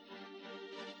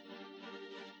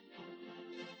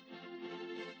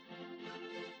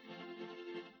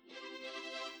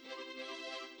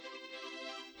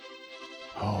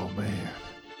Oh man,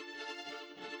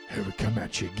 here we come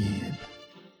at you again.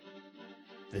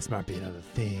 This might be another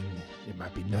thing, it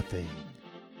might be nothing.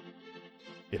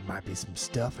 It might be some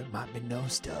stuff, it might be no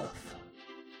stuff.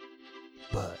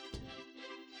 But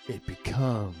it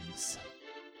becomes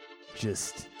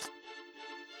just,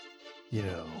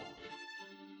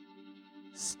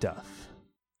 stuff.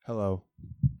 Hello.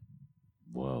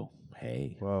 Whoa.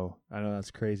 Hey. Whoa. I know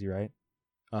that's crazy, right?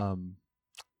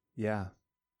 Yeah.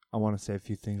 I want to say a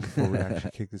few things before we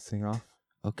actually kick this thing off.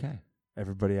 Okay.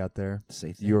 Everybody out there,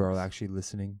 Say things. you are actually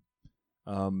listening.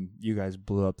 You guys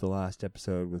blew up the last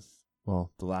episode with, the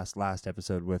last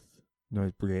episode with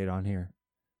Noise Brigade on here.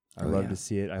 I love to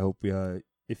see it. I hope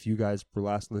if you guys were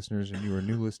last listeners and you were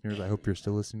new listeners, I hope you're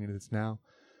still listening to this now.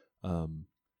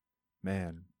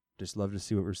 Man, just love to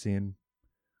see what we're seeing.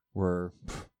 We're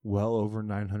well over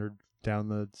 900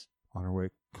 downloads on our way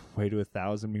to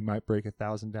 1,000. We might break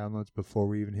 1,000 downloads before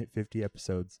we even hit 50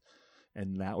 episodes,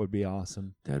 and that would be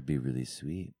awesome. That would be really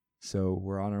sweet. So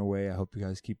we're on our way. I hope you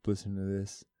guys keep listening to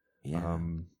this. Yeah.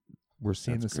 We're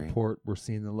seeing That's the support. We're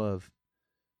seeing the love.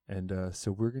 And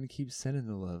so we're going to keep sending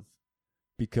the love.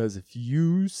 Because if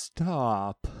you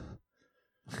stop...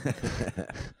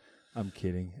 I'm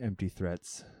kidding. Empty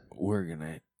threats. We're going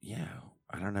to... Yeah.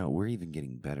 I don't know. We're even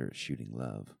getting better at shooting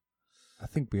love. I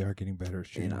think we are getting better at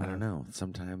shooting love. I don't know.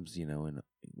 Sometimes,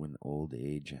 when old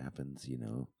age happens,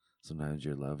 sometimes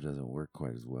your love doesn't work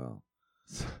quite as well.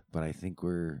 But I think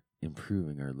we're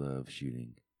improving our love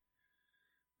shooting.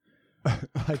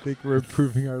 I think we're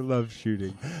improving our love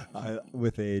shooting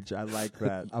with age. I like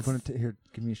that. I'm gonna here.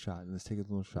 Give me a shot. Let's take a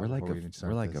little shot. We're like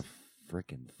a a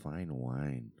freaking fine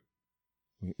wine.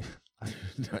 No,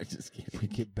 I'm just kidding. We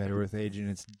get better with age, and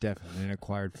it's definitely an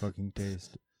acquired fucking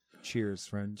taste. Cheers,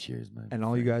 friend. Cheers, man. And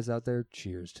all you guys out there,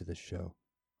 cheers to this show.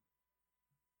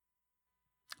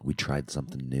 We tried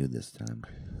something new this time.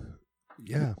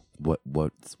 Yeah. What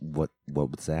was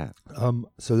that?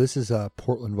 So this is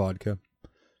Portland vodka.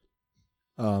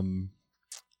 And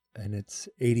it's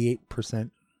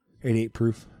 88%, 88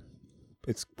 proof.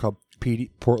 It's called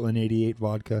Portland 88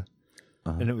 vodka.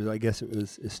 Uh-huh. And I guess it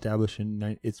was established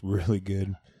in, it's really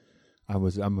good.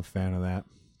 I'm a fan of that.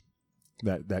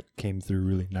 That came through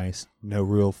really nice. No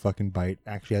real fucking bite.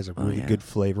 Actually has a really good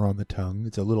flavor on the tongue.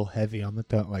 It's a little heavy on the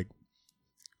tongue. Like,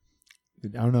 I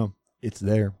don't know. It's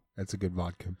there. That's a good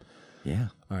vodka. Yeah.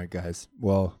 All right, guys.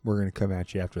 Well, we're going to come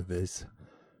at you after this.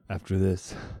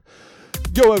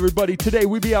 Yo, everybody. Today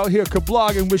we be out here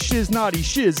kablogging with Shiz Naughty.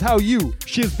 Shiz, how you?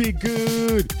 Shiz be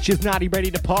good. Shiz Naughty ready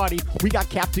to party. We got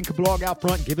Captain Kablog out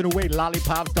front giving away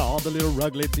lollipops to all the little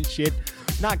ruglets and shit.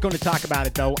 Not going to talk about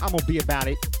it, though. I'm going to be about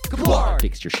it. Kablarg!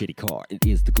 Fix your shitty car. It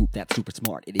is the goop that's super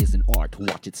smart. It is an art to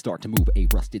watch it start to move a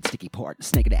rusted, sticky part.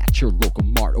 Snag it at your local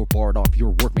mart or bar it off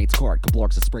your workmate's cart.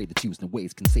 Kablarg's a spray that's used in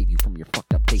ways can save you from your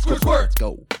fucked up taste. Let's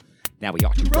go. Now we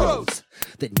are two bros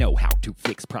that know how to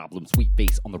fix problems we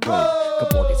face on the road.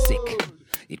 Kablarg is sick.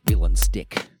 It will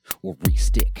unstick or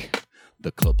re-stick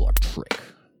the Kablarg trick.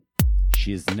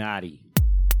 Shiz Naughty.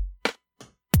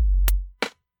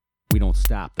 We don't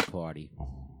stop the party.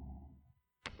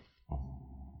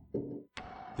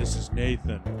 This is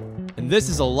Nathan. And this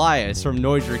is Elias from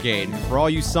Noise Brigade. For all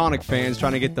you Sonic fans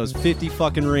trying to get those 50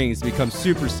 fucking rings to become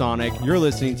supersonic, you're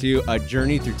listening to A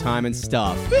Journey Through Time and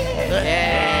Stuff.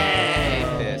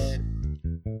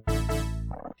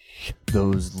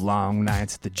 Those long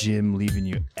nights at the gym leaving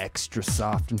you extra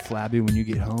soft and flabby when you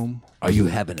get home? Are you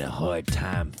having a hard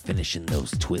time finishing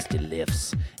those twisted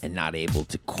lifts and not able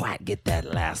to quite get that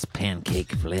last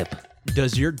pancake flip?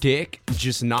 Does your dick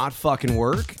just not fucking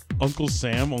work? Uncle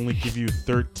Sam only give you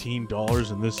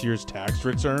 $13 in this year's tax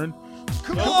return?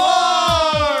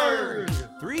 Kablarg!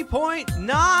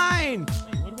 3.9!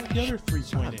 What about the other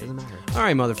 3.8? Doesn't matter. All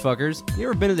right, motherfuckers. You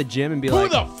ever been to the gym and be Who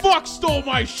like, the fuck stole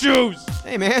my shoes?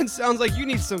 hey, man, sounds like you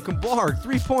need some Kablarg.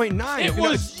 3.9. It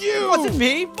was you! It wasn't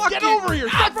me. Fuck Get you. over here!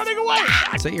 Stop running away!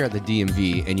 Say you're at the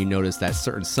DMV and you notice that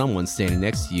certain someone standing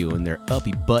next to you in their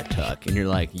uppy butt tuck, and you're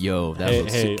like, yo, that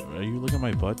looks... Hey, are you looking at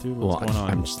my butt, dude? What's going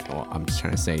on? I'm just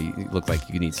trying to say, you look like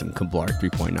you need some Kablarg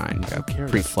 3.9. Who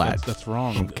cares? Pretty flat. That's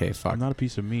wrong. Okay, fuck. I'm not a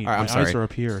piece of meat. All right, my I'm sorry. eyes are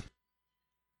up here.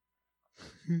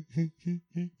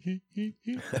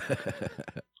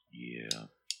 Yeah.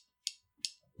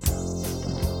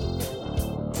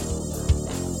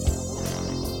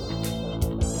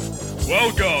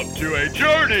 Welcome to A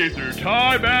Journey Through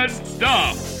Time and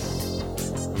Stuff.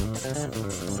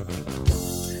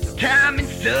 Time and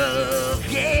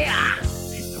stuff, yeah.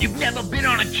 You've never been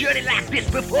on a journey like this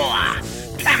before.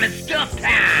 Time and stuff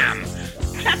time.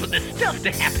 Time for the stuff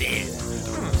to happen.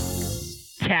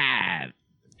 Time.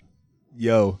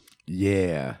 Yo.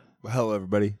 Yeah. Well, hello,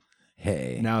 everybody.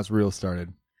 Hey. Now it's real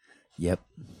started. Yep.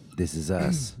 This is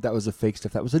us. That was the fake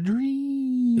stuff. That was a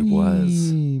dream. It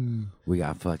was. We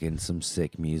got fucking some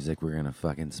sick music we're gonna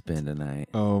fucking spin tonight.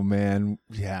 Oh, man.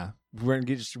 Yeah. We're going to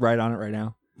get just right on it right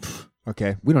now.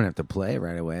 Okay. We don't have to play it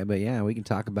right away, but yeah, we can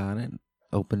talk about it.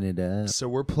 Open it up. So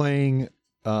we're playing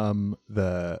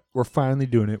we're finally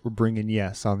doing it. We're bringing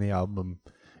Yes on the album.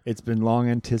 It's been long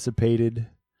anticipated.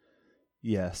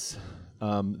 Yes.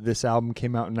 This album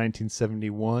came out in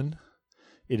 1971.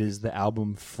 It is the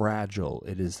album Fragile.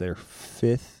 It is their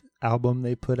fifth album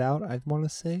they put out, I want to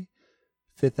say.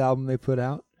 Fifth album they put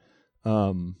out.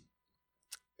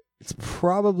 It's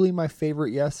probably my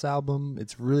favorite Yes album.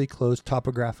 It's really close.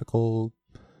 Topographical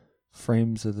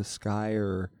frames of the sky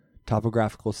or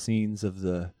topographical scenes of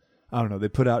the... I don't know. They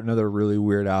put out another really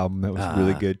weird album that was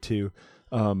really good too.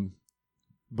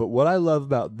 But what I love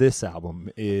about this album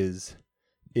is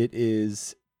it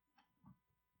is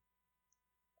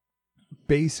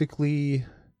basically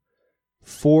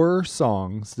 4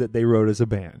 songs that they wrote as a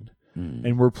band.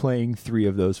 And we're playing 3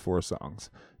 of those 4 songs.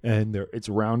 And it's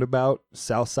Roundabout,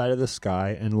 South Side of the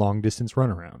Sky, and Long Distance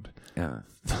Runaround. Yeah.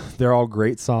 They're all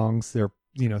great songs. They're,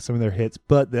 some of their hits.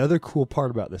 But the other cool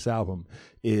part about this album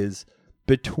is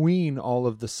between all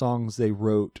of the songs they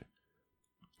wrote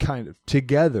kind of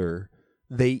together,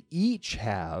 they each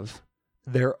have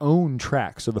their own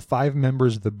track. So the 5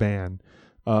 members of the band,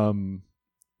 Anderson,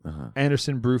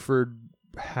 Bruford,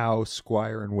 Howe,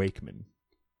 Squire, and Wakeman.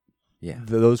 Yeah.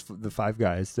 The 5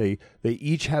 guys, they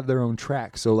each have their own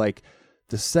track. So like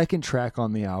the second track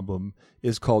on the album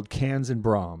is called Cans and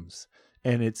Brahms,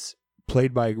 and it's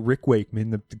played by Rick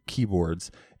Wakeman, the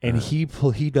keyboards, and he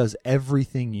does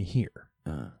everything you hear.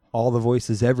 All the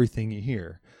voices, everything you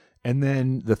hear. And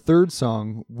then the third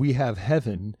song, We Have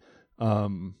Heaven,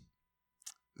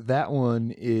 that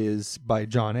one is by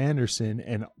John Anderson,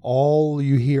 and all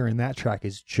you hear in that track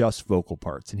is just vocal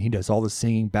parts, and he does all the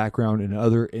singing, background, and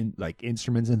other like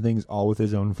instruments and things, all with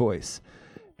his own voice.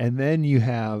 And then you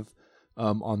have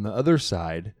on the other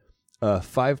side,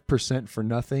 5% for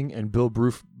Nothing, and Bill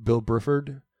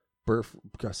Bruford.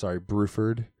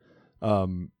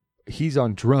 He's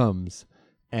on drums,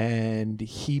 and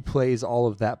he plays all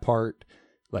of that part.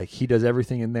 Like he does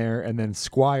everything in there, and then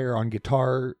Squire on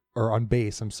guitar. Or on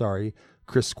bass,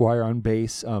 Chris Squire on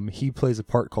bass. He plays a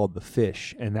part called The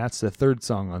Fish, and that's the third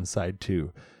song on side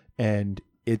 2. And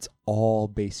it's all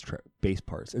bass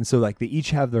parts. And so like they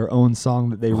each have their own song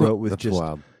that they wrote with just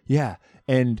wild. Yeah.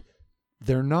 And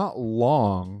they're not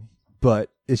long,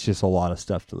 but it's just a lot of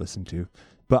stuff to listen to.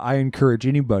 But I encourage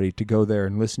anybody to go there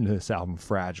and listen to this album,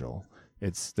 Fragile.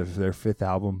 It's their 5th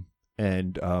album,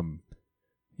 and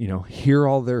hear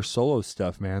all their solo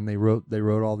stuff, man. They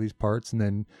wrote all these parts, and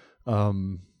then I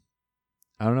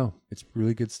don't know, it's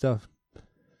really good stuff.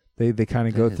 They kind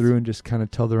of go through and just kind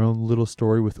of tell their own little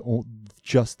story with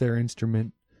just their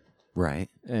instrument, right?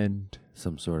 And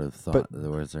some sort of thought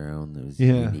that was their own, that was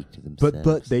unique to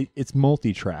themselves. But it's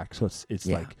multi-track, so it's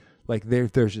like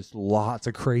there's just lots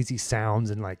of crazy sounds,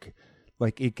 and like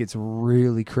it gets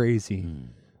really crazy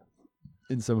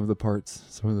in some of the parts,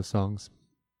 some of the songs.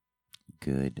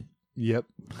 Good. Yep.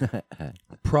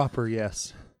 Proper,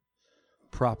 yes.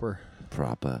 Proper.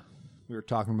 We were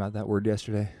talking about that word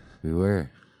yesterday. We were.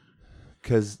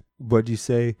 Because, what'd you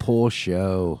say? Poor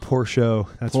show.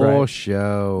 That's right. Poor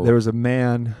show. There was a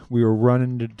man, we were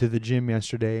running to the gym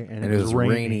yesterday, and it was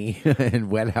rainy and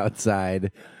wet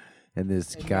outside. And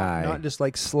this guy. Not just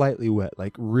like slightly wet,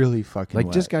 like really fucking wet.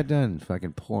 Like just got done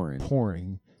fucking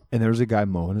pouring. And there was a guy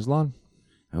mowing his lawn.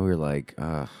 And we were like,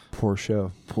 poor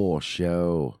show.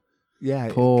 Yeah.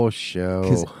 Poor show.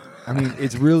 'Cause, I mean,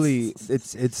 it's really,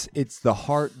 it's the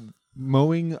hard,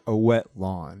 mowing a wet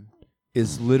lawn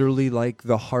is literally like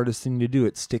the hardest thing to do.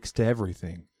 It sticks to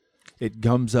everything. It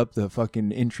gums up the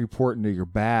fucking entry port into your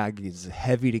bag. It's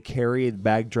heavy to carry. The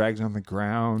bag drags on the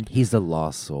ground. He's the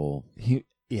lost soul.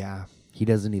 Yeah. He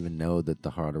doesn't even know that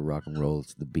the heart of rock and roll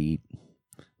is the beat.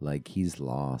 Like, he's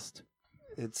lost.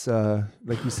 It's,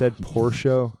 like you said, poor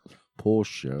show.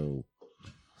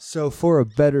 So for a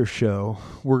better show,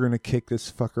 we're going to kick this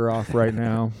fucker off right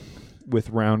now with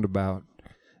Roundabout.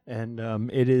 And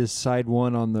it is side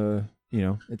 1 on the,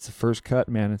 it's the first cut,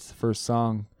 man. It's the first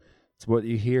song. It's what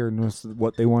you hear, and it's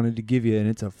what they wanted to give you, and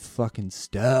it's a fucking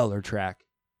stellar track.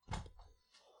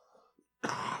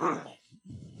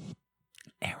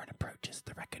 Aaron approaches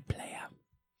the record player.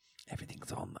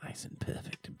 Everything's all nice and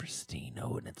perfect and pristine.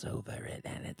 Oh, and it's over it,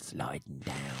 and it's sliding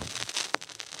down.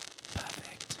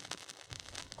 Perfect.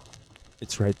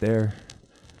 It's right there.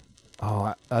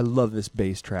 Oh, I love this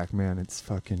bass track, man. It's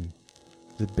fucking...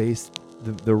 The bass...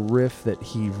 The riff that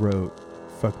he wrote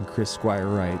fucking Chris Squire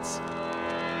writes.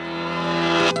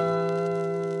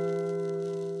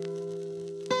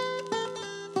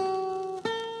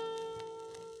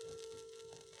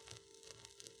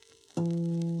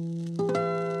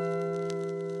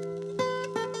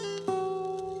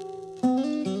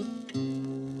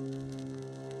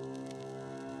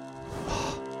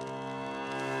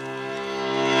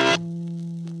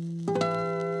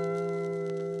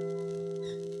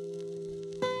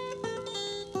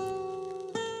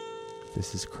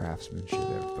 This is craftsmanship,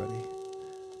 everybody.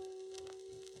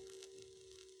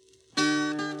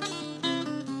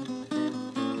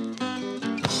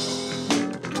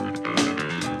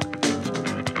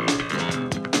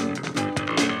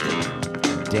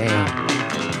 Damn.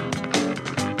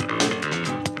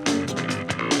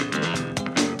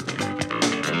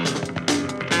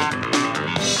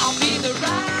 I'll be the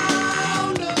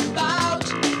roundabout.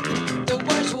 The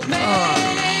words will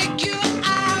make you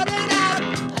out and out.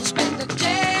 I spend the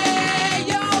day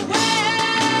away.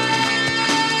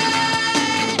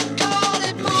 Call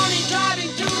it morning, driving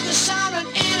through the sun and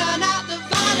in and out the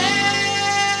valley.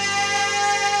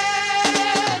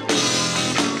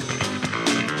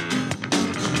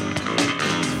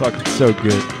 Fucking so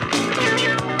good.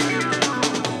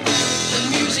 The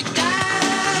music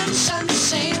dance and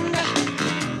sing.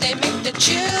 They make the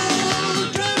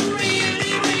children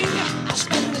really ring. I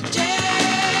spend the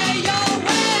day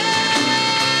away.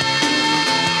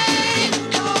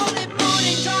 Call it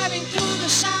morning, driving through the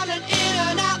sun and in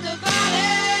and out the valley.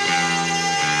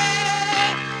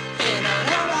 In and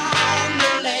around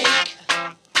the lake.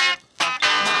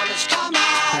 Mountains come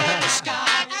out of the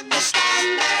sky and they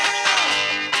stand there.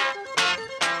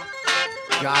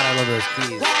 God, I love those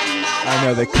keys. I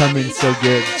know, they come in so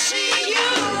good.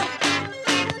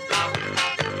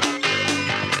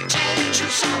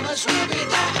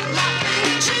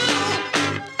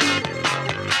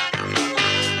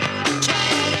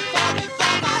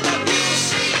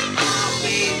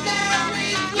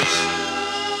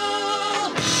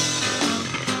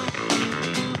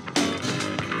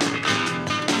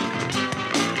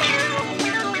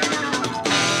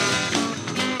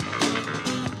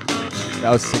 That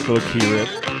was a sick little key rip.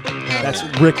 That's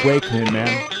Rick Wakeman,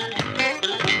 man.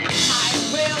 I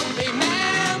will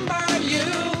remember you.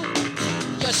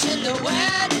 Your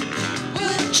silhouette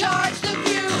will charge the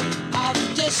view of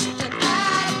distant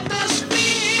atmosphere.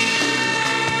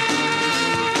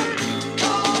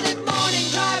 Call it morning,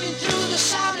 driving through the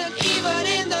sun and even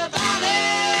in the valley.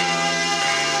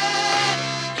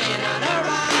 In and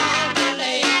around the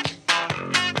lake.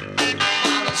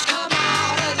 Mountains come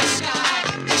out of the sky.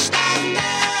 They stand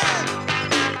there.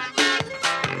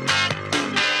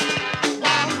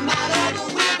 One mile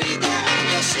over, we'll be there and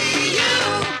we'll see you.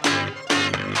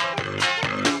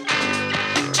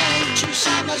 22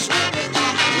 summers, we'll be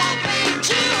there and laughing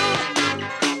too.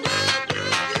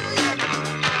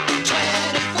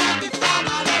 24 before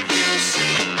my love you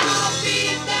see, I'll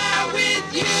be there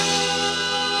with you.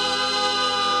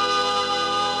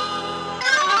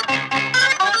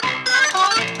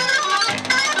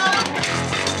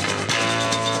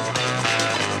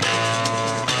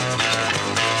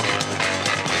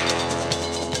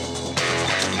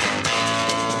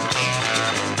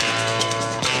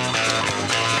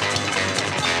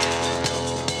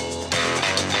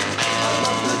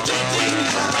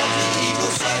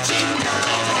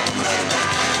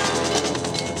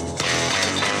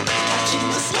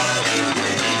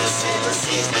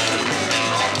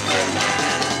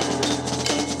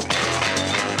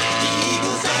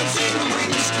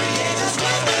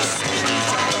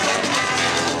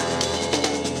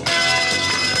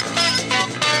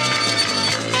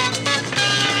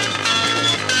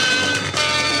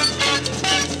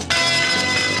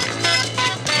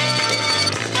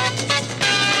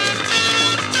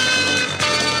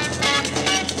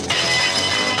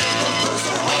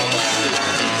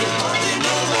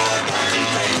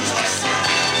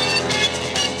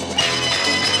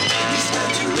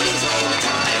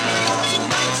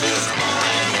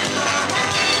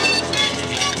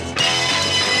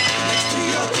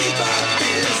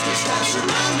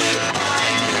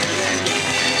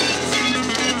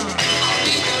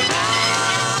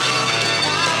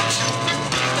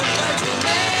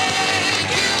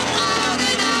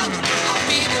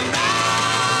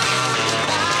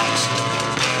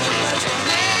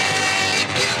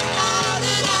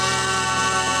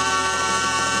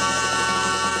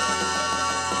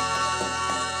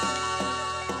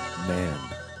 Man.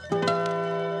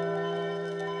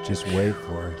 Just wait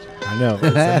for it. I know.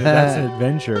 That's an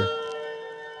adventure.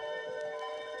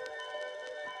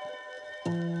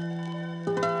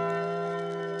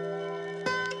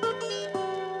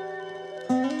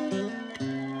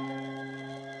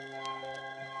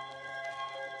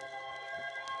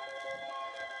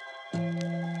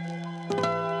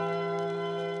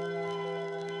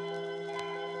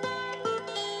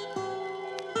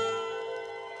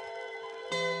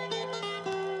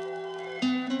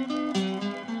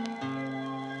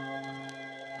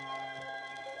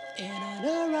 In and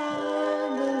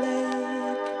around the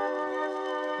lake,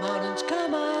 mountains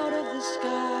come out of the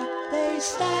sky. They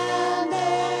stand there.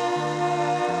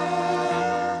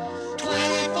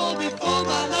 24 before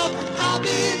my love, I'll be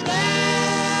there.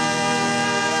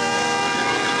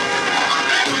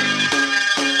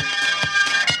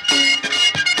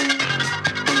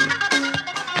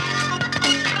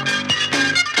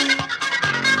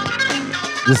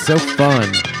 This is so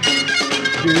fun.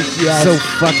 Dude, yeah, So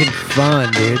fucking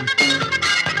fun, dude.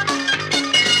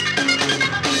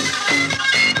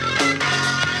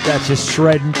 that's just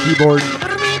shredding keyboard.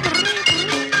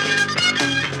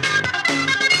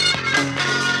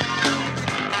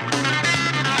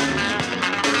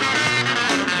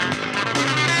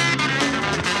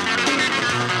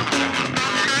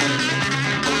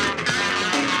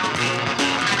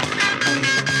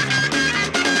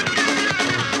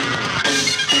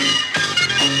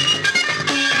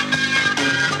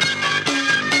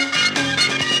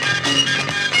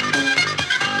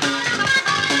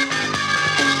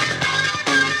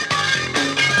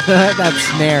 That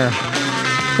snare.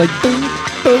 Like, boom,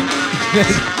 boom,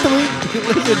 boom.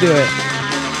 Listen to it.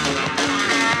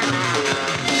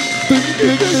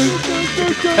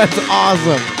 That's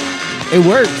awesome. It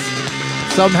works.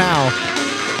 Somehow.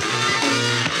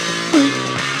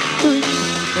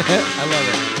 I love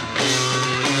it.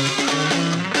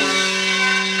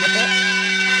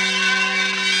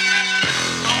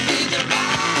 I'll be the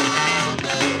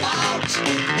roundabout.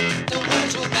 The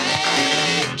words will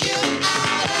make you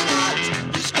out and out.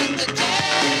 You spend the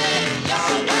day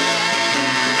your way.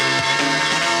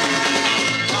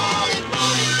 Calling,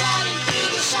 rolling, riding through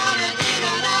the sun and in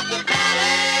and out the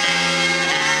valley.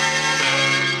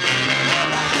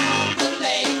 Around the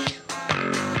lake,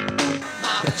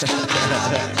 mountains come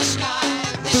out of the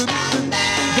sky. They stand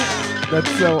there.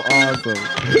 That's so awesome. 1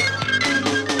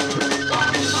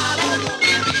 mile over, we'll be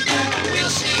there. We'll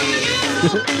see you.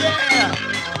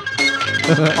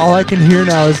 All I can hear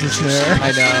now is the snare.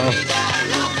 I know.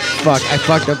 Fuck, I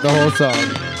fucked up the whole song.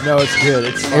 No, it's good.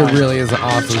 It's fine. It really is an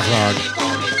awesome song.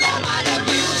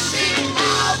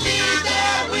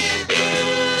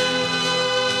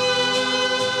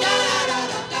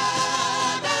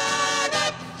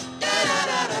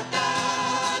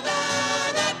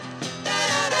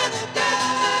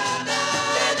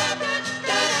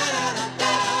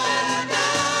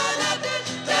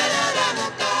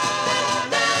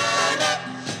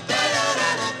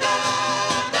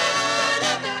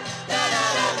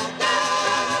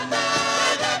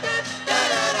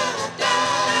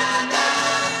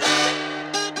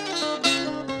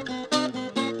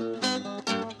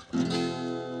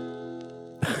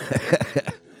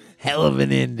 Hell of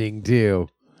an ending, too.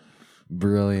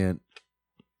 Brilliant.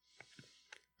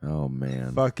 Oh,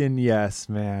 man. Fucking yes,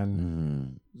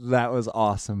 man. That was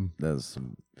awesome. That was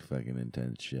some fucking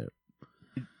intense shit.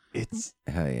 It's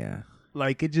Hell yeah.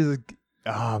 like, it just,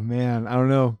 oh man, I don't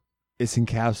know. It's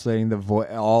encapsulating the voice,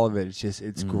 all of it. It's just,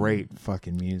 it's great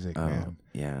fucking music, man.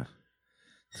 Yeah.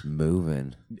 It's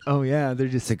moving. Oh yeah, they're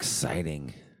It's just,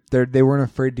 exciting. they weren't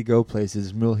afraid to go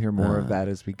places. We'll hear more of that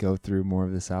as we go through more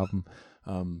of this album.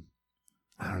 I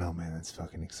don't know, man. That's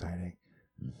fucking exciting.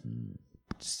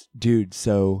 Dude,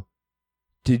 so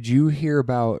did you hear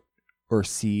about or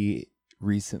see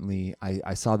recently?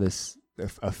 I saw this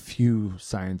a few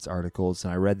science articles,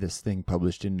 and I read this thing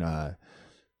published in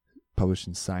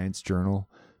Science Journal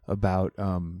about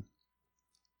a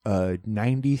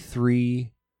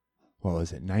 93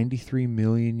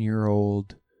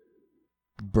 million-year-old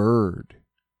bird,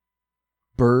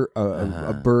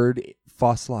 a bird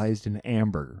fossilized in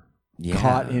amber,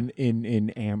 caught in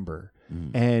amber,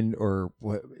 and or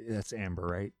what? That's amber,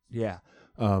 right? Yeah.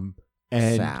 And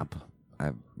Sap,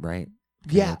 right?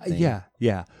 Yeah.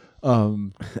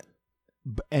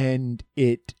 And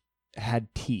it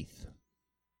had teeth.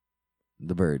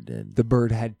 The bird did. The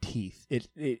bird had teeth.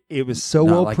 It was so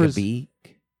Not well like a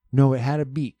beak. No, it had a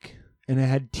beak, and it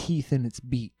had teeth in its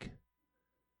beak.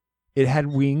 It had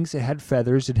wings, it had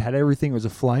feathers, it had everything. It was a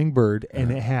flying bird,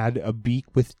 and it had a beak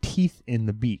with teeth in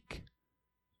the beak.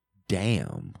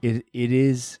 Damn. It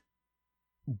is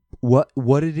what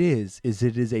it is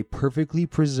it is a perfectly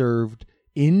preserved,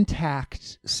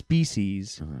 intact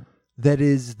species that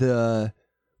is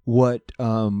what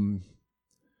I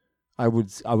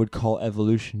would call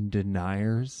evolution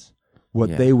deniers.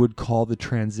 What they would call the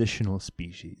transitional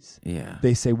species. Yeah.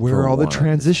 They say, where are all the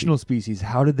transitional species?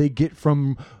 How did they get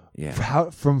from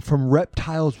From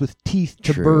reptiles with teeth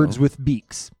to True. birds with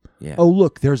beaks. Yeah. Oh,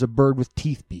 look, there's a bird with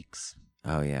teeth beaks.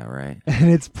 Oh, yeah, right.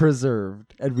 And it's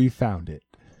preserved, and we found it.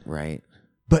 Right.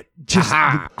 But just,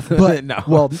 but No.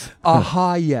 well,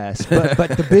 yes. But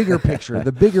the bigger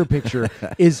picture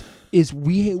is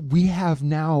we have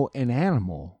now an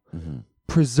animal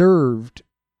preserved,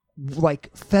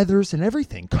 like feathers and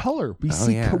everything, color.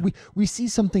 We see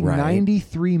something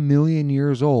 93 million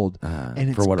years old, and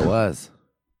it's for what it was.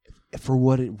 For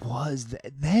what it was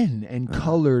then, and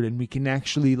colored, and we can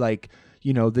actually, like,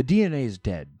 the DNA is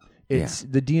dead.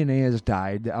 The DNA has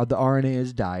died. The RNA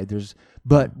has died.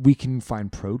 But we can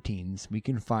find proteins. We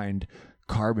can find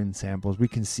carbon samples. We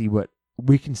can see what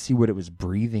it was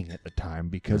breathing at the time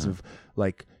because of,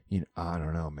 like, I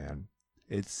don't know, man.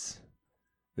 It's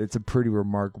a pretty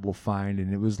remarkable find,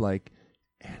 and it was like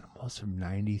animals from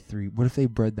 93. What if they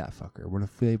bred that fucker? What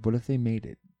if they made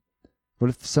it? What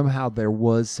if somehow there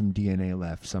was some DNA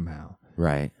left somehow?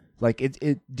 Right. Like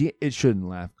it shouldn't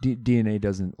last. DNA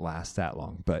doesn't last that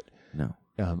long, but no.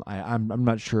 I'm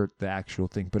not sure the actual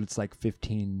thing, but it's like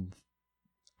 15.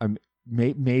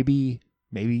 Maybe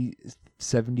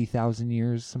 70,000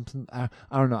 years, something. I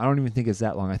don't know. I don't even think it's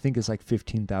that long. I think it's like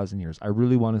 15,000 years. I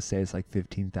really want to say it's like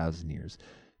 15,000 years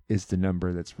is the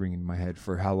number that's ringing in my head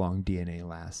for how long DNA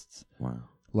lasts. Wow.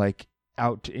 Like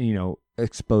out,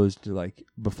 exposed to, like,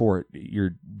 before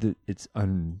it's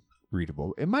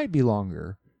unreadable. It might be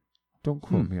longer. Don't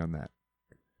quote me on that.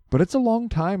 But it's a long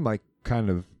time, like, kind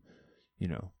of,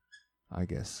 I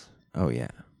guess. Oh, yeah.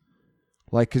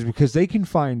 Like, because they can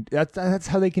find, that's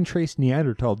how they can trace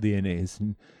Neanderthal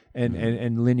DNAs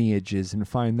and lineages and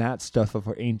find that stuff of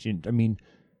our ancient,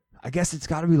 I guess it's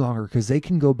got to be longer because they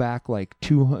can go back like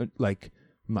 200, like,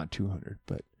 not 200,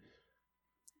 but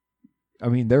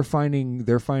they're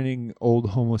finding old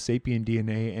Homo sapien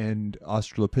DNA and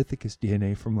Australopithecus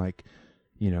DNA from, like,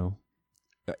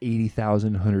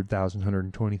 80,000, 100,000,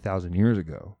 120,000 years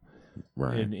ago.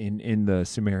 Right. In the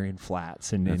Sumerian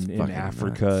flats and in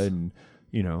Africa nuts. And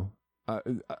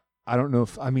I don't know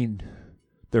if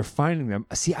they're finding them.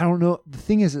 See, I don't know. The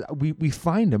thing is, we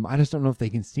find them. I just don't know if they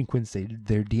can sequence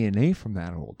their DNA from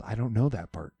that old. I don't know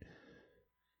that part.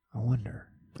 I wonder.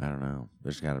 I don't know.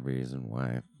 There's got to be a reason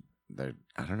why.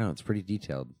 I don't know. It's pretty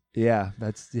detailed. Yeah,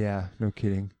 no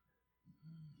kidding.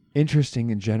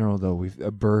 Interesting in general, though.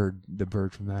 The bird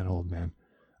from that old, man.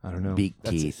 I don't know. Beak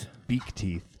teeth,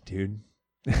 dude.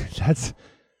 That's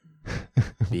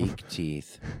beak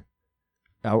teeth.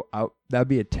 That'd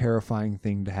be a terrifying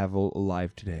thing to have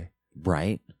alive today.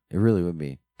 Right? It really would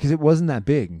be. Because it wasn't that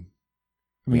big.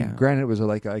 Granted, it was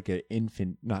like an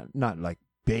infant, not like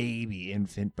baby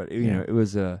infant, but it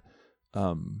was a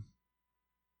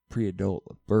pre-adult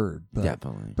bird. But,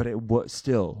 definitely. But it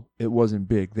wasn't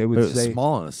big. They would say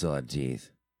small and it still had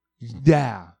teeth.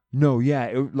 Yeah. No.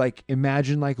 Yeah. Like,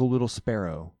 imagine like a little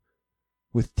sparrow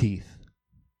with teeth.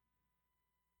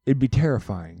 It'd be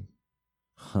terrifying.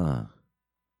 Huh.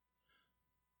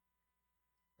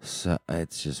 So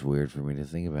it's just weird for me to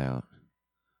think about.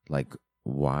 Like,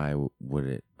 why would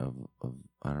it? I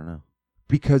don't know.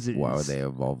 Because why would they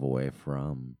evolve away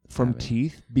from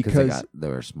teeth? Because they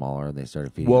were smaller. They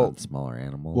started feeding on smaller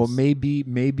animals. Well, maybe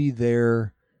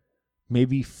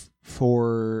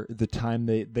for the time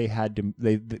they had to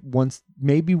once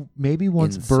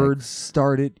insects. Birds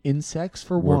started insects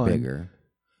for were one bigger.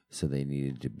 So they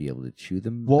needed to be able to chew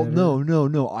them. Well, better?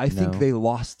 no. I think they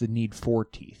lost the need for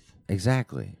teeth.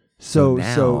 Exactly. So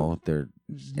now their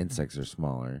insects are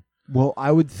smaller. Well,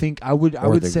 I would say I don't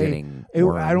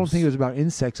think it was about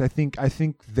insects. I think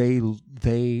they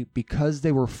because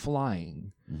they were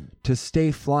flying, to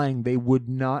stay flying, they would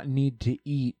not need to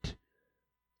eat,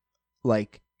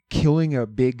 like, killing a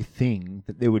big thing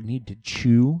that they would need to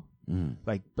chew.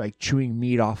 Like chewing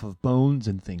meat off of bones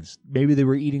and things. Maybe they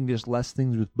were eating just less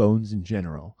things with bones in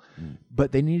general.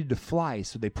 But they needed to fly,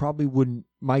 so they probably wouldn't,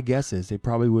 my guess is they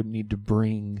probably wouldn't need to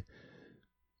bring,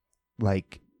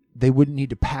 like, they wouldn't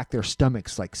need to pack their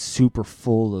stomachs like super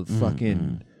full of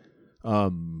fucking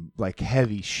like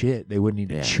heavy shit. They wouldn't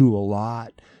need to chew a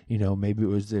lot. Maybe it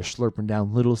was they're slurping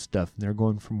down little stuff and they're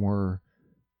going for more,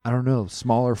 I don't know,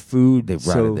 smaller food. They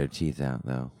rotted their teeth out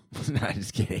though. No,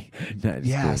 just kidding.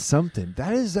 Kidding. Something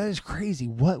that is crazy.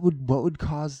 What would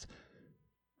cause?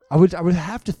 I would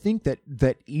have to think that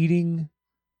eating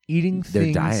things.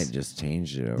 Their diet just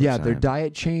changed it over time. Their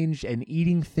diet changed, and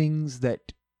eating things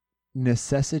that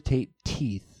necessitate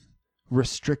teeth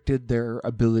restricted their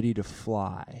ability to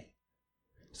fly.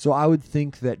 So I would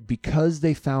think that because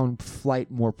they found flight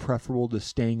more preferable to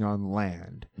staying on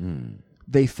land,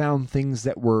 they found things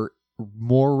that were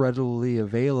more readily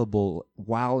available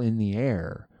while in the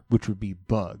air, which would be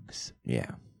bugs.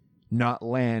 Yeah. Not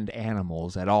land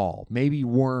animals at all. Maybe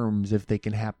worms if they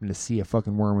can happen to see a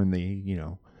fucking worm in the,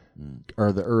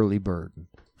 or the early bird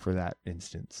for that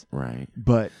instance. Right.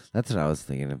 But that's what I was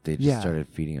thinking. If they just started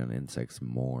feeding on insects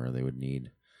more, they would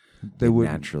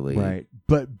naturally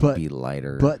be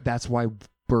lighter. But that's why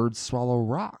birds swallow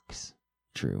rocks.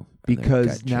 True.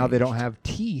 Because now they don't have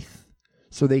teeth.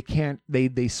 So they can't,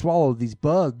 they swallow these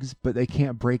bugs, but they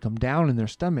can't break them down in their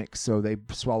stomachs. So they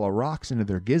swallow rocks into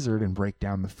their gizzard and break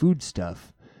down the food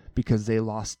stuff because they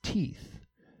lost teeth.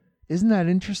 Isn't that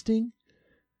interesting?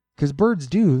 Because birds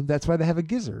do. That's why they have a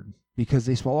gizzard, because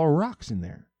they swallow rocks in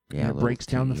there. Yeah, and it breaks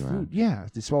down the food. Yeah,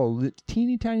 they swallow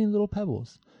teeny tiny little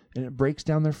pebbles, and it breaks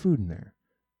down their food in there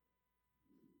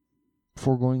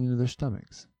before going into their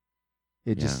stomachs.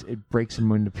 It breaks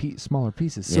them into smaller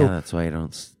pieces. So that's why I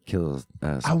don't kill.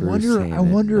 I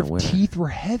wonder if teeth were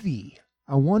heavy.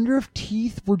 I wonder if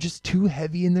teeth were just too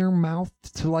heavy in their mouth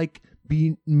to like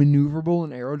be maneuverable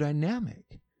and aerodynamic.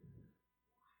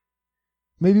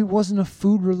 Maybe it wasn't a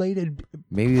food-related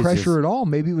pressure at all.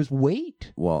 Maybe it was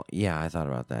weight. Well, yeah, I thought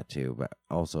about that too, but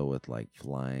also with like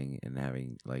flying and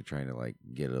having like trying to like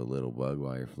get a little bug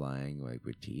while you're flying, like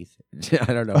with teeth.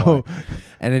 I don't know. Why.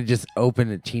 And it just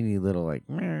opened a teeny little like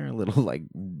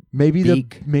beak.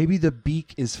 Maybe the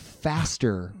beak is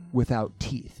faster without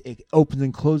teeth. It opens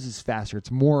and closes faster.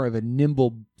 It's more of a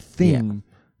nimble thing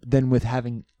than with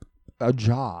having a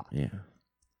jaw. Yeah.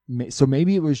 So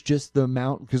maybe it was just the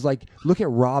amount, because like look at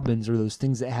robins or those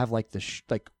things that have like the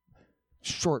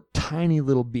short tiny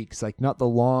little beaks, like not the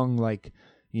long like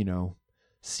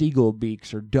seagull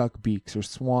beaks or duck beaks or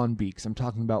swan beaks. I'm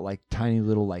talking about like tiny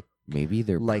little like maybe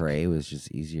their prey was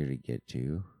just easier to get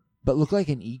to, but look like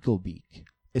an eagle beak.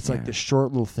 It's like the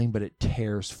short little thing, but it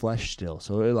tears flesh still.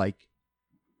 So it like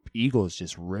eagles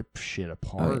just rip shit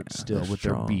apart still with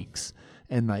their beaks,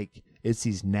 and like it's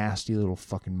these nasty little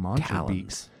fucking monster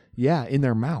beaks. Yeah, in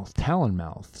their mouth, talon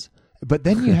mouths. But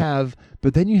then you have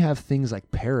things like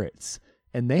parrots,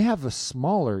 and they have a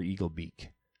smaller eagle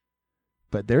beak.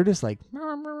 But they're just like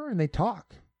and they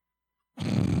talk.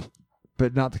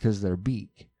 But not because of their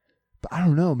beak. But I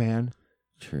don't know, man.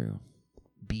 True.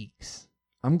 Beaks.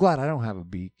 I'm glad I don't have a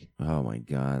beak. Oh my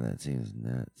god, that seems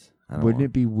nuts. Wouldn't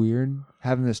it be weird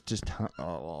having this just God,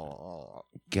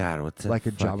 what's that like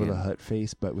a Jabba the Hutt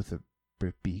face, but with a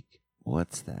beak?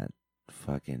 What's that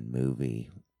fucking movie?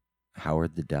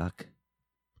 Howard the Duck?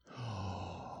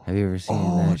 Have you ever seen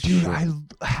that? Dude,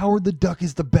 Howard the Duck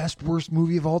is the worst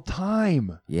movie of all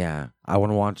time. Yeah, I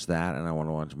want to watch that, and I want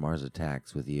to watch Mars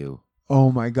Attacks with you.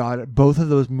 Oh my god, both of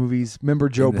those movies. Remember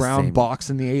Joe Brown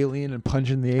boxing the alien and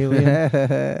punching the alien?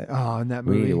 In that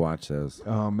movie. We need to watch those.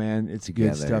 Oh man, it's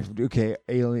good stuff. Okay,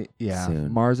 Alien. Yeah,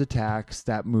 soon. Mars Attacks.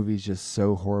 That movie's just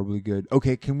so horribly good.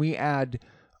 Okay, can we add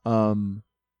fucking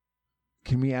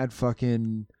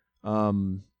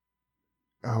oh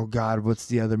god, what's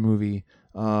the other movie?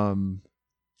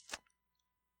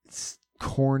 It's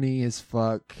corny as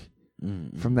fuck.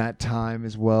 From that time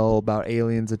as well, about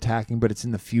aliens attacking, but it's in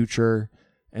the future,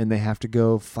 and they have to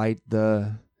go fight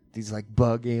these like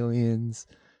bug aliens,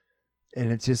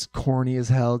 and it's just corny as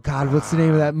hell. God, what's the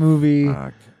name of that movie?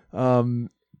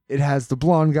 It has the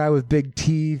blonde guy with big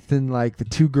teeth, and like the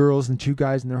two girls and two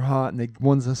guys, and they're hot,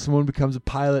 and someone becomes a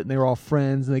pilot, and they're all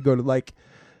friends, and they go to like,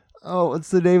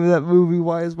 what's the name of that movie?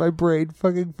 Why is my brain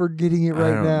fucking forgetting it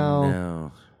right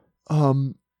now?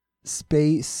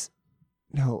 Space.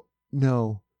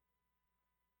 No.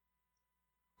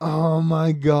 Oh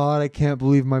my god, I can't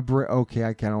believe my brain. Okay,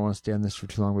 I don't want to stay on this for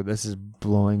too long, but this is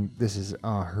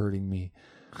hurting me.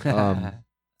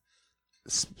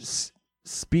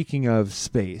 Speaking of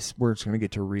space, we're just going to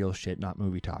get to real shit, not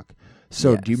movie talk.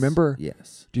 So, do you remember?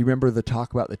 Yes. Do you remember the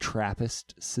talk about the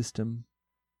TRAPPIST system?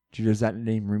 Does that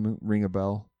name ring a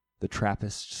bell? The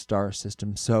TRAPPIST star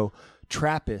system. So,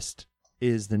 TRAPPIST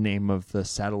is the name of the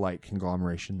satellite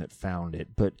conglomeration that found it,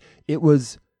 but it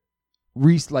was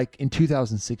like in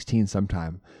 2016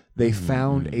 sometime they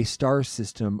found a star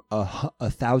system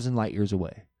 1,000 light years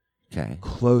away. Okay,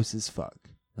 close as fuck.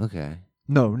 Okay,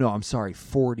 no, I'm sorry,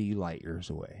 40 light years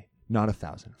away, not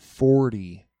 1,000.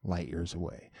 40 light years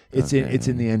away. It's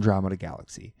in the Andromeda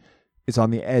galaxy. It's on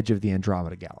the edge of the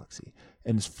Andromeda galaxy,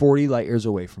 and it's 40 light years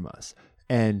away from us,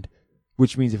 and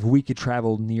which means if we could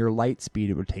travel near light speed,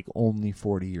 it would take only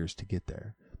 40 years to get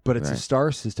there. But it's a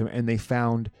star system, and they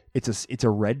found it's a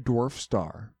red dwarf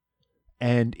star,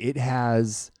 and it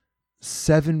has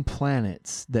 7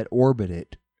 planets that orbit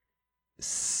it.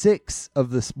 6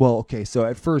 of this. Well, okay. So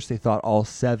at first they thought all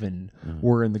 7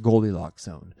 were in the Goldilocks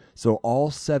zone. So all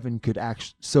 7 could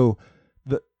actually. So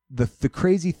the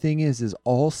crazy thing is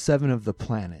all 7 of the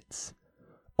planets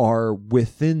are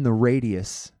within the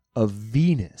radius of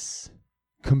Venus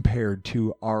compared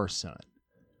to our sun.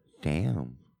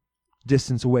 Damn.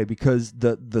 Distance away, because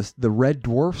the red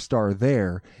dwarf star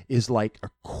there is like a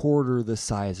quarter the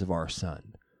size of our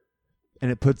sun. And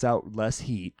it puts out less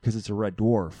heat because it's a red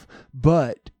dwarf,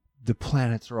 but the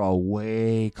planets are all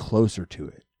way closer to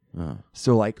it.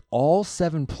 So like all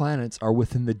 7 planets are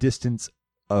within the distance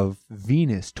of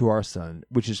Venus to our sun,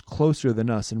 which is closer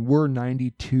than us. And we're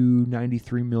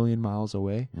 93 million miles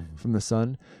away from the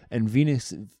sun. And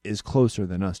Venus is closer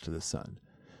than us to the sun.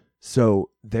 So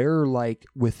they're like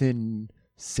within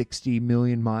 60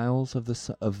 million miles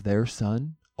of their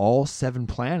sun. All 7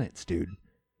 planets, dude.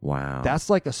 Wow. That's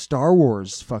like a Star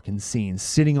Wars fucking scene,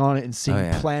 sitting on it and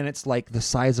seeing planets like the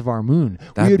size of our moon.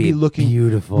 That'd be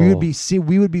beautiful. We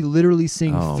would be literally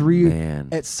seeing 3 man.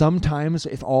 at some times.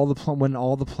 If when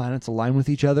all the planets align with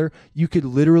each other, you could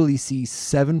literally see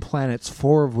 7 planets,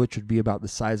 4 of which would be about the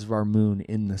size of our moon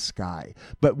in the sky.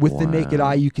 But with the naked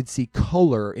eye, you could see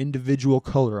color, individual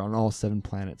color on all 7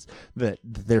 planets that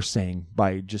they're saying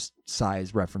by just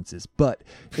size references. But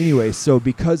anyway, so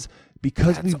because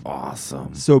that's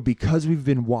awesome. So because we've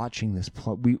been watching this,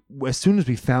 as soon as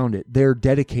we found it, they're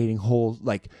dedicating whole,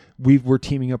 like, we're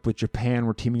teaming up with Japan,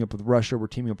 we're teaming up with Russia, we're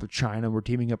teaming up with China, we're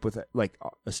teaming up with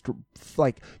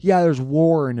there's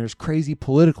war and there's crazy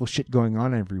political shit going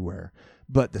on everywhere.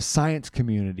 But the science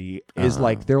community is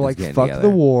they're like, fuck together. the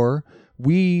war.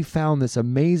 We found this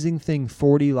amazing thing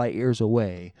 40 light years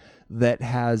away that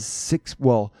has 6.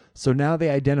 Well, so now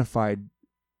they identified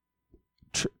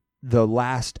the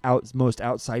most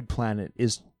outside planet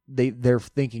is they're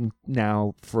thinking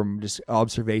now from just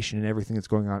observation and everything that's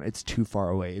going on, it's too far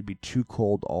away. It'd be too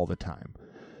cold all the time.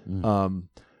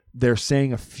 They're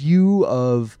saying a few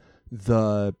of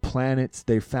the planets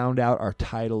they found out are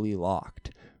tidally locked,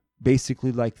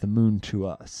 basically like the moon to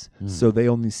us. So they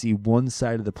only see one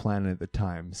side of the planet at a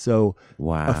time. So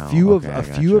a few of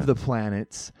the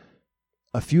planets,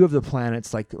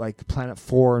 like planet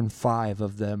 4 and 5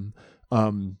 of them,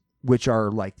 which are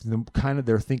like the kind of,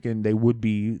 they're thinking they would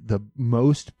be the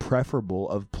most preferable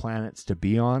of planets to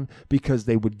be on because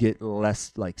they would get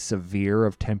less like severe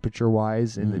of temperature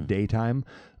wise in the daytime.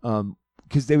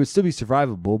 Because they would still be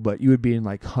survivable, but you would be in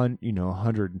like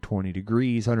 120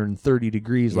 degrees, 130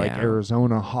 degrees, like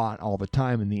Arizona hot all the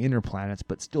time in the inner planets,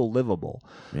 but still livable.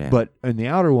 Yeah. But in the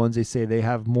outer ones, they say they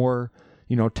have more,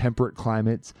 temperate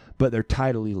climates, but they're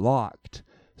tidally locked.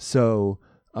 So,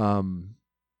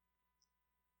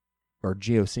 or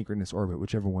geosynchronous orbit,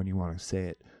 whichever one you want to say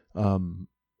it.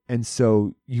 And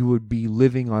so you would be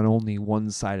living on only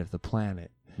one side of the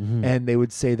planet. And they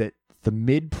would say that the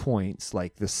midpoints,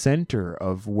 like the center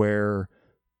of where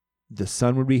the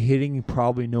sun would be hitting,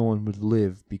 probably no one would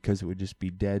live because it would just be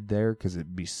dead there because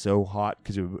it'd be so hot.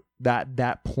 Because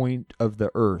that point of the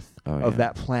Earth,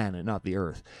 that planet, not the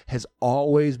Earth, has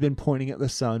always been pointing at the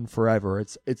sun forever.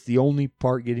 It's the only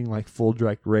part getting like full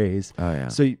direct rays.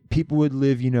 So people would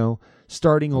live,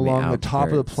 starting along the top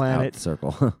of the planet,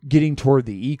 circle, getting toward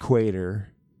the equator.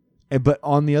 But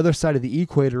on the other side of the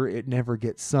equator, it never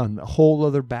gets sun. The whole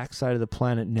other backside of the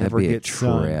planet never gets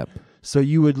sun. So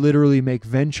you would literally make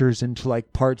ventures into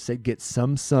like parts that get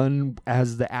some sun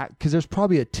as because there's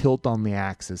probably a tilt on the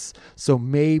axis. So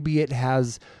maybe it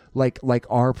has like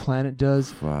our planet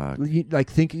does. Fuck. Like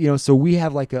think, so we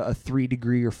have like a 3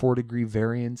 degree or 4 degree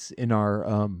variance in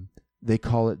our, they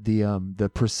call it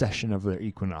the precession of the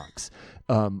equinox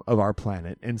of our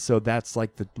planet. And so that's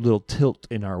like the little tilt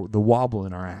in the wobble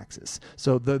in our axis.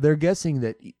 So they're guessing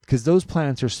that because those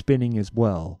planets are spinning as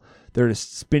well, they're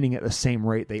just spinning at the same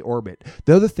rate they orbit.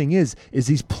 The other thing is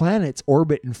these planets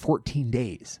orbit in 14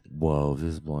 days. Whoa,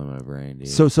 this is blowing my brain, dude.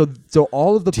 So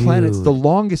all of the planets, the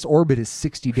longest orbit is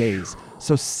 60 days.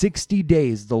 So 60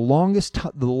 days, the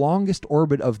longest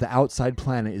orbit of the outside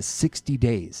planet is 60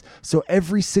 days. So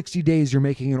every 60 days you're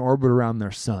making an orbit around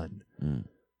their sun.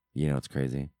 It's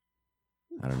crazy.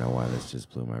 I don't know why this just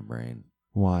blew my brain.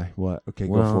 Why? What? Okay,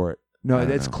 go for it. No,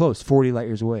 it's close, 40 light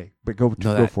years away. But go for it.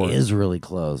 That is really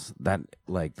close. That,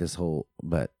 like, this whole,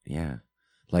 but yeah.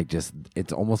 Like, just,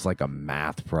 it's almost like a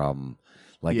math problem.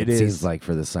 Like, it seems like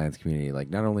for the science community. Like,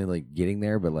 not only, like, getting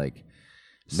there, but, like,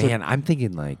 I'm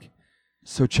thinking, like,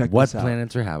 so check what this out.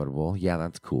 Planets are habitable. Yeah,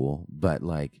 that's cool. But,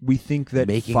 like, we think that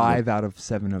 5 out of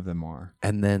 7 of them are.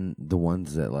 And then the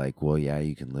ones that, like, well, yeah,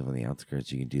 you can live on the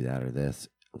outskirts, you can do that or this.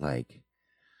 Like,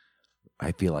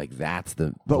 I feel like that's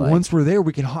the... But once we're there,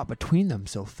 we can hop between them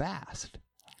so fast.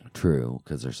 True,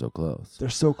 because they're so close. They're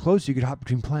so close, you could hop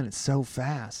between planets so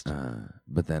fast.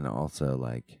 But then also,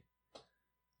 like,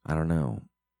 I don't know.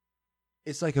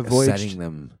 It's like a voyage. setting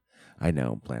them. I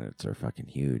know planets are fucking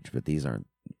huge, but these aren't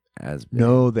as big.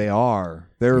 No, they are.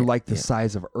 They're Yeah, like the yeah.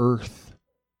 size of Earth.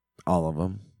 All of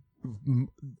them.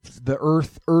 The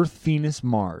Earth, Venus,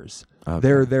 Mars.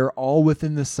 Okay. They're all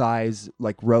within the size,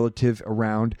 like relative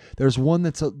around. There's one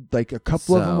that's like a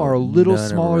couple of them So are a little none of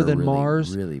them smaller are than really,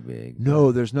 Mars. Really big.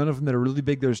 No, there's none of them that are really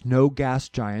big. There's no gas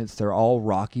giants. They're all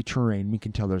rocky terrain. We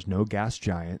can tell there's no gas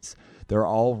giants. They're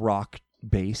all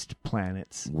rock-based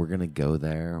planets. We're gonna go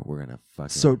there. We're gonna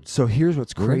fucking. So here's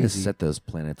what's we're gonna crazy. set those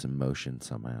planets in motion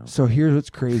somehow. So here's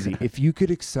what's crazy. If you could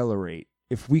accelerate,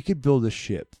 if we could build a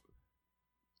ship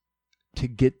to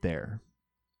get there,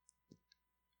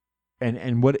 and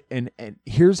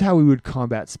here's how we would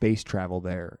combat space travel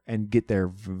there and get there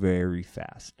very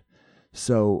fast.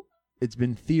 So it's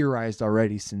been theorized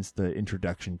already since the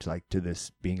introduction to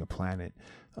this being a planet,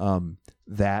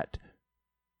 that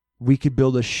we could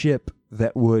build a ship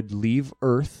that would leave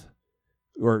Earth,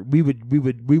 or we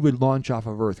would launch off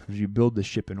of Earth because you build the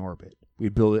ship in orbit.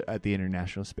 We'd build it at the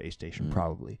International Space Station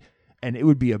probably, and it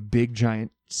would be a big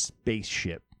giant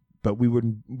spaceship. But we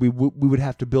would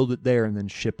have to build it there and then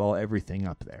ship everything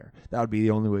up there. That would be the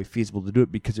only way feasible to do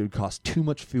it because it would cost too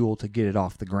much fuel to get it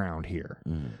off the ground here.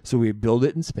 So we would build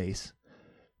it in space,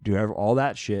 do all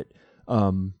that shit.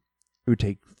 It would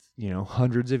take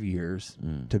hundreds of years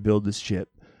to build this ship,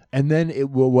 and then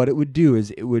what it would do is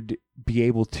it would be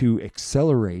able to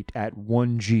accelerate at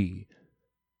 1g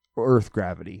Earth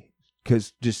gravity,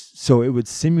 because just so it would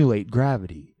simulate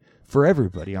gravity for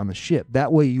everybody on the ship.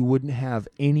 That way you wouldn't have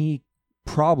any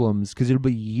problems, because it'll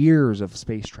be years of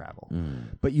space travel.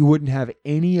 But you wouldn't have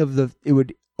any of it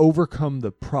would overcome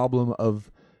the problem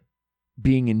of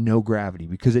being in no gravity,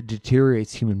 because it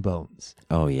deteriorates human bones.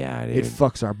 Oh yeah, dude. It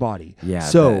fucks our body. Yeah,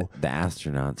 so the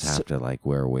astronauts have to like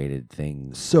wear weighted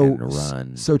things and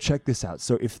run. So check this out.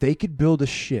 So if they could build a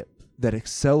ship that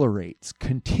accelerates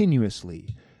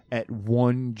continuously at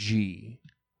 1g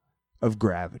of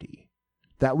gravity,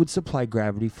 that would supply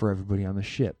gravity for everybody on the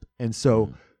ship. And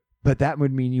so, but that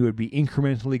would mean you would be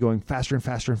incrementally going faster and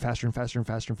faster and faster and faster and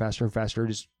faster and faster and faster,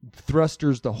 just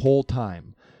thrusters the whole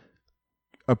time,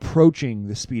 approaching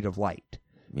the speed of light.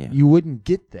 Yeah. You wouldn't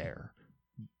get there,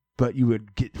 but you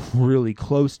would get really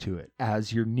close to it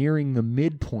as you're nearing the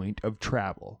midpoint of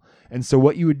travel. And so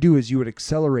what you would do is you would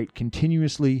accelerate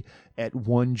continuously at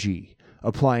 1g,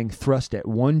 applying thrust at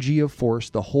 1g of force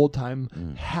the whole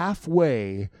time,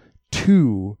 halfway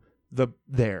to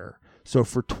there. So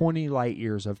for 20 light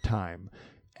years of time.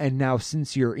 And now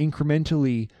since you're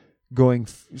incrementally going,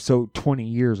 20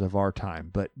 years of our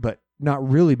time, but not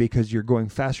really, because you're going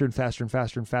faster and faster and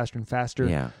faster and faster and faster.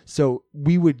 Yeah. So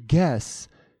we would guess,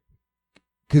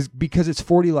 because it's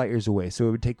 40 light years away, so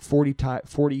it would take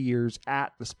 40 years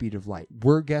at the speed of light.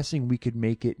 We're guessing we could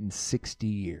make it in 60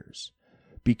 years.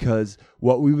 Because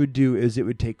what we would do is it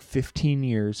would take 15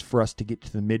 years for us to get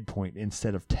to the midpoint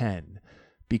instead of 10,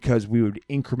 because we would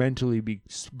incrementally be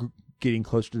getting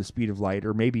closer to the speed of light,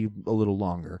 or maybe a little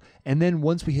longer. And then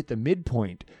once we hit the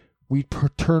midpoint, we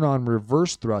turn on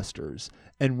reverse thrusters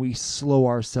and we slow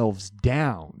ourselves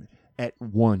down at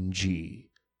 1g.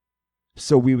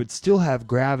 So we would still have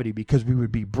gravity because we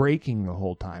would be braking the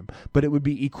whole time, but it would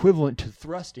be equivalent to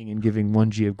thrusting and giving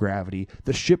 1g of gravity.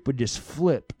 The ship would just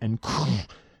flip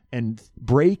and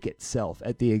brake itself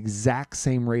at the exact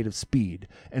same rate of speed.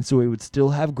 And so it would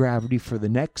still have gravity for the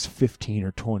next 15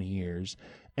 or 20 years.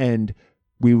 And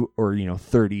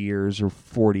 30 years or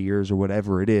 40 years or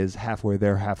whatever it is, halfway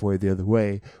there, halfway the other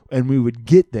way. And we would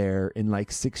get there in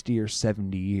like 60 or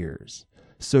 70 years.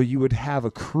 So you would have a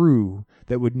crew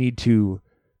that would need to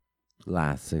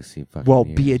last 60 fucking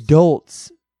years. be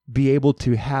adults, be able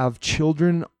to have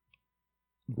children,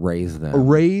 raise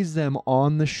them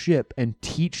on the ship and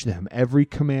teach them every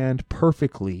command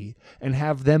perfectly, and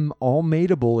have them all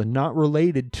mateable and not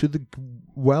related, to the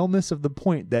wellness of the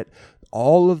point that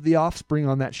all of the offspring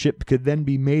on that ship could then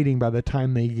be mating by the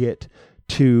time they get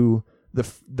to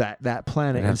that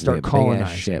planet and start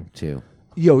colonizing. Ship too.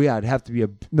 Yeah, it'd have to be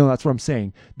that's what I'm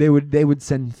saying. They would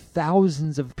send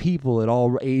thousands of people at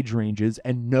all age ranges,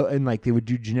 and they would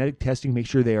do genetic testing, make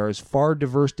sure they are as far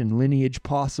diverse in lineage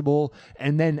possible,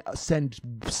 and then send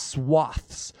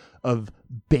swaths of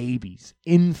babies,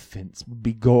 infants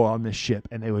would go on the ship,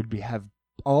 and they would have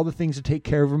all the things to take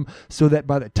care of them, so that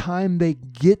by the time they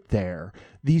get there,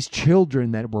 these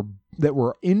children that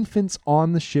were infants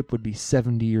on the ship would be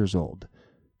 70 years old.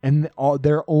 And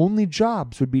their only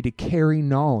jobs would be to carry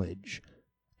knowledge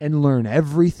and learn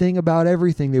everything about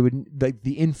everything. They would, like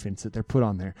the infants that they're put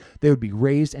on there, they would be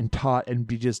raised and taught and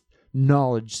be just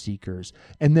knowledge seekers.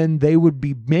 And then they would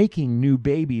be making new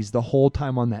babies the whole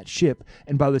time on that ship.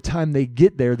 And by the time they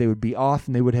get there, they would be off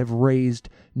and they would have raised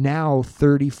now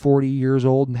 30, 40 years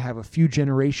old and have a few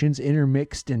generations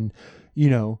intermixed. And, you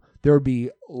know, there would be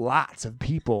lots of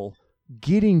people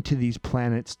getting to these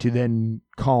planets to then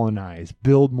colonize,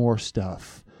 build more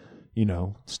stuff, you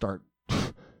know, start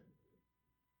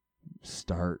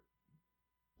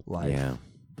life. Yeah,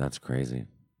 that's crazy,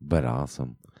 but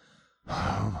awesome.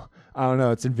 I don't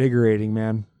know. It's invigorating,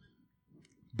 man.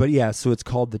 But yeah, so it's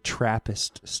called the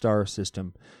TRAPPIST star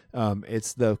system.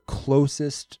 It's the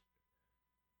closest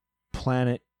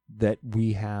planet that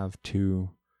we have to.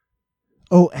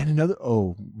 Oh, and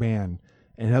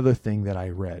another thing that I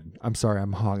read. I'm sorry,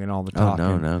 I'm hogging all the talking.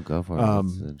 Oh, no, go for it.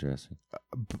 It's interesting.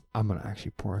 I'm going to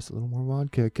actually pour us a little more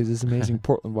vodka because it's amazing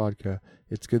Portland vodka.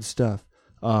 It's good stuff.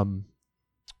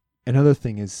 Another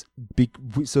thing is,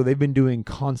 so they've been doing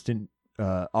constant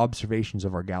observations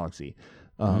of our galaxy,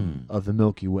 of the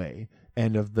Milky Way,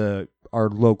 and of our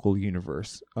local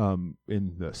universe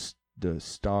in the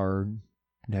star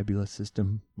nebula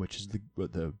system, which is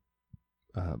the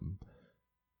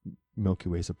Milky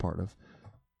Way is a part of.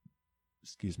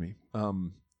 Excuse me.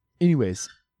 Anyways,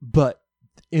 but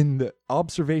in the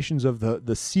observations of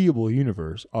the seeable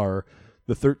universe are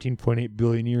the 13.8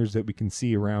 billion years that we can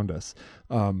see around us.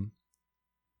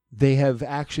 They have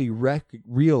actually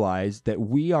realized that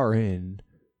we are in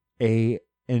an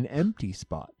empty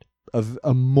spot, of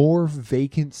a more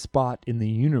vacant spot in the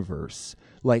universe.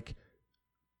 Like,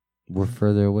 we're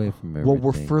further away from everything. Well,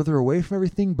 we're further away from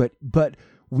everything, but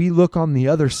we look on the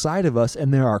other side of us,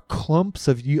 and there are clumps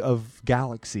of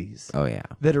galaxies. Oh yeah,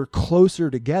 that are closer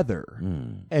together,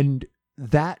 and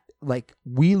that, like,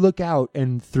 we look out,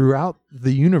 and throughout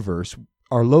the universe,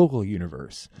 our local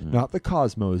universe, not the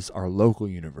cosmos, our local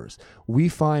universe, we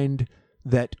find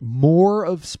that more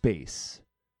of space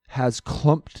has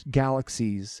clumped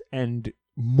galaxies and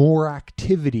more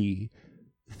activity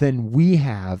than we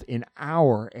have in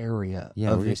our area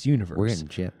of this universe. We're getting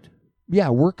chipped. Yeah,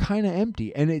 we're kind of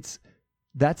empty, and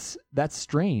that's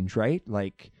strange, right?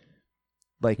 Like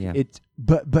yeah.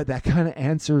 But that kind of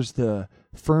answers the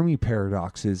Fermi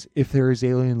paradoxes. If there is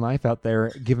alien life out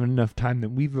there, given enough time that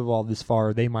we've evolved this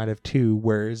far, they might have too.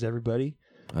 Where is everybody?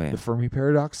 Oh, yeah. The Fermi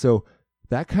paradox. So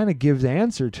that kind of gives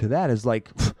answer to that. Is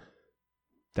like,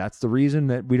 that's the reason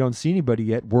that we don't see anybody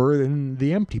yet. We're in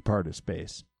the empty part of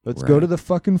space. Let's go to the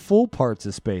fucking full parts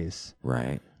of space.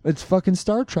 Right. It's fucking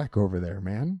Star Trek over there,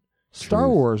 man. Star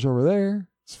Wars over there.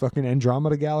 It's fucking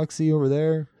Andromeda Galaxy over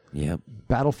there. Yep.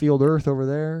 Battlefield Earth over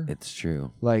there. It's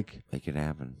true. Like, make it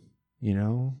happen. You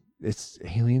know, it's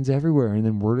aliens everywhere, and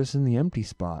then we're just in the empty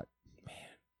spot. Man.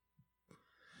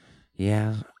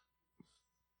 Yeah.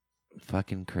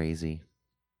 Fucking crazy.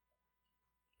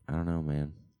 I don't know,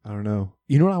 man. I don't know.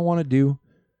 You know what I want to do?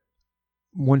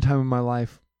 One time in my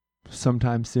life,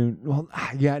 sometime soon. Well,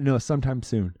 yeah, no, sometime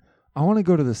soon. I want to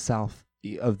go to the south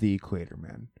of the equator,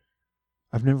 man.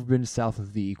 I've never been south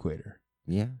of the equator.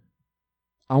 Yeah.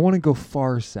 I want to go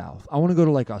far south. I want to go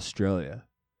to like Australia.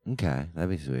 Okay, that'd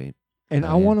be sweet. And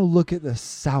I want to look at the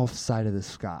south side of the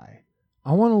sky.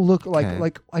 I want to look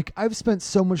like I've spent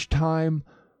so much time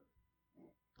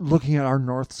looking at our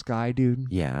north sky, dude.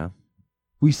 Yeah.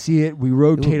 We see it. We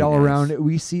rotate all around it.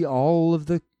 We see all of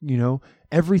the, you know,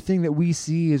 everything that we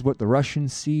see is what the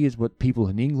Russians see, is what people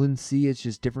in England see. It's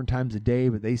just different times of day,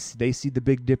 but they see the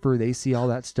Big Dipper. They see all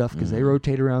that stuff because they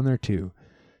rotate around there too.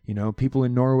 You know, people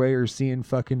in Norway are seeing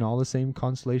fucking all the same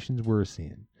constellations we're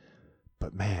seeing.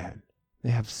 But man, they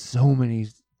have so many,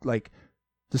 like,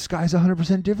 the sky's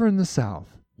 100% different in the south.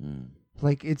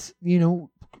 Like, it's, you know,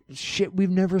 shit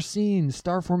we've never seen,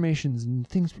 star formations and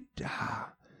things.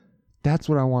 That's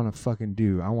what I want to fucking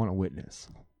do. I want to witness.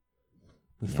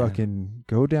 We fucking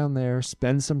go down there,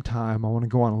 spend some time. I want to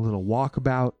go on a little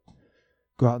walkabout,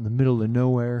 go out in the middle of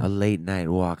nowhere. A late night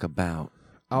walkabout.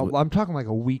 I'm talking like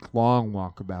a week-long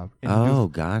walkabout.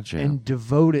 And gotcha. And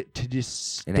devote it to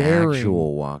just staring. An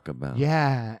actual walkabout.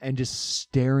 Yeah, and just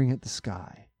staring at the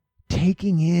sky.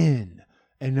 Taking in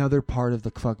another part of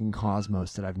the fucking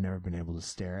cosmos that I've never been able to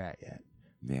stare at yet.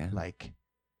 Yeah. Like,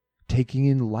 taking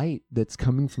in light that's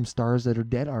coming from stars that are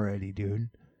dead already,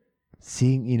 dude.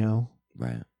 Seeing, you know.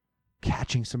 Right.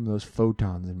 Catching some of those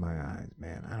photons in my eyes,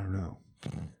 man. I don't know.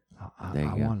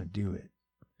 I want to do it.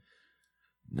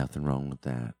 Nothing wrong with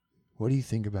that. What do you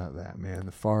think about that, man?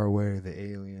 The far away, the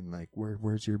alien, like,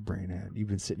 where's your brain at? You've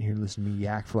been sitting here listening to me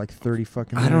yak for like 30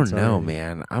 fucking minutes. I don't know, already.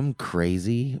 man. I'm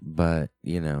crazy, but,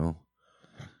 you know,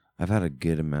 I've had a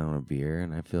good amount of beer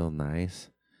and I feel nice.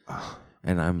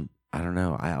 And I don't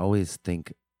know. I always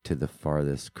think to the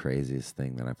farthest, craziest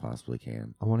thing that I possibly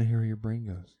can. I want to hear where your brain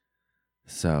goes.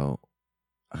 So,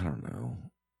 I don't know.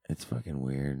 It's fucking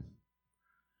weird.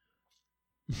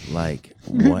 Like,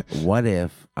 what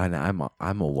if? And I'm a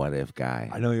what if guy.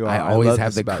 I know you are. I I always love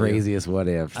have this the about you. craziest what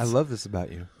ifs. I love this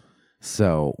about you.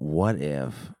 So, what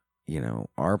if,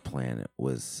 our planet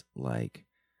was like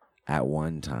at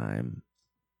one time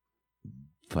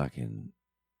fucking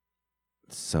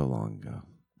so long ago.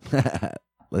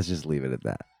 Let's just leave it at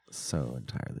that. So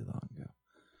entirely long ago.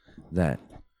 That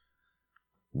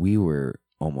we were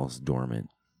almost dormant.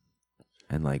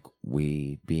 And like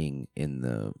we being in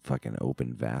the fucking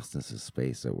open vastness of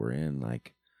space that we're in,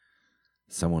 like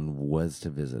someone was to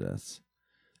visit us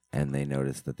and they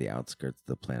noticed that the outskirts of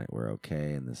the planet were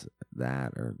okay and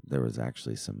that, or there was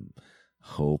actually some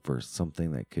hope or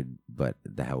something that could, but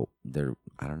the help there,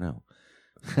 I don't know.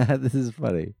 This is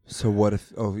funny. So what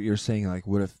if? Oh, you're saying like,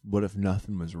 what if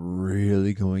nothing was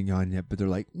really going on yet? But they're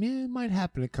like, it might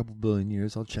happen in a couple billion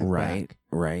years. I'll check back.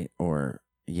 Right. Or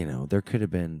there could have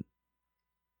been,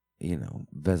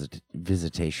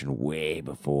 visitation way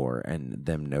before, and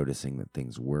them noticing that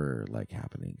things were like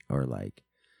happening, or like,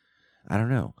 I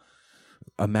don't know.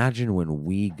 Imagine when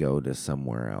we go to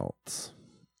somewhere else.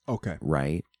 Okay.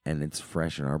 Right, and it's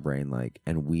fresh in our brain, like,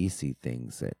 and we see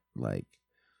things that like.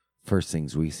 First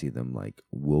things we see them, like,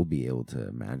 we'll be able to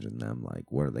imagine them, like,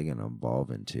 what are they going to evolve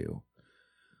into?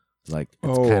 Like,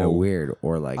 it's kind of weird.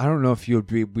 Or, like... I don't know if we'd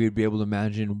be able to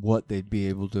imagine what they'd be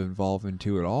able to evolve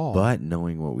into at all. But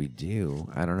knowing what we do,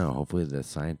 I don't know. Hopefully the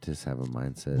scientists have a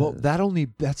mindset. Well,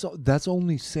 that's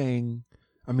only saying...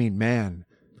 I mean, man,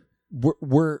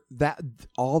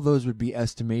 all those would be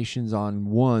estimations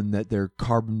on, one, that they're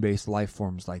carbon-based life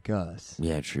forms like us.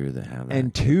 Yeah, true, that have that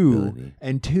and ability.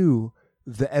 two,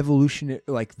 the evolution,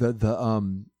 like what's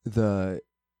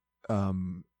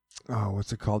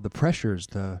it called? The pressures,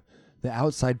 the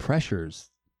outside pressures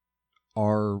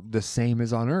are the same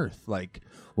as on Earth. Like,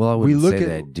 well, I wouldn't say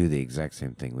they'd do the exact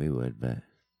same thing we would, but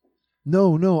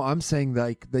no, I'm saying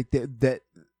like that.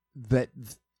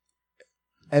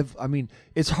 I mean,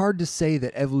 it's hard to say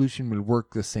that evolution would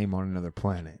work the same on another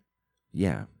planet.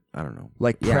 Yeah, I don't know.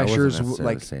 Like yeah, pressures, I wasn't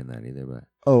like saying that either, but.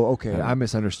 Oh, okay. I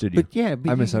misunderstood you. But yeah,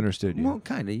 I misunderstood you. Well,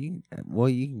 kind of. You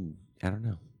can. I don't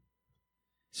know.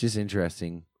 It's just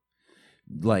interesting.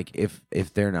 Like if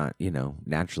they're not,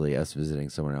 naturally us visiting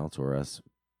someone else or us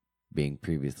being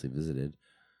previously visited,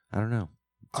 I don't know.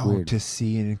 It's weird to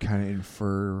see and kind of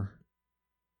infer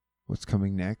what's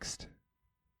coming next.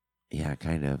 Yeah,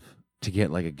 kind of to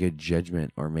get like a good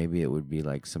judgment, or maybe it would be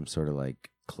like some sort of like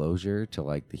closure to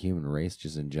like the human race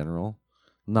just in general.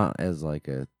 Not as like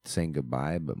a saying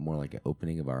goodbye, but more like an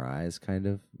opening of our eyes, kind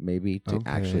of, maybe, to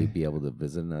actually be able to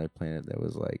visit another planet that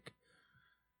was like,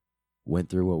 went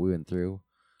through what we went through,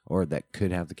 or that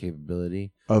could have the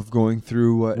capability of going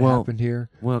through what happened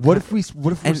here. Well, what if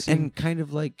we're and kind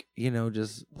of like,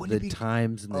 just the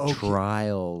times and the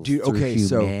trials through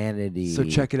humanity. So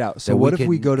check it out. So what if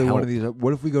we go to one of these?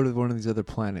 What if we go to one of these other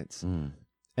planets, and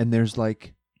there's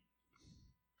like,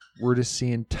 we're just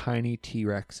seeing tiny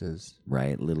T-Rexes.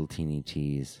 Right, little teeny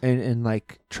T's. And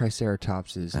like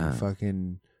Triceratopses and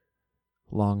fucking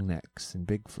long necks and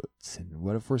Bigfoots. And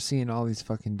what if we're seeing all these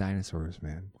fucking dinosaurs,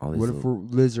 man? What if we're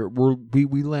lizard?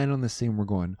 We land on the scene, we're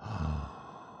going,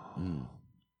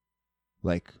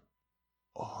 like,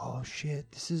 oh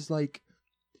shit, this is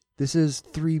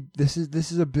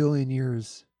a billion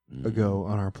years ago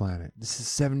on our planet. This is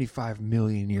 75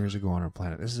 million years ago on our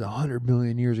planet. This is 100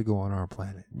 million years ago on our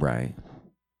planet. Right.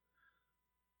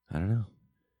 I don't know.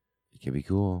 It could be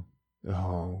cool.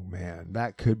 Oh man,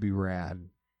 that could be rad.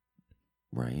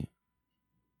 Right.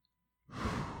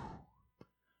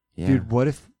 Yeah. Dude, what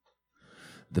if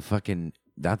the fucking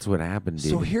that's what happened,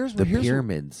 dude. So the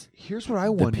pyramids. Here's what I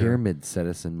wonder. The pyramids set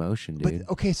us in motion, dude.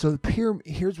 But okay, so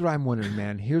here's what I'm wondering,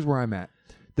 man. Here's where I'm at.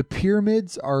 The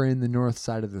pyramids are in the north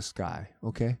side of the sky,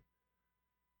 okay?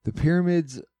 The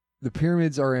pyramids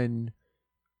are in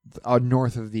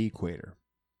north of the equator.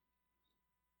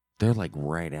 They're like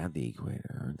right at the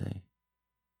equator, aren't they?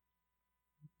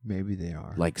 Maybe they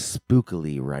are. Like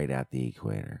spookily right at the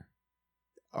equator.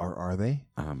 Are they?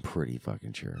 I'm pretty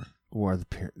fucking sure. Or the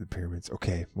pyramids?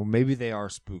 Okay, well maybe they are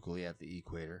spookily at the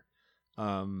equator.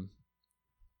 I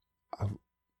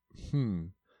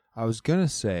was gonna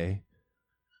say.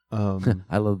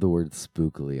 I love the word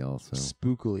spookily also.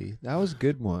 Spookily. That was a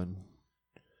good one.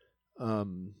 God,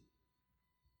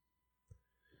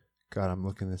 I'm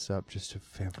looking this up just to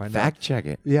find out. Fact check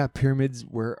it. Yeah, pyramids.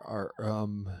 Where are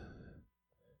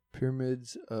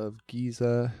pyramids of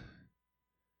Giza?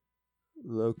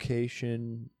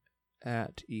 Location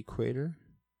at equator.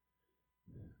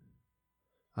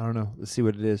 I don't know. Let's see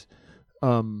what it is.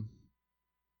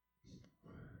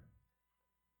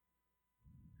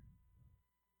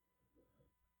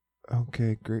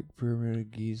 Okay, Great Pyramid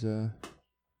of Giza.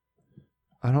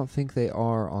 I don't think they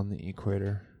are on the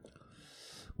equator.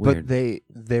 Weird. But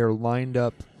they're lined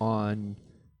up on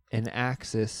an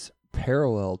axis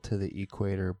parallel to the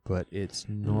equator, but it's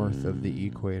north of the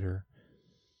equator.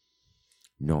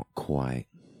 Not quite.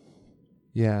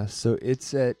 Yeah, so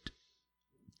it's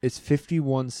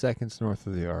 51 seconds north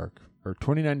of the arc, or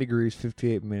 29 degrees,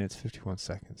 58 minutes, 51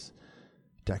 seconds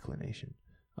declination.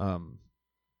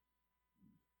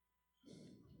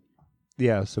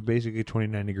 Yeah, so basically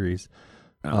 29 degrees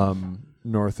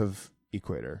north of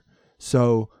equator.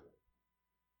 So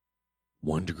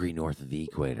 1 degree north of the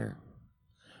equator.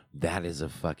 That is a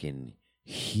fucking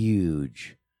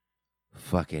huge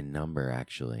fucking number,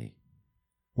 actually.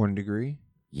 1 degree?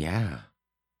 Yeah.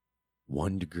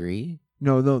 1 degree?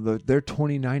 No, they're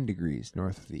 29 degrees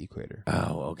north of the equator.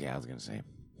 Oh, okay. I was going to say.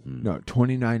 No,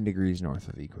 29 degrees north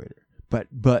of the equator.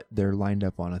 But they're lined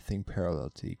up on a thing parallel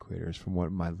to the equators from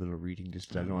what my little reading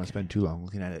just I don't want to spend too long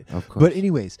looking at it. Of course. But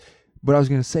anyways, what I was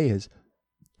going to say is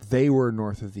they were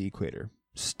north of the equator.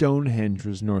 Stonehenge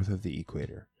was north of the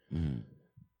equator. Mm.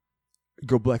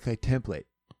 Göbekli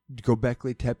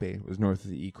Tepe was north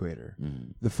of the equator.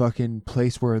 Mm. The fucking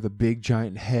place where the big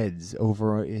giant heads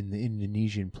over in the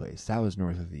Indonesian place, that was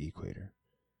north of the equator.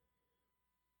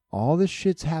 All this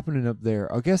shit's happening up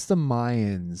there. I guess the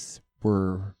Mayans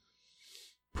were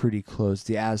pretty close.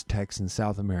 The Aztecs in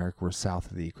South America were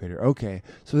south of the equator. Okay,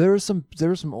 so there were some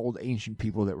old ancient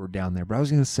people that were down there. But I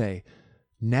was going to say,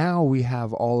 now we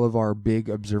have all of our big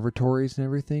observatories and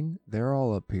everything. They're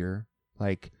all up here.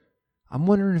 Like, I'm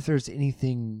wondering if there's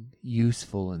anything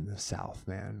useful in the South,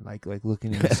 man. Like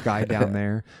looking in the sky down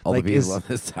there. All like the people in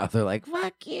the South are like,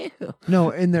 fuck you.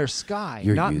 No, in their sky.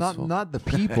 You're not useful. the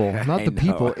people. Not the know,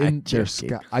 people in I'm their joking.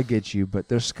 sky. I get you, but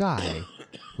their sky.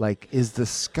 Like, is the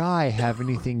sky have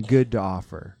anything good to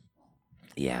offer?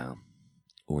 Yeah.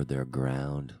 Or their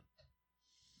ground.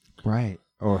 Right.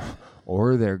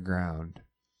 Or their ground.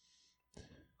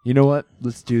 You know what?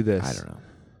 Let's do this. I don't know.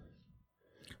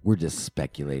 We're just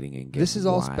speculating and getting This is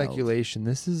all wild. speculation.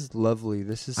 This is lovely.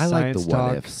 This is I like science the talk.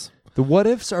 what ifs. The what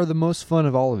ifs are the most fun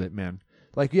of all of it, man.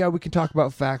 Like, yeah, we can talk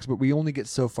about facts, but we only get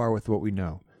so far with what we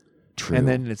know. True. And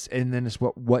then it's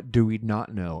what do we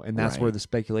not know? And that's Right. where the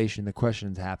speculation, the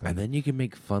questions happen. And then you can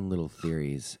make fun little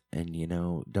theories, and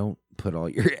don't put all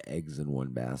your eggs in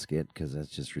one basket because that's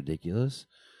just ridiculous.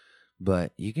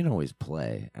 But you can always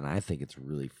play, and I think it's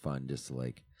really fun just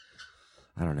to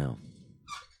I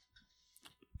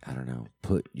don't know,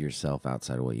 put yourself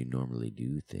outside of what you normally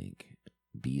do think,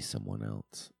 be someone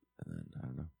else, and then I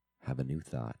don't know, have a new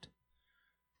thought.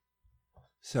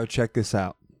 So check this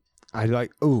out.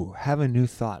 Have a new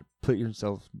thought. Put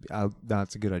yourself out.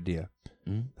 That's a good idea.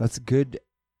 Mm-hmm. That's good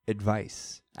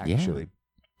advice, actually. Yeah.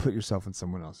 Put yourself in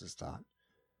someone else's thought.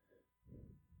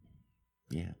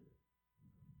 Yeah.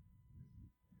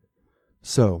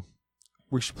 So,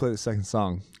 we should play the second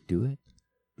song. Do it.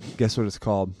 Guess what it's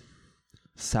called?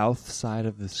 South Side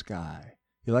of the Sky.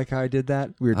 You like how I did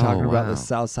that? We were talking about the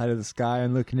south side of the sky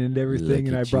and looking into everything,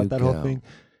 and I brought that whole thing.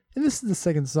 And this is the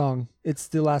second song. It's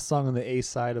the last song on the A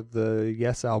side of the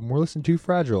Yes album. We're listening to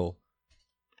Fragile.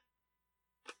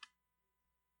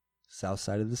 South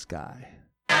Side of the Sky.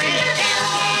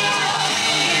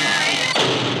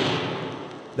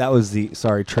 That was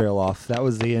trail off. That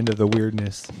was the end of the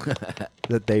weirdness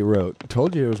that they wrote.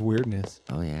 Told you it was weirdness.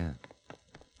 Oh, yeah.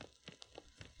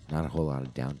 Not a whole lot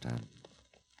of downtime.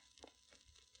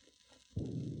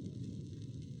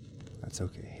 That's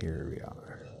okay. Here we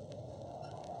are.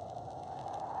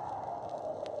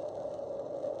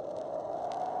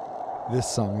 This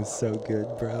song is so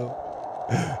good, bro.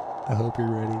 I hope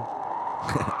you're ready.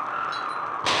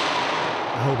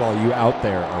 I hope all you out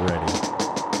there are ready.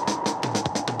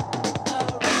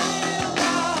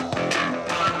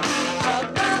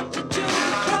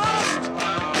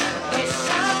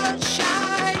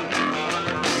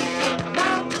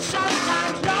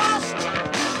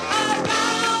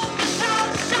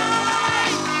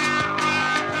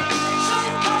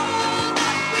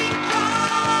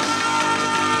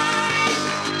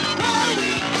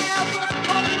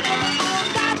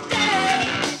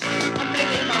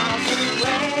 Miles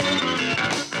away.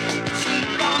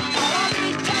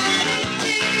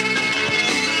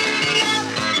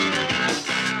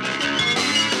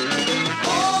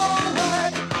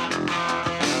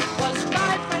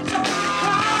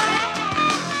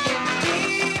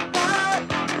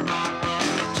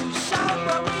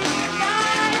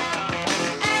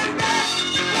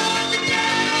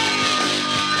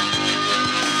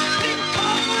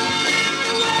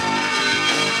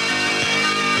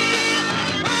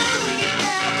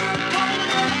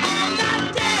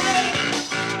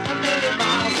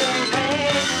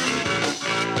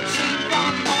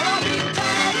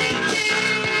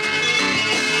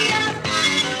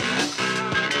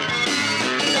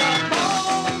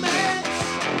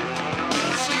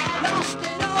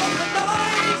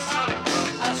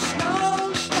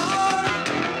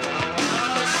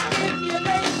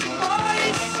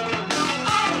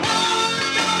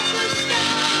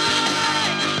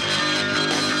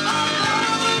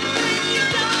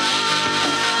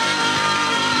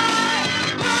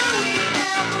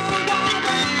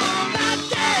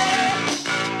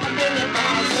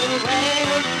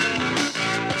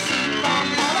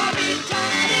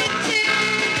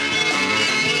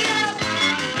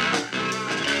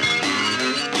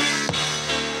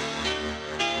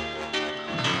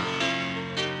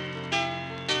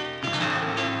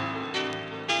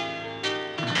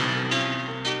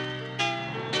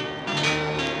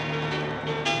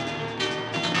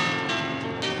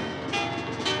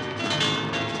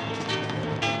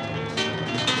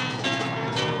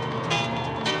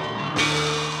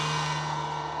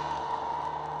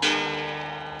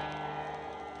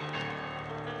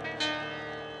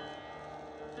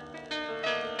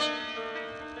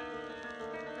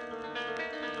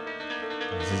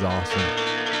 This is awesome.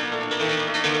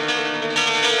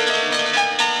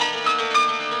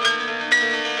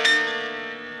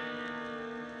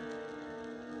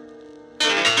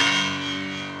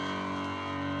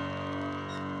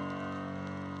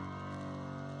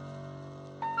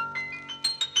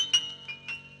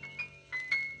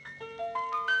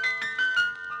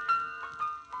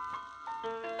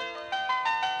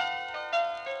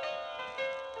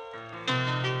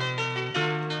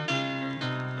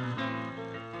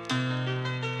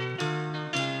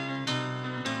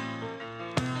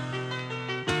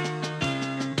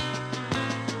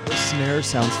 The snare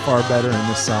sounds far better in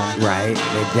this song. Right?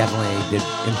 They definitely did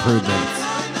improvements.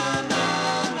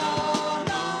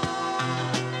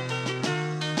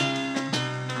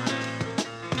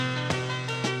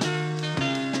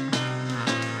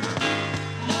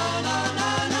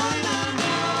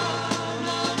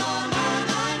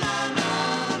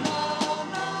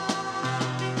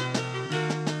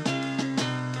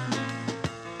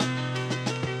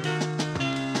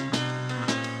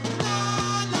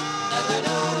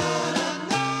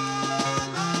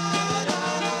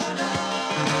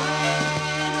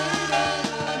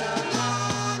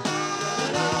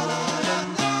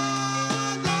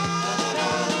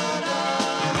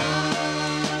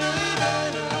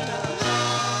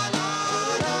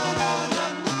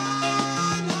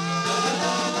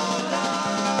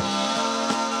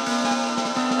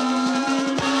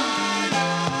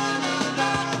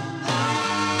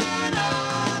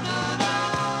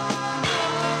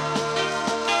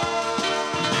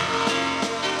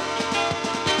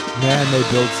 Man, they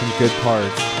build some good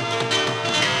parts.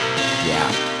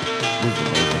 Yeah. This is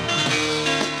amazing.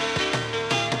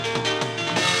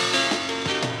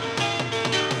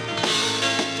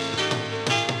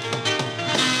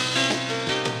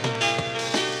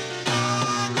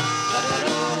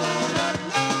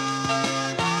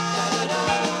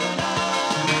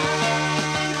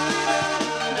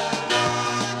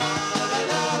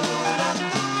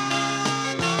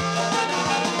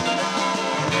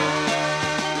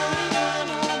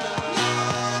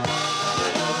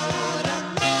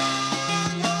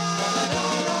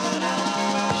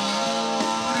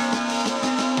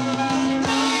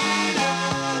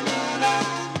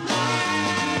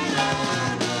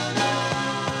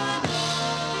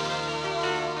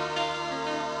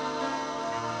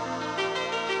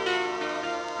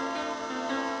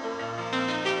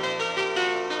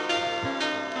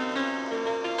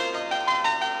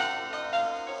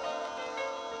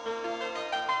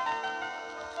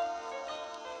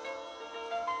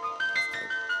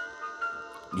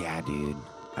 Yeah, dude.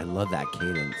 I love that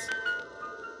cadence.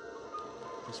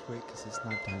 Just wait, because it's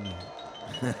not done yet.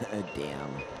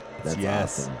 Damn. That's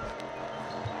yes. awesome.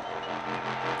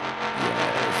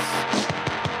 Yes.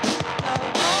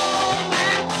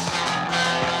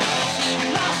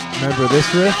 Remember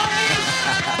this riff?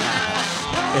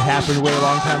 It happened way a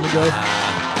long time ago.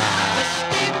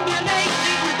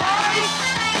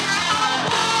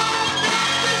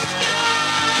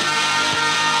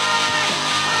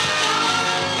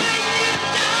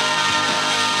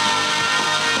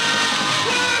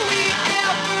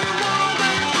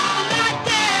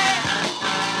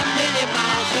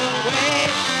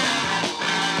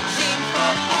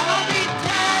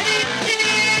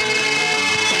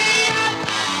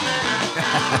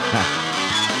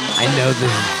 I know this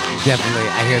is definitely,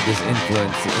 I hear this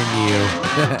influence in you.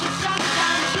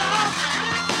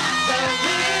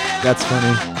 That's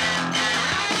funny.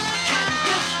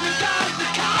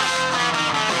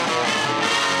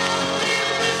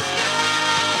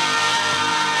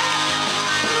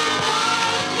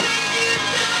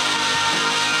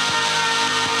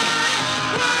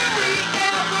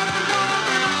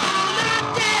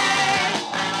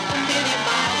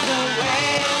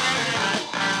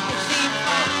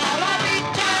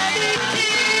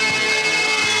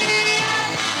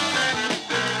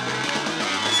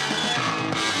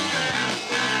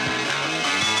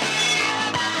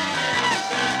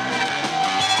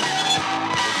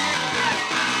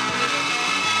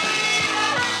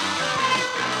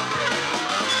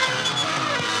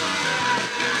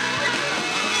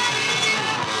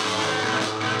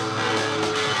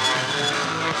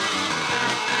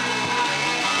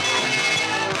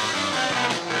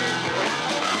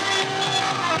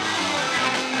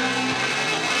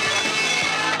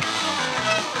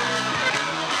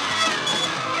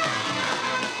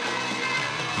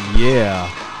 Yeah.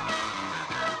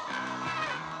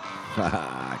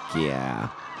 Fuck yeah.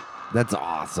 That's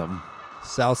awesome.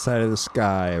 South side of the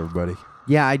sky, everybody.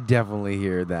 Yeah, I definitely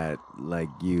hear that. Like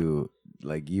you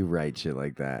write shit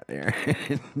like that,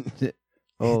 Aaron.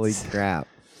 Holy crap.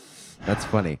 That's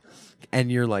funny.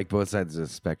 And you're like both sides of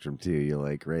the spectrum too. You're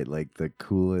like, right, like the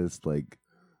coolest, like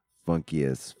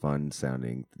funkiest, fun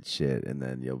sounding shit, and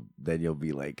then you'll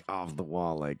be like off the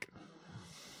wall, like,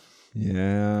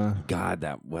 yeah. God,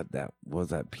 what was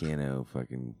that piano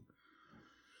fucking?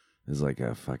 It was like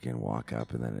a fucking walk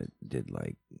up, and then it did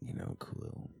like, cool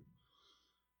little.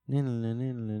 Yo,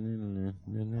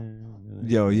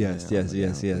 yes. I don't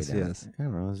know.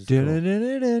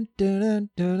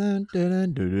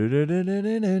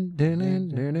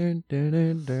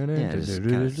 Just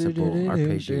kind of simple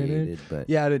arpeggiated, but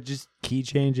yeah, just key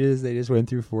changes. They just went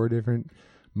through 4 different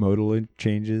modal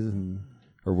changes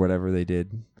or whatever they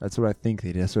did. That's what I think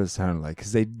they did. That's what it sounded like,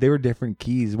 because they were different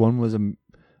keys. One was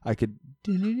I could.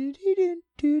 And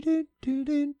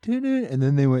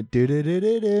then they went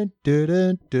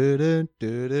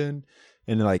and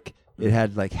like it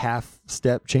had like half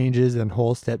step changes and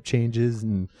whole step changes,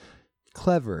 and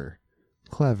clever.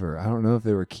 I don't know if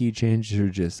they were key changes or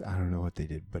just, I don't know what they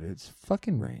did, but it's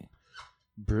fucking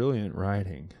brilliant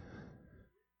writing.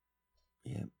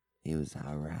 Yep, it was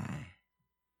all right.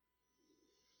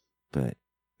 But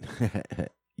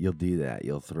you'll do that.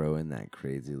 You'll throw in that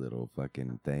crazy little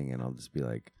fucking thing, and I'll just be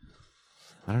like,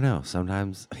 I don't know.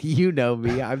 Sometimes, you know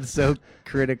me, I'm so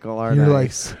critical, aren't I? You're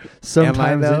like,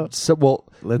 sometimes it's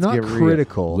let's not get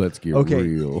critical. Real. Let's get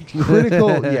real.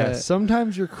 Critical, yeah.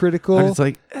 Sometimes you're critical. I'm just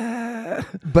like,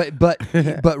 but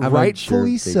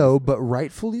rightfully so. But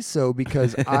rightfully so,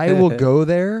 because I will go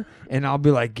there and I'll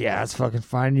be like, yeah, it's fucking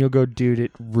fine. And you'll go, dude,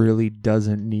 it really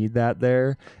doesn't need that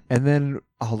there. And then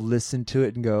I'll listen to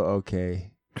it and go, okay.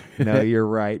 No, you're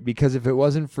right. Because if it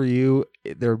wasn't for you,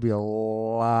 there would be a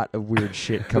lot of weird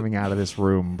shit coming out of this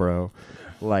room, bro.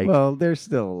 Like, well, there's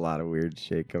still a lot of weird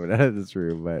shit coming out of this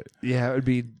room, but yeah, it would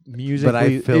be musically. But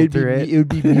I filter it. It would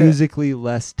be musically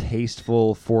less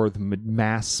tasteful for the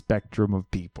mass spectrum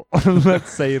of people. Let's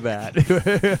say that.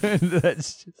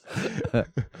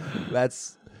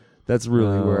 That's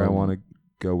really where I want to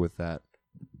go with that.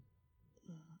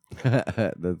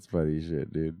 That's funny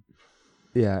shit, dude.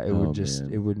 Yeah, it would just,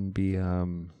 man. It wouldn't be.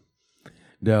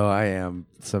 No, I am.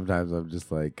 Sometimes I'm just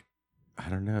like, I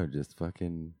don't know, just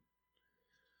fucking,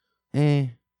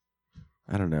 I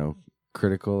don't know,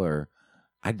 critical, or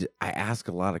I ask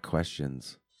a lot of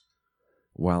questions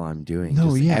while I'm doing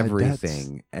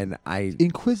everything, and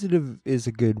inquisitive is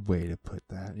a good way to put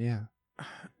that. Yeah.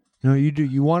 No, you do.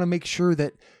 You want to make sure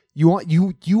that you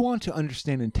want to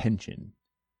understand intention.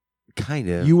 Kind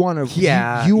of. You want to,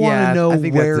 you want to know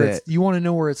where it's. You want to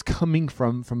know where it's coming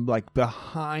from like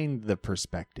behind the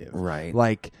perspective, right?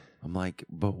 Like I'm like,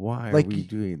 but why are we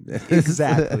doing this?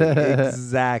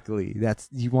 Exactly. That's,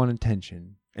 you want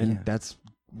intention, and that's.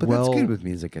 But that's good with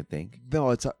music, I think.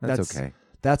 No, that's okay.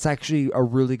 That's actually a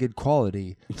really good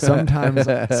quality. Sometimes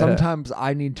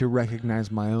I need to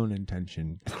recognize my own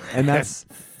intention, and that's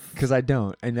because I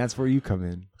don't, and that's where you come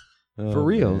in. For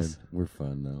reals, man. We're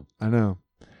fun though. I know.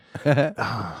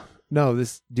 No,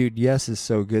 this dude, Yes, is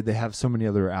so good. They have so many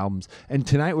other albums, and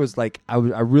tonight was like I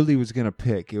really was gonna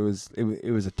pick. It was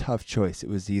a tough choice. It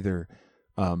was either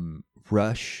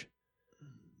Rush.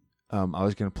 I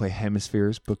was gonna play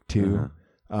Hemispheres Book 2,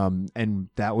 and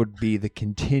that would be the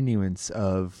continuance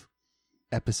of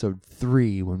episode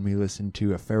 3 when we listened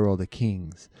to A Farewell to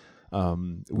Kings.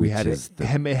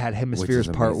 It had Hemispheres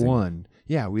Part 1.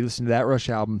 Yeah, we listened to that Rush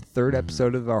album, 3rd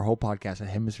episode of our whole podcast at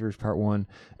Hemispheres Part 1,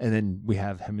 and then we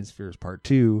have Hemispheres Part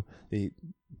 2, the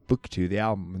Book 2, the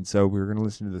album. And so we were going to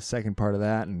listen to the second part of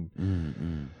that,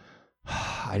 and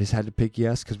I just had to pick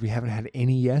Yes because we haven't had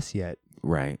any Yes yet.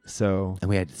 Right. So, and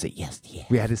we had to say yes to Yes.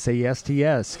 We had to say yes to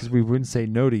Yes because we wouldn't say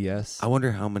no to Yes. I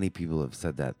wonder how many people have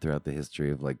said that throughout the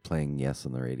history of like playing Yes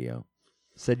on the radio.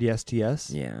 Said yes to Yes?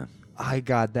 Yeah.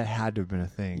 God, that had to have been a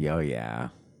thing. Oh, yeah.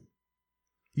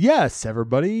 Yes,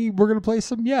 everybody, we're going to play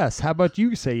some Yes. How about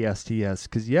you say yes to Yes?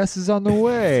 Because Yes is on the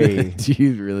way. Do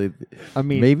you really? I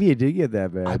mean, maybe it did get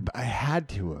that bad. I had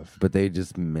to have. But they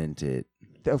just meant it.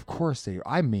 Of course they.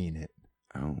 I mean it.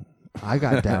 Oh. I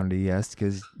got down to Yes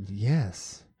because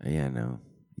Yes. Yeah, no.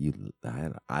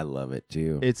 I love it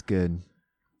too. It's good.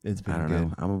 It's been good. I don't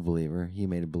know. I'm a believer. He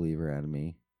made a believer out of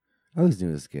me. I always knew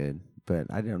it was good, but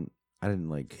I didn't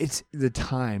like. It's the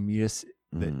time you just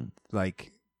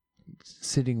like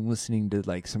sitting listening to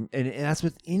like some, and that's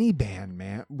with any band,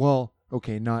 man. Well,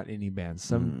 okay, not any band.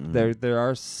 Some there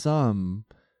are some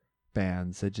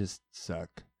bands that just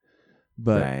suck,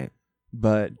 but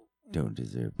don't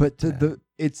deserve. But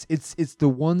it's the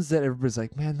ones that everybody's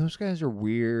like, man, those guys are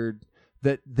weird,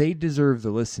 that they deserve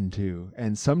to listen to.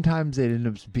 And sometimes it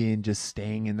ends up being just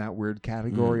staying in that weird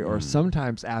category, or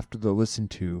sometimes after the listen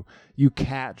to, you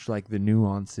catch like the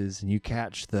nuances and you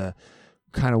catch the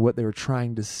kind of what they were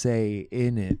trying to say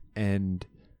in it. And,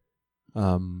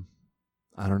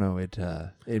 I don't know,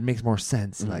 it makes more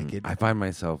sense. Like I find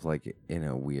myself like in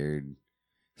a weird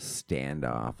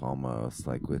standoff almost,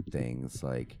 like with things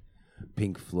like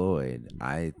Pink Floyd.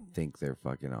 I think they're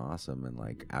fucking awesome, and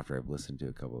like after I've listened to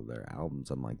a couple of their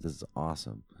albums, I'm like, this is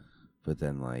awesome. But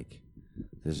then like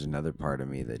there's another part of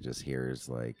me that just hears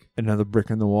like another brick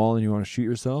in the wall and you want to shoot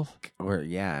yourself,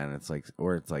 and it's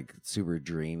like super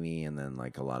dreamy, and then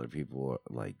like a lot of people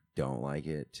like don't like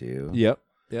it too. Yep.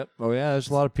 Oh yeah, there's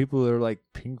a lot of people that are like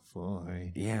Pink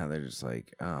Floyd. Yeah, they're just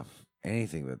like, oh,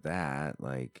 anything but that.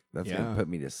 Like that's gonna put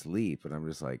me to sleep. And I'm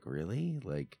just like, really?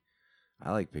 Like,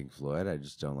 I like Pink Floyd. I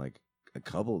just don't like a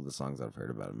couple of the songs I've heard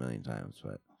about a million times.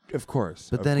 But of course.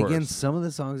 But then again, some of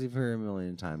the songs you've heard a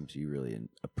million times you really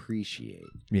appreciate.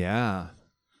 Yeah.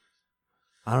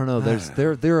 I don't know.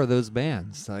 There are those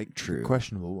bands, like true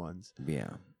questionable ones. Yeah.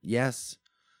 Yes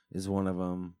is one of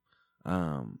them. I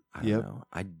don't know.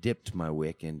 I dipped my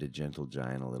wick into Gentle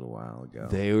Giant a little while ago.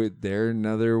 They're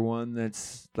another one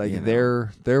that's like they're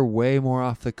way more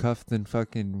off the cuff than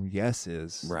fucking Yes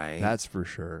is. Right. That's for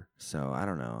sure. So I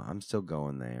don't know. I'm still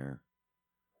going there.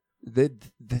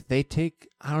 They take,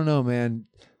 I don't know, man.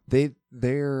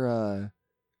 They're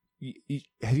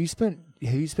have you spent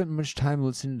much time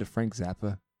listening to Frank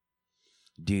Zappa?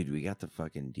 Dude, we got the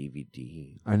fucking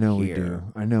DVD. I know here.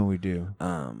 we do.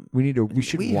 We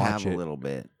should watch it a little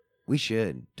bit. We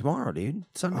should tomorrow, dude.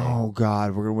 Sunday. Oh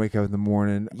God, we're gonna wake up in the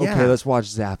morning. Yeah. Okay, let's watch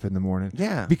Zappa in the morning.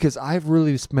 Yeah, because I've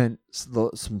really spent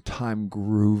some time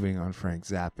grooving on Frank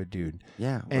Zappa, dude.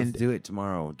 Yeah, let's do it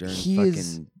tomorrow during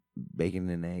bacon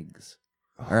and eggs,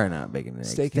 or not bacon and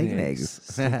eggs, steak and eggs.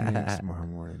 Steak and eggs eggs. tomorrow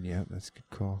morning. Yeah, that's a good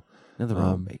call. Nothing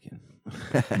wrong with bacon.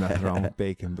 Nothing wrong with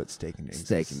bacon, but steak and eggs.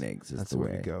 Steak and eggs is that's the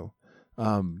way to go.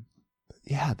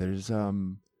 Yeah, there's I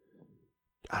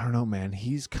don't know, man.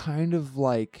 He's kind of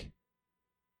like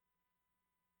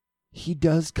he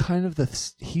does kind of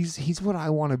he's what I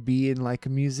want to be in, like a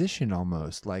musician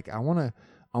almost. Like I want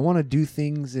to do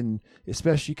things, and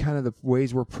especially kind of the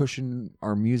ways we're pushing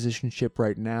our musicianship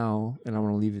right now, and I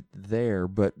want to leave it there.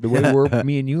 But the way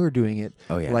me and you are doing it,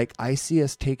 like I see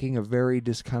us taking a very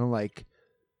just kind of like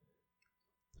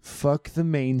fuck the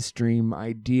mainstream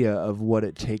idea of what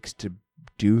it takes to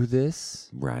do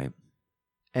this. Right.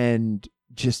 And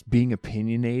just being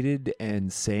opinionated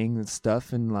and saying that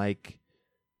stuff, and like,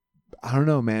 I don't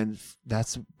know, man.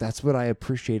 That's what I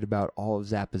appreciate about all of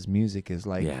Zappa's music is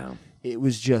like, it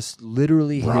was just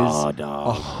literally his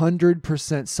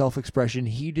 100% self-expression.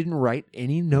 He didn't write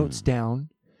any notes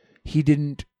down. He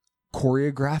didn't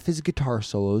choreograph his guitar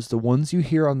solos. The ones you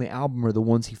hear on the album are the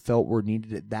ones he felt were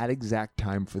needed at that exact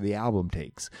time for the album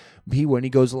takes. When he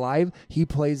goes live, he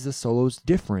plays the solos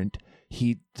different.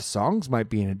 The songs might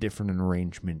be in a different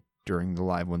arrangement during the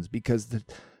live ones because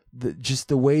just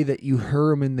the way that you hear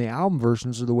them in the album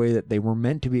versions are the way that they were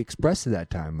meant to be expressed at that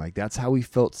time. Like that's how he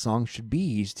felt songs should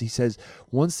be. He says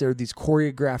once there are these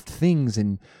choreographed things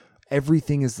and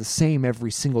everything is the same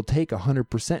every single take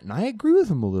 100%, and I agree with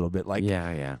him a little bit. Like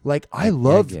like I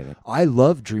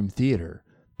love Dream Theater,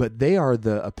 but they are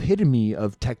the epitome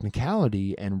of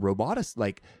technicality and robotics.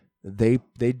 Like they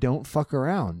don't fuck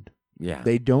around.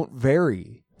 They don't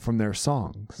vary from their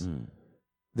songs.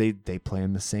 They play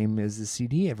them the same as the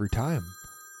CD every time.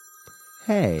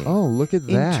 Hey, oh, look at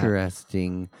that.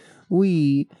 Interesting.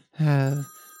 We have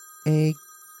a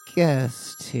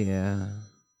guest here.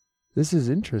 This is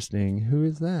interesting. Who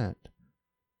is that?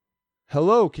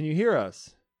 Hello, can you hear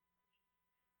us?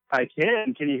 I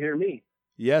can. Can you hear me?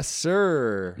 Yes,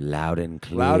 sir. Loud and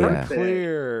clear. Loud and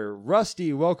clear.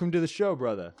 Rusty, welcome to the show,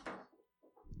 brother.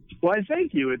 Why,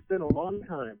 thank you. It's been a long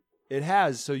time. It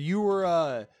has. So you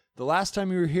were, the last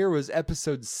time you were here was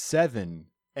episode 7,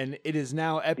 and it is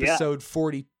now episode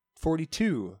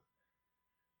 42.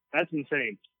 That's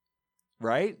insane.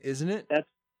 Right? Isn't it?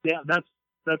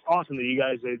 That's awesome that you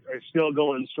guys are still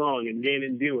going strong and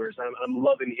gaining viewers. I'm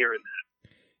loving hearing that.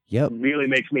 Yep. It really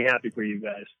makes me happy for you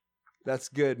guys. That's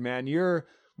good, man.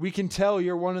 We can tell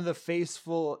you're one of the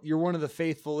faithful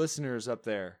listeners up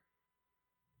there.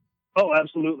 Oh,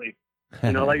 absolutely.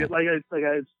 You know, like I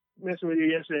mentioned with you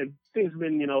yesterday, things have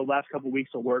been, last couple of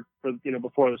weeks of work for,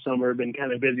 before the summer have been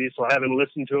kind of busy, so I haven't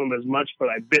listened to them as much, but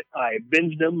I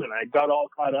binged them and I got all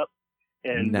caught up.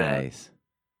 And nice.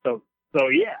 So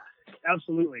yeah.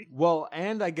 Absolutely. Well,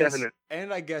 and I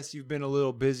guess you've been a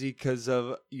little busy because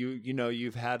of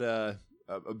you've had a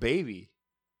baby.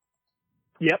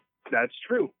 Yep. That's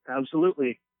true.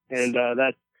 Absolutely. And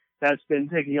that's been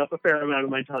taking up a fair amount of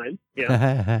my time.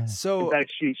 Yeah. So, in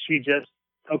fact, she just.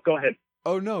 Oh, go ahead.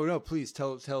 oh no, please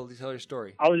tell your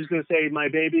story. I was just going to say, my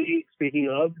baby, speaking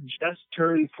of, just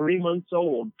turned 3 months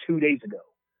old 2 days ago.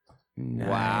 Nice.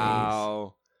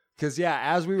 Wow. Because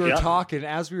as we were Yep.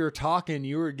 talking,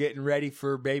 you were getting ready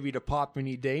for baby to pop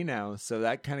any day now. So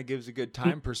that kind of gives a good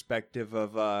time perspective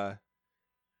of how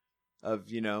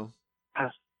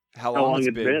long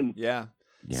it's been. Yeah.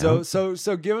 Yeah.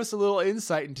 So give us a little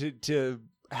insight into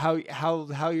how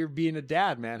you're being a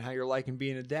dad, man. How you're liking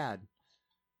being a dad.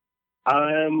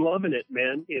 I'm loving it,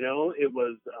 man. It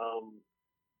was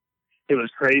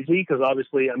crazy because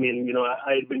obviously, I mean,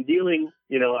 I had been dealing,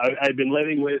 I'd been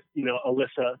living with,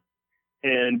 Alyssa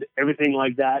and everything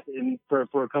like that for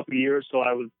a couple of years. So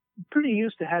I was pretty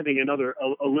used to having a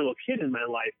little kid in my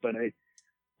life, but I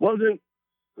wasn't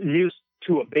used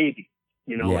to a baby,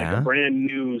 like a brand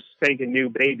new, spanking new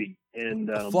baby. And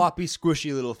A floppy,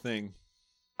 squishy little thing.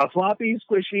 a floppy,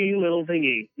 squishy little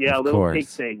thingy. Yeah, Of a little course. pink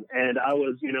thing. And I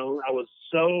was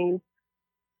so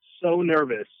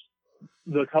nervous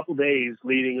the couple days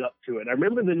leading up to it. I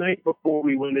remember the night before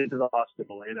we went into the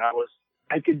hospital, and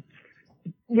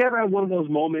you ever have one of those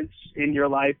moments in your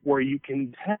life where you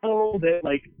can tell that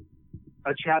like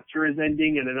a chapter is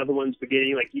ending and another one's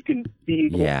beginning? Like you can see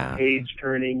the page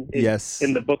turning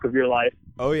in the book of your life.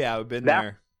 Oh yeah, I've been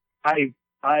there.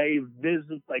 I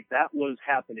visited, like that was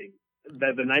happening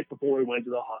the night before we went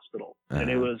to the hospital. And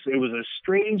it was a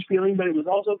strange feeling, but it was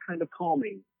also kind of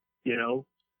calming, It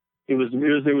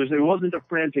wasn't a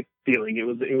frantic feeling. It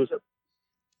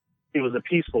was a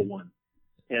peaceful one.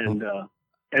 And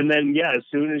then as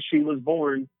soon as she was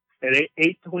born at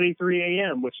 8:23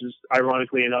 a.m., which is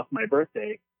ironically enough my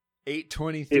birthday,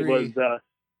 8:23. it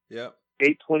was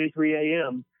 8:23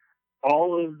 a.m.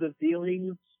 All of the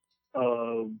feelings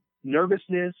of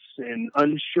nervousness and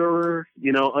unsure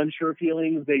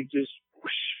feelings, they just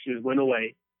went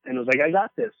away. And it was like, I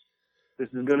got this. This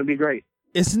is going to be great.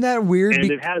 Isn't that weird?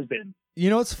 And it has been.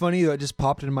 It's funny that just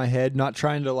popped into my head, not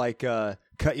trying to like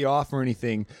cut you off or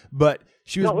anything, but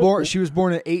she was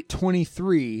born at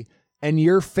 8:23, and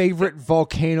your favorite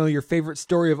volcano, your favorite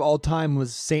story of all time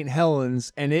was St.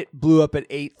 Helens, and it blew up at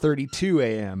 8:32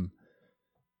 a.m.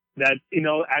 That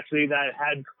actually that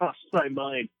had crossed my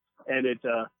mind, and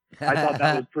I thought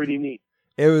that was pretty neat.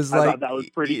 It was I thought that was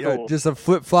pretty cool. Just a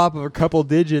flip flop of a couple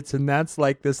digits, and that's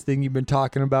like this thing you've been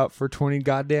talking about for 20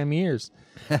 goddamn years.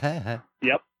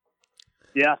 Yep.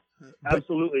 Yeah,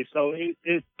 absolutely. So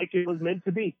it's like it was meant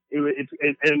to be.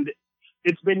 And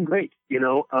it's been great,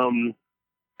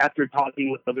 after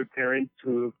talking with other parents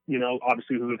who,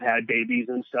 obviously who have had babies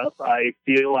and stuff, I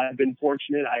feel I've been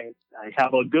fortunate. I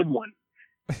have a good one.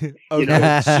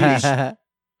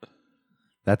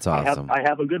 That's awesome. I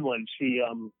have a good one. She,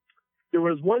 there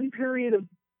was one period of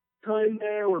time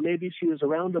there where maybe she was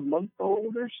around a month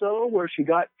old or so, where she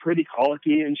got pretty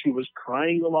colicky and she was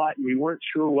crying a lot, and we weren't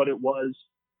sure what it was,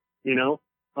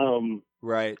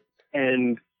 Right.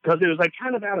 And because it was like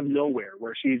kind of out of nowhere,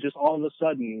 where she just all of a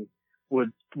sudden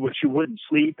she wouldn't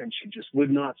sleep and she just would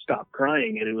not stop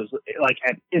crying. And it was like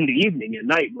in the evening at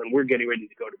night when we're getting ready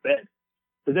to go to bed.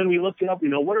 But then we looked it up,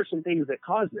 what are some things that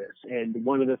cause this? And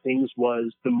one of the things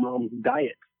was the mom's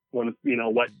diet. What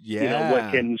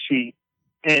can she,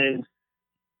 and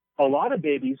a lot of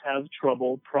babies have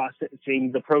trouble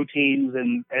processing the proteins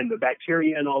and the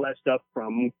bacteria and all that stuff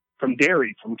from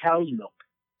dairy, from cow's milk.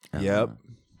 Yep.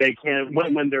 They can't,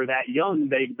 when they're that young,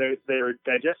 their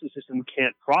digestive system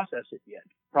can't process it yet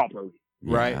properly.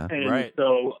 Right. And right.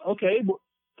 so,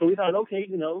 so we thought,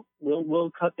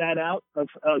 we'll cut that out of,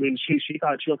 she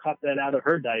thought she'll cut that out of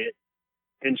her diet.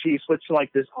 And she switched to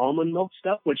like this almond milk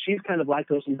stuff, which she's kind of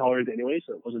lactose intolerant anyway,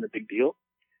 so it wasn't a big deal.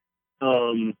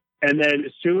 And then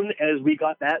as soon as we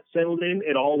got that settled in,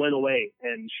 it all went away,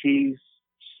 and she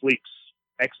sleeps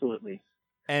excellently.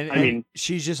 And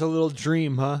she's just a little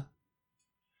dream, huh?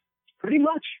 Pretty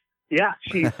much. Yeah.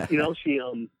 She,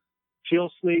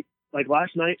 she'll sleep. Like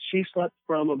last night, she slept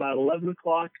from about 11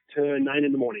 o'clock to 9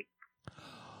 in the morning.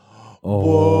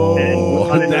 Oh,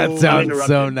 that sounds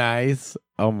so nice.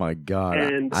 Oh my God.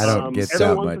 And, I don't get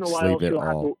that much sleep at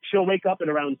all. She'll wake up at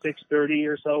around 6:30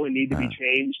 or so and need to be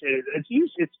changed. And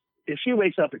if she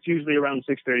wakes up, it's usually around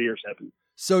 6:30 or 7.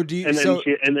 So do you,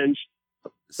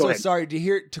 sorry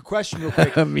to question real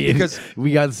quick because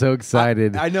we got so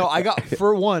excited. I know I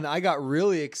got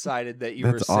really excited that you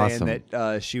were saying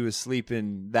that she was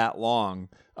sleeping that long.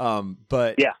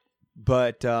 But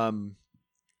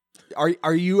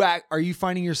are you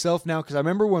finding yourself now? Because I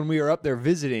remember when we were up there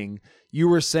visiting, you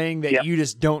were saying that you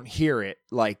just don't hear it.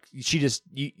 Like she just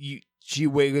she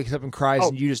wakes up and cries,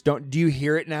 and you just don't. Do you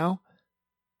hear it now?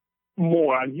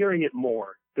 More. I'm hearing it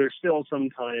more. There's still some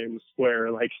times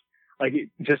where like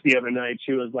just the other night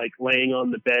she was like laying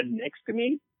on the bed next to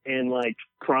me and like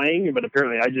crying, but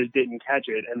apparently I just didn't catch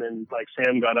it. And then like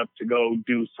Sam got up to go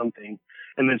do something,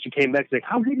 and then she came back like,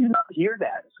 "How did you not hear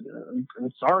that?"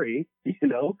 I'm sorry, you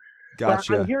know.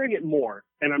 Gotcha. But I'm hearing it more,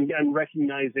 and I'm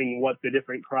recognizing what the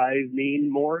different cries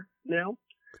mean more now.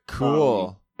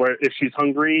 Cool. Or if she's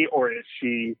hungry, or if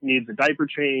she needs a diaper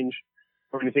change,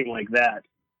 or anything like that.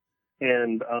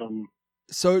 And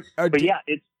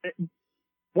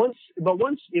once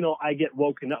you know I get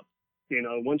woken up, you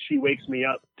know, once she wakes me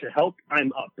up to help,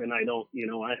 I'm up and I don't, you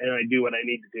know, and I do what I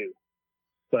need to do.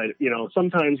 But you know,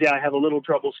 sometimes I have a little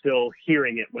trouble still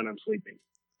hearing it when I'm sleeping.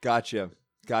 Gotcha.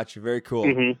 Very cool.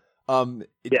 Mm-hmm.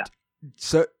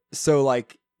 So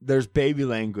like there's baby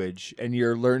language and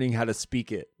you're learning how to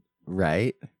speak it.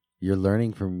 Right? You're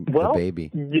learning from the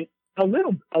baby. A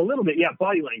little bit. Yeah.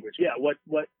 Body language. Yeah. What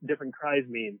different cries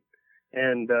mean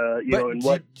and, you know,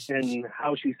 and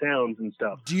how she sounds and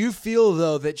stuff. Do you feel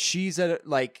though that she's that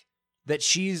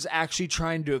she's actually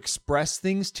trying to express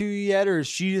things to you yet? Or is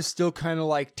she just still kind of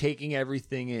like taking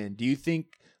everything in? Do you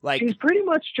think like she's pretty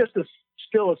much just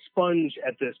still a sponge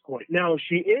at this point. Now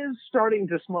she is starting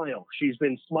to smile. She's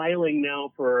been smiling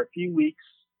now for a few weeks.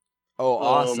 Oh,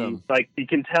 awesome. Like you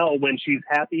can tell when she's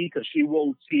happy because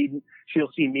she'll see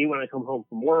me when I come home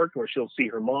from work, or she'll see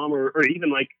her mom or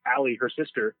even like Allie, her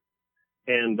sister.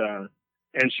 And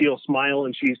she'll smile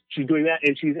and she's doing that.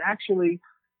 And she's actually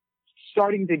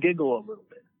starting to giggle a little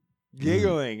bit.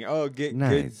 Giggling. Oh,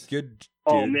 nice. Good.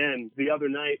 Oh man. The other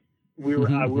night we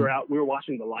were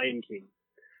watching The Lion King.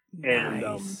 And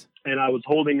Nice. And I was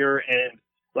holding her, and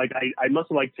like I must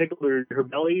have like tickled her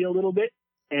belly a little bit,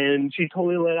 and she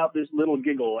totally let out this little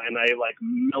giggle, and I like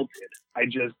melted. I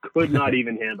just could not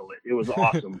even handle it. It was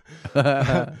awesome.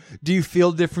 Do you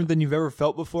feel different than you've ever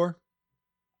felt before?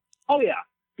 Oh yeah,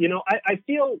 you know I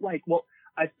feel like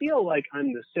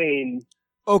I'm the same.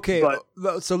 Okay,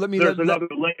 but so let me. There's another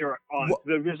layer on.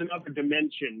 There's another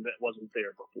dimension that wasn't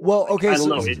there before. Well, okay, I don't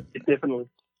know. It definitely.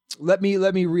 Let me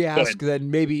re-ask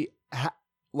then. Maybe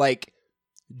like,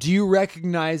 do you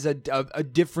recognize a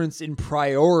difference in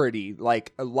priority,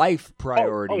 like a life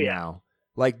priority now?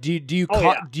 Like, do you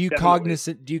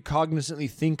cognizantly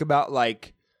think about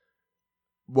like,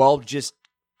 well, just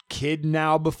kid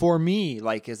now before me?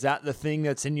 Like, is that the thing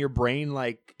that's in your brain?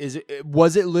 Like,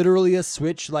 was it literally a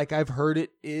switch like I've heard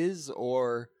it is,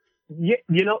 or? Yeah,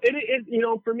 you know, it you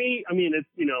know, for me, I mean, it's,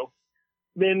 you know,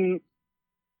 been.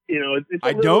 You know, it's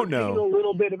taking a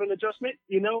little bit of an adjustment.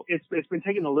 You know, it's been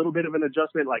taking a little bit of an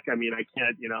adjustment. Like, I mean, I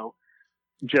can't, you know,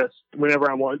 just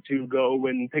whenever I want to go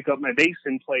and pick up my bass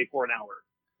and play for an hour,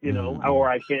 you know, or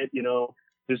I can't, you know,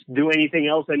 just do anything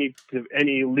else, any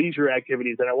leisure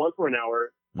activities that I want for an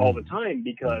hour all the time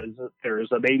because there's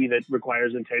a baby that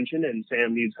requires attention and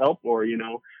Sam needs help, or, you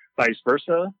know, vice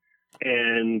versa.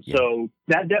 And so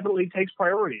that definitely takes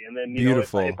priority. And then, you know,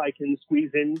 if I can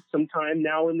squeeze in some time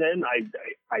now and then,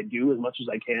 I do as much as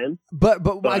I can. But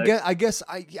I guess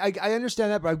I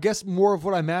understand that, but I guess more of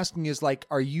what I'm asking is like,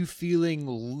 are you feeling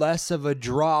less of a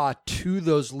draw to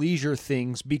those leisure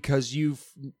things because you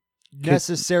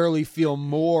necessarily feel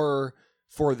more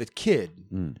for the kid?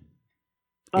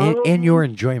 And your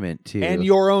enjoyment too. And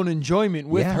your own enjoyment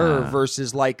with her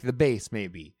versus like the bass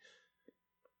maybe.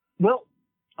 Well,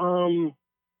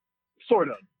 sort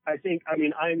of. I think. I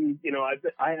mean, I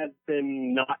have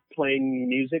been not playing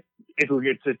music, if we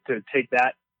get to take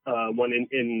that one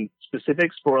in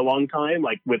specifics, for a long time,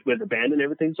 like with a band and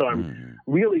everything. So I'm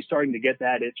really starting to get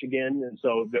that itch again, and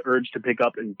so the urge to pick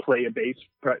up and play a bass,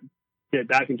 get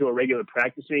back into a regular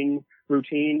practicing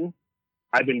routine.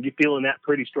 I've been feeling that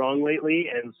pretty strong lately,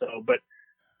 and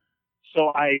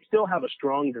so I still have a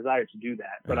strong desire to do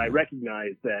that, but I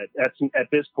recognize that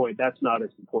at this point that's not as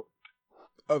important.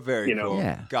 Oh, very cool.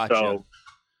 Yeah, gotcha. So,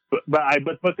 but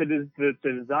the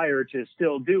desire to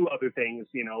still do other things,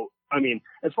 you know. I mean,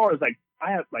 as far as like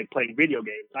I have like playing video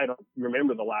games, I don't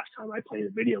remember the last time I played a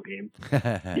video game.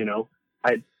 You know,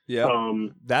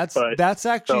 that's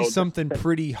actually something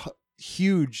pretty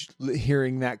huge.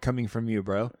 Hearing that coming from you,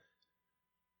 bro.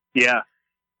 Yeah,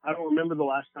 I don't remember the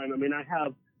last time. I mean,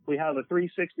 we have a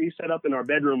 360 set up in our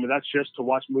bedroom, and that's just to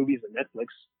watch movies and Netflix.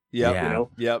 Yeah, you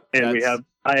know. Yep. And we have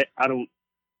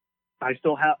I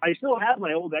still have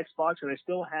my old Xbox, and I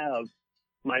still have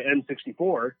my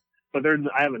N64, but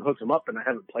I haven't hooked them up and I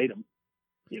haven't played them.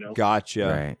 You know.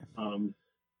 Gotcha. Right.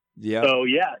 Yeah. So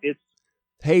yeah, it's.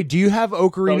 Hey, do you have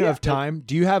Ocarina of Time?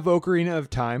 Do you have Ocarina of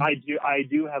Time? I do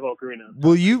have Ocarina of Time.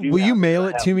 Will you mail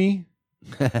it to me?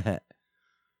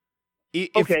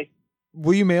 Okay.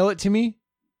 Will you mail it to me?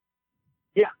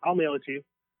 Yeah, I'll mail it to you.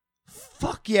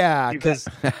 Fuck yeah,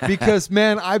 because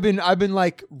man, I've been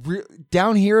like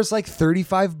down here is like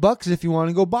 $35 if you want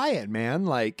to go buy it, man.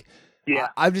 Like, yeah,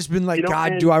 I've just been like,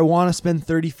 God, do I want to spend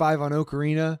 $35 on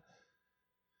Ocarina?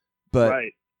 But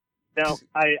right now,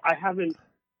 I haven't.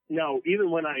 No,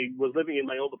 even when I was living in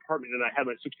my old apartment and I had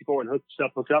my 64 and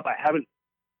hooked up, I haven't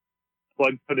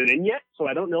put it in yet, so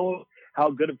I don't know how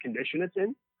good of condition it's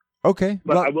in. Okay,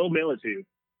 but I will mail it to you.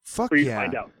 Fuck for you yeah, to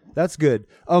find out. That's good.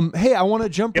 Hey, I want to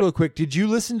jump real quick. Did you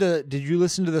listen to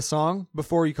the song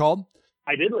before you called?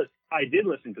 I did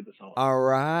listen to the song. All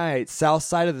right, South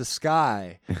Side of the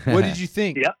Sky. What did you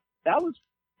think? Yep, that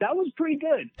was pretty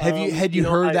good. Had you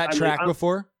heard that track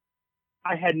before?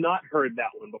 I had not heard that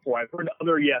one before. I've heard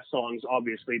other Yes songs,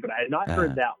 obviously, but I had not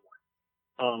heard that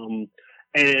one.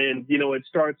 And it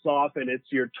starts off and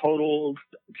it's your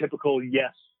typical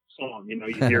Yes song. You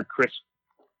hear Chris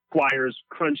Squire's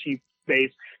crunchy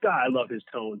bass. God, I love his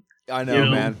tone. I know,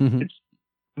 man. It's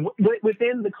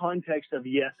within the context of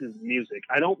Yes's music.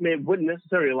 I wouldn't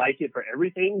necessarily like it for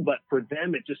everything, but for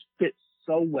them, it just fits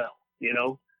so well.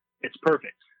 It's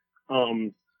perfect.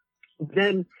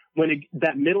 Then when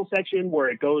that middle section where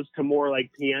it goes to more like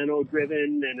piano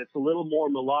driven and it's a little more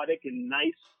melodic and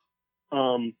nice,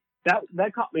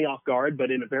 that caught me off guard,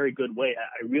 but in a very good way.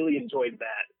 I really enjoyed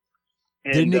that.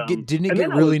 And, didn't it get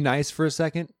really nice for a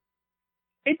second?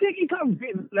 It did.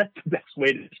 That's the best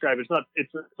way to describe it.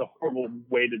 It's a horrible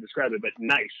way to describe it, but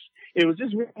nice. It was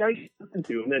just really nice to listen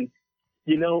to. And then,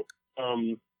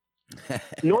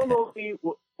 normally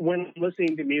when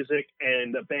listening to music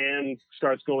and a band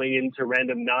starts going into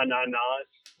random na-na-nas,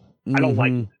 I don't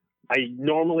like it.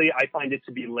 I find it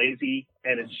to be lazy,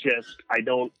 and it's just, I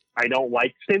don't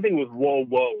like. Same thing with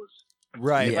whoa-whoas.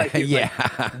 Right. Yeah.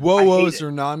 Whoa-whoas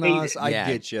or na-nas, I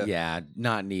get you. Yeah,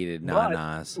 not needed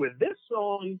na-nas. With this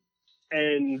song,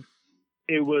 and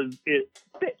it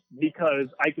fit because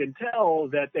I could tell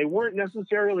that they weren't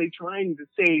necessarily trying to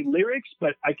say lyrics,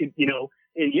 but I could,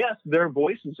 and yes, their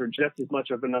voices are just as much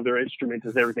of another instrument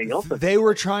as everything else. They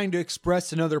were trying to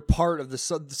express another part of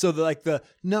the like the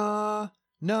na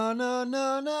na na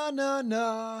na na na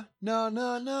na na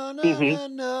na na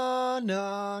na na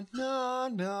na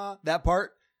na that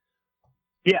part.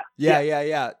 Yeah.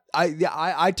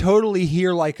 I totally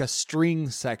hear like a string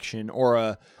section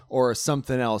or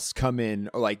something else come in,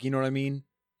 or like, you know what I mean?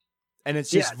 And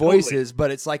it's just voices, totally. But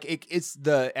it's like it's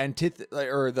the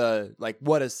or the like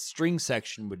what a string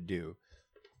section would do.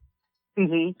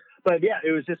 Mm-hmm. But yeah,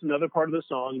 it was just another part of the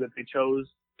song that they chose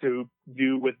to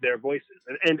do with their voices,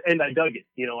 and I dug it.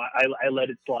 I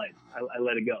let it slide. I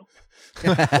let it go.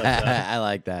 But, I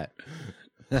like that.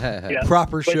 Yeah,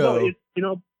 proper show.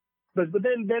 No, but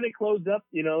then it closed up.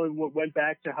 It went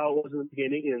back to how it was in the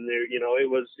beginning, and there, it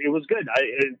was good.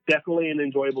 It's definitely an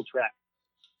enjoyable track.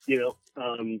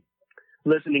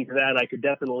 Listening to that, I could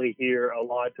definitely hear a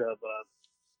lot of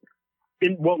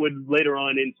in what would later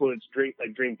on influence Dream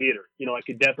Theater. I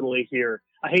could definitely hear.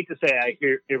 I hate to say, I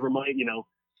hear it reminds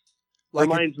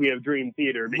me of Dream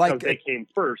Theater because they came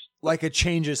first, like a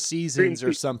change of seasons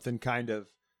or something, kind of.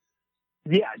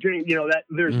 Yeah, Dream. That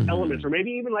there's elements, or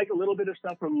maybe even like a little bit of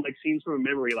stuff from like Scenes from a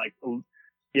Memory. Like,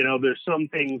 there's some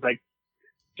things like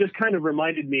just kind of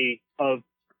reminded me of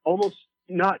almost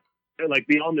not. Like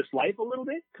Beyond This Life a little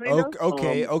bit, kind of.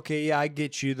 Okay, yeah, I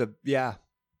get you.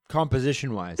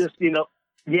 Composition wise, just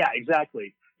yeah,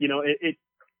 exactly.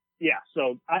 Yeah.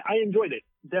 So I enjoyed it.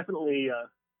 Definitely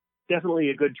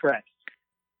a good track.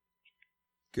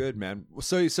 Good, man.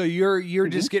 So you're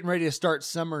just getting ready to start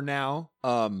summer now.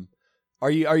 Are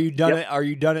you done? Yep. Are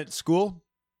you done at school?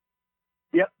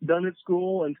 Yep, done at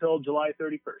school until July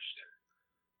 31st.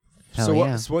 So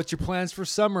what's your plans for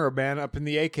summer, man, up in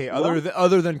the AK,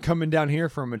 other than coming down here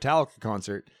for a Metallica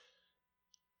concert?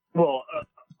 Well,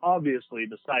 obviously,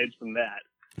 besides from that,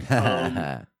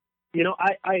 the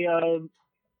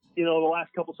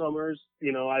last couple summers,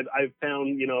 I've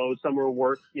found, summer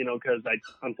work, because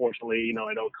unfortunately,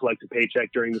 I don't collect a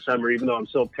paycheck during the summer, even though I'm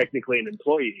still technically an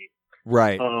employee.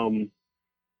 Right.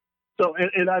 So,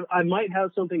 and I might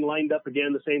have something lined up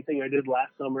again, the same thing I did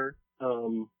last summer.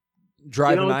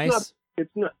 Driving ice? It's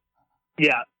not.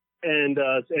 Yeah. And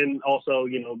also,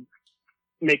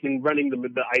 running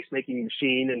the ice making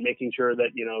machine and making sure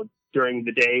that, during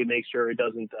the day, make sure it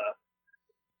doesn't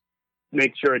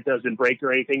break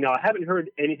or anything. Now, I haven't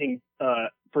heard anything,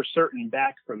 for certain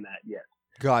back from that yet.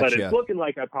 Gotcha. But it's looking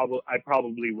like I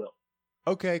probably will.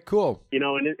 Okay, cool.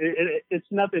 And it's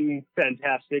nothing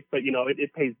fantastic, but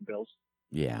it pays the bills.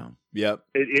 Yeah. Yep.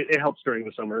 It helps during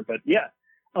the summer, but yeah.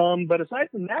 But aside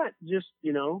from that, just,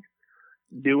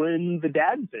 doing the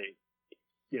dad thing.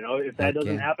 You know, if that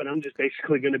doesn't happen, I'm just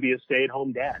basically going to be a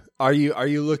stay-at-home dad. Are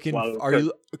you looking? Are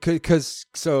you because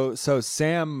so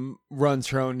Sam runs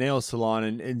her own nail salon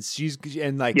and she's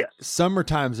like yes.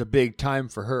 Summertime's a big time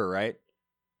for her, right?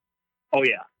 Oh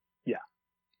yeah,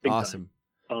 big awesome.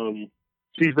 Time.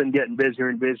 She's been getting busier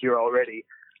and busier already,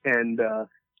 and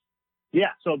yeah.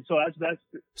 So that's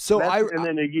go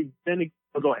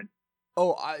ahead.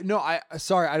 Oh,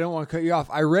 sorry, I don't want to cut you off.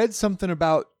 I read something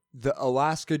about the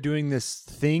Alaska doing this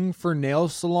thing for nail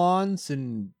salons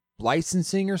and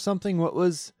licensing or something. What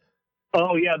was?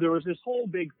 Oh yeah, there was this whole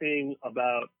big thing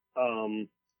about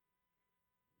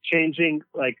changing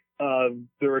the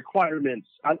requirements.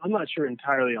 I'm not sure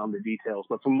entirely on the details,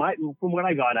 but from what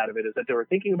I got out of it is that they were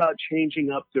thinking about changing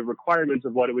up the requirements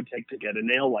of what it would take to get a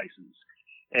nail license,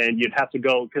 and you'd have to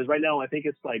go because right now I think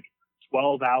it's like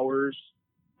 12 hours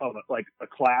of like a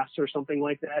class or something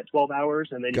like that, 12 hours,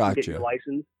 and then you can get your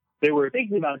license. They were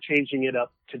thinking about changing it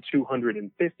up to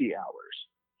 250 hours.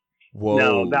 Whoa.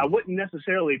 Now, that wouldn't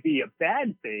necessarily be a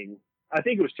bad thing. I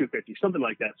think it was 250, something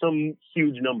like that, some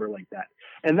huge number like that.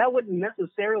 And that wouldn't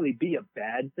necessarily be a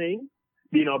bad thing,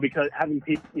 you know, because having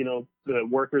people, you know, the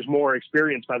workers more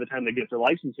experienced by the time they get their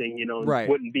licensing, you know, right.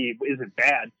 isn't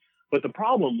bad. But the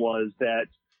problem was that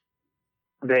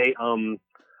they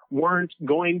weren't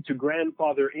going to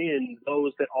grandfather in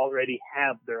those that already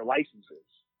have their licenses.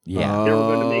 Yeah. They were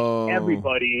going to make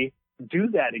everybody do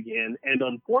that again. And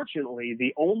unfortunately,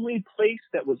 the only place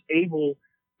that was able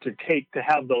to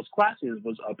have those classes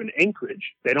was up in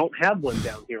Anchorage. They don't have one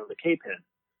down here on the Cape Head,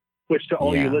 which to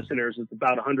all you listeners is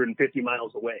about 150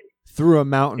 miles away. Through a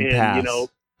mountain pass. You know,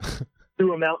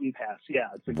 through a mountain pass. Yeah.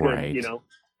 It's a good, you know,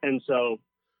 and so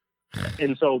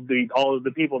all of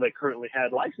the people that currently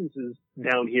had licenses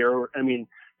down here, I mean,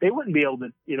 they wouldn't be able to,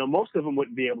 you know, most of them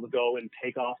wouldn't be able to go and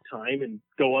take off time and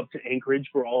go up to Anchorage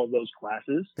for all of those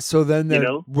classes. So then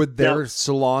would their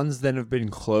salons then have been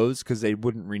closed because they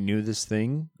wouldn't renew this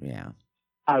thing? Yeah.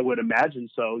 I would imagine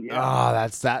so, yeah. Oh,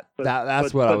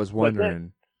 that's what I was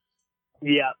wondering.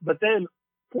 But then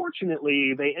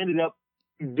fortunately they ended up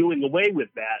doing away with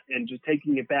that and just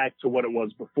taking it back to what it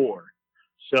was before.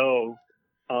 So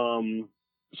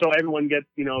everyone gets,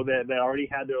 you know, they already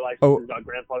had their licenses, got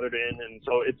grandfathered in, and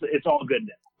so it's all good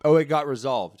now. Oh, it got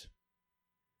resolved.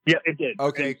 Yeah, it did.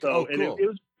 Okay, cool. And it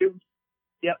was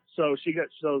yep. So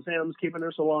Sam's keeping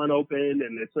her salon open,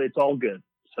 and it's all good.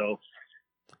 So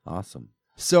awesome.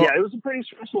 So yeah, it was a pretty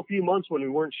stressful few months when we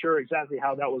weren't sure exactly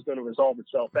how that was going to resolve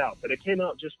itself out, but it came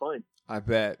out just fine. I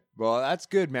bet. Well, that's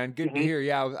good, man. Good to hear.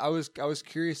 Yeah, I was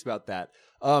curious about that.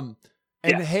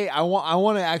 Hey, I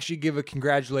want to actually give a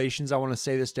congratulations. I want to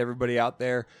say this to everybody out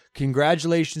there.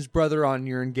 Congratulations, brother, on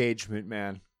your engagement,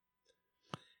 man.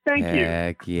 Thank you.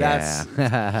 Heck yeah.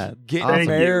 That's getting Thank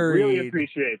married. You. Really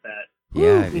appreciate that.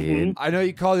 Yeah, dude. I know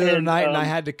you called the other night and I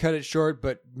had to cut it short,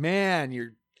 but man,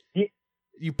 you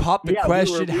popped the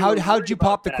question. How'd you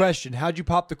pop the question? How'd you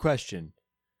pop the question?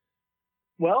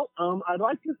 Well, I'd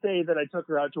like to say that I took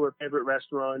her out to her favorite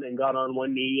restaurant and got on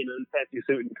one knee in a fancy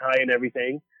suit and tie and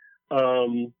everything.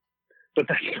 But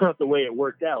that's not the way it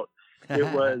worked out. It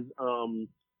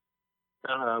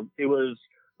was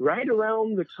right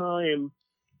around the time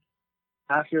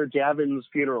after Gavin's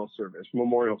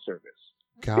memorial service.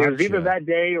 Gotcha. It was either that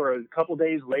day or a couple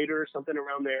days later, something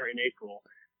around there in April.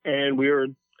 And we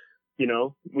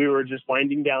were just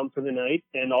winding down for the night.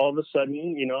 And all of a sudden,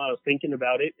 you know, I was thinking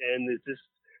about it and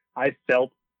I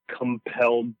felt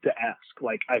compelled to ask,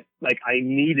 like I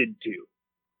needed to.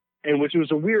 And which was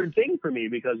a weird thing for me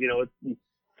because, you know,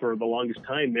 for the longest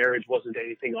time, marriage wasn't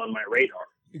anything on my radar.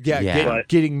 Yeah.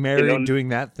 Getting married, you know, doing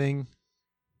that thing.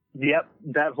 Yep,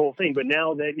 that whole thing. But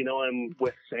now that, you know, I'm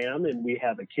with Sam and we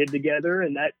have a kid together,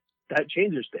 and that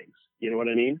changes things. You know what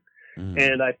I mean? Mm.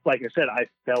 And like I said, I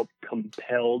felt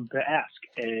compelled to ask,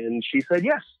 and she said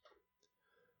yes.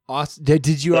 Awesome.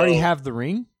 Did you already have the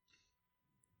ring?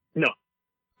 No.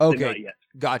 Okay. Not yet.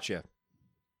 Gotcha.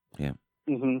 Yeah.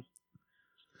 Mm-hmm.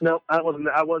 No, I wasn't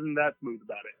that smooth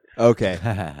about it. Okay.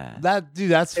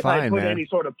 That's if fine, man. If I put any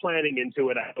sort of planning into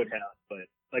it, I would have. But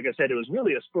like I said, it was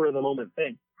really a spur of the moment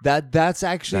thing. That's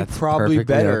actually probably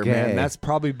better, okay. man. That's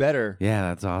probably better. Yeah,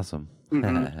 that's awesome.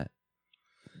 Mm-hmm.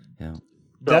 Yeah.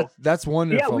 That's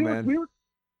wonderful, man.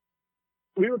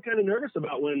 We were kind of nervous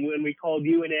about when we called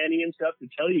you and Annie and stuff to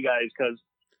tell you guys because,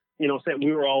 you know,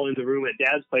 we were all in the room at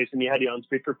Dad's place and you had you on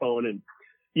speakerphone and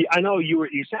I know you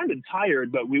sounded tired,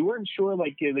 but we weren't sure,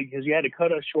 like, because you had to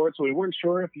cut us short, so we weren't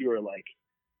sure if you were, like,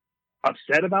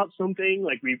 upset about something.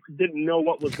 Like we didn't know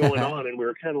what was going on, and we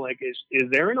were kind of like, "Is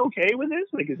Aaron okay with this?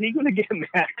 Like, is he going to get mad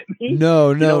at me?"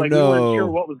 No, We weren't sure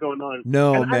what was going on.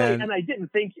 No, and man. I didn't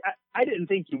think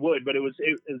you would, but it was.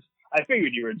 I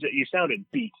figured you sounded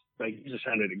beat. Like you just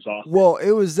sounded exhausted. Well,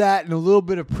 it was that and a little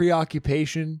bit of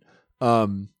preoccupation.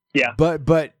 Yeah.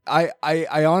 But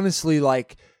I honestly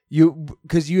like you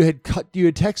because you had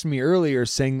texted me earlier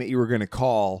saying that you were going to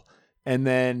call, and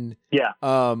then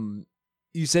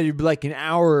you said it'd be like an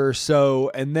hour or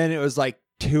so, and then it was like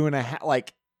 2.5,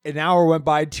 like an hour went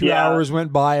by, 2 hours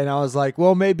went by, and I was like,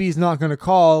 well, maybe he's not going to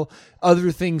call.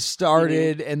 Other things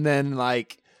started, and then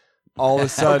like all of a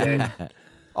sudden,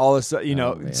 you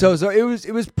know, so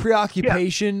it was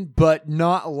preoccupation, but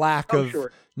not lack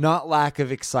of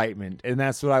excitement, and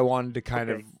that's what I wanted to kind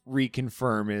of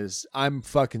reconfirm. Is I'm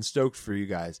fucking stoked for you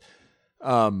guys.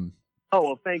 Oh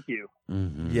well, thank you.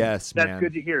 Mm-hmm. Yes, that's man.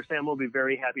 good to hear. Sam will be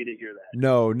very happy to hear that.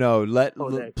 No.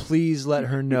 Please let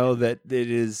her know that it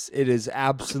is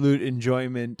absolute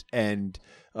enjoyment, and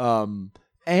the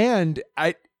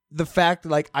fact,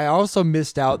 like, I also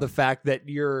missed out the fact that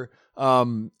your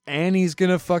Annie's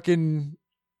gonna fucking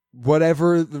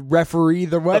whatever referee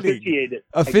the wedding.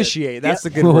 Officiate. That's the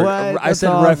good word. I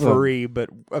said awesome. Referee, but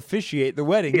officiate the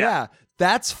wedding. Yeah,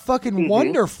 that's fucking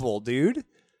wonderful, dude.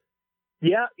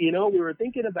 Yeah, you know, we were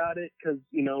thinking about it because,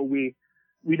 you know, we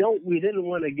didn't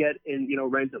want to get in, you know,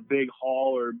 rent a big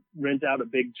hall or rent out a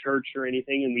big church or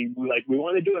anything. And we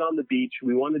want to do it on the beach.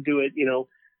 We want to do it, you know.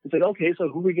 It's like, okay, so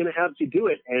who are we going to have to do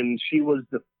it? And she was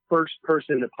the first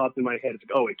person that popped in my head. It's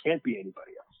like, oh, it can't be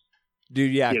anybody else.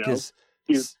 Dude, yeah, because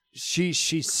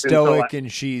she's stoic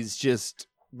and she's just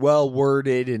well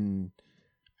worded and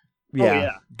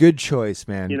good choice,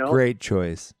 man. You know? Great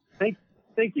choice.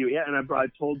 Thank you. Yeah, and I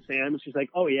told Sam, and she's like,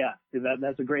 "Oh yeah,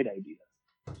 that's a great idea."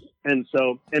 And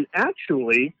so, and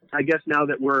actually, I guess now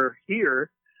that we're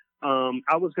here,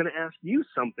 I was going to ask you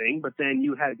something, but then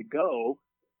you had to go.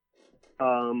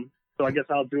 So I guess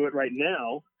I'll do it right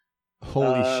now.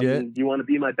 Holy shit! Do you want to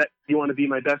be my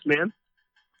best man?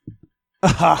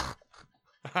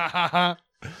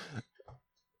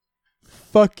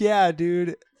 Fuck yeah,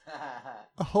 dude!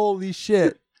 Holy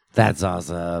shit! That's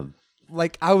awesome.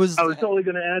 Like I was totally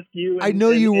gonna ask you. I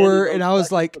know you were, and I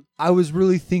was like, I was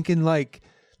really thinking like,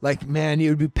 man, it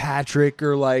would be Patrick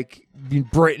or like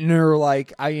Britton or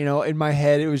like in my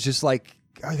head it was just like,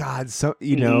 oh God, so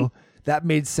know that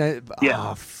made sense.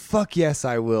 Yeah. Oh, fuck yes,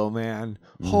 I will, man.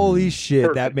 Holy shit,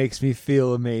 perfect. That makes me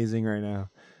feel amazing right now.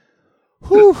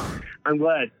 Whew. I'm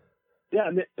glad. Yeah,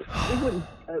 I mean, it wouldn't.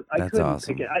 I couldn't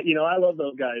awesome. pick it. I love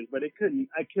those guys, but I couldn't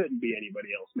be anybody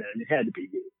else, man. It had to be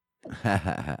you.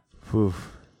 Whew.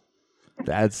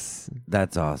 That's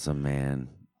awesome, man.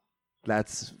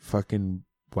 That's fucking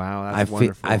wow. That's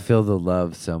wonderful. I feel the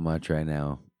love so much right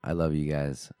now. I love you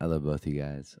guys. I love both you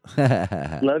guys.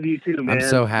 Love you too, man. I'm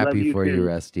so happy for you,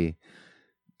 Rusty.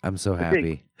 I'm so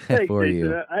happy for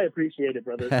you. I appreciate it,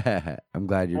 brother. I'm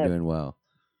glad you're doing well.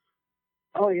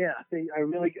 Oh yeah, I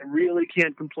really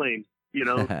can't complain. You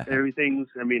know, everything's.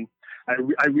 I mean, I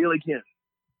really can't.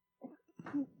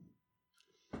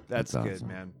 That's awesome. Good,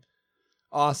 man.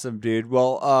 Awesome, dude.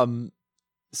 Well,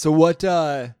 so what?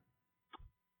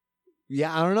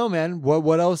 Yeah, I don't know, man.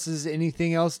 What else is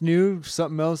anything else new?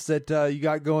 Something else that you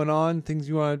got going on? Things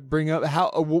you want to bring up?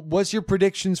 What's your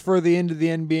predictions for the end of the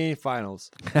NBA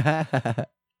Finals?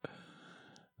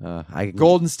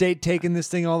 Golden State taking this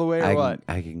thing all the way, or what?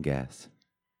 I can guess.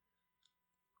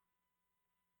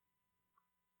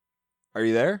 Are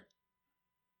you there?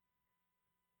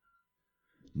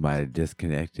 Might have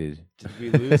disconnected. Did we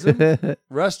lose him?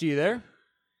 Rusty, you there?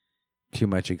 Too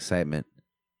much excitement.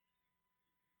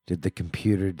 Did the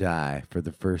computer die for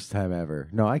the first time ever?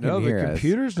 No, I can hear us. No, the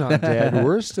computer's not dead.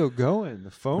 We're still going.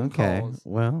 The phone calls.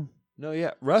 Well. No,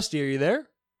 yeah. Rusty, are you there?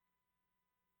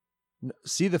 No,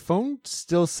 see, the phone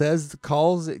still says the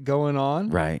calls going on.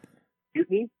 Right. Excuse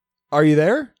me? Are you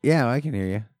there? Yeah, I can hear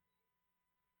you.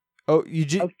 Oh, you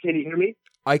just... can you hear me?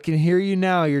 I can hear you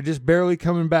now. You're just barely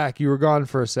coming back. You were gone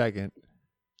for a second.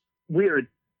 Weird.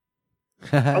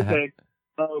 Okay.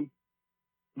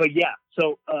 But yeah.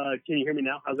 So, can you hear me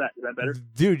now? How's that? Is that better?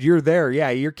 Dude, you're there.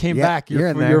 Yeah, you came back.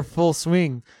 You're full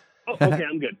swing. Oh, okay,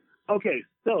 I'm good. Okay,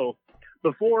 so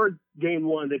before game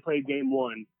one, they played game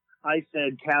one. I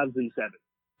said Cavs in 7.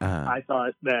 I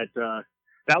thought that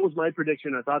that was my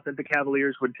prediction. I thought that the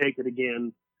Cavaliers would take it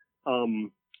again.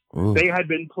 They had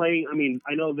been playing. I mean,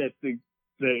 I know that the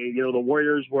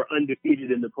Warriors were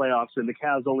undefeated in the playoffs and the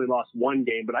Cavs only lost one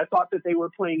game, but I thought that they were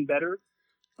playing better.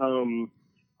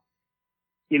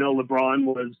 LeBron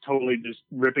was totally just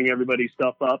ripping everybody's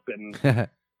stuff up, and I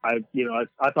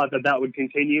thought that would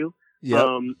continue. Yep.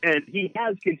 And he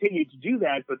has continued to do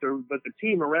that, but the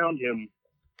team around him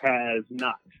has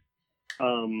not.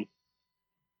 So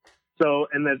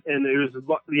and it was,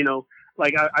 you know,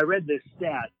 like I read this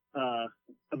stat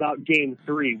about Game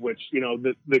 3, which, you know,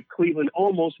 the Cleveland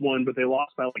almost won, but they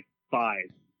lost by like 5.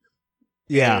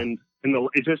 Yeah. And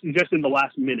it's just in the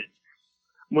last minute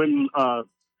when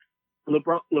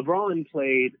LeBron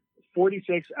played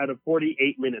 46 out of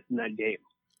 48 minutes in that game.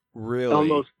 Really? On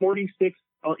those 46,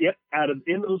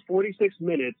 in those 46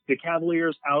 minutes, the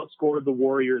Cavaliers outscored the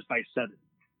Warriors by 7.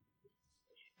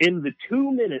 In the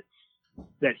 2 minutes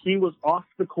that he was off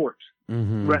the court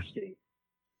resting,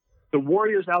 the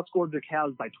Warriors outscored the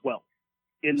Cavs by 12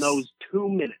 in those 2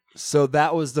 minutes. So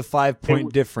that was the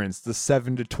 5-point difference, the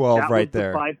 7-12 right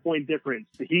there. That was the 5-point difference.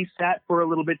 He sat for a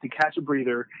little bit to catch a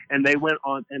breather, and they went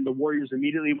on, and the Warriors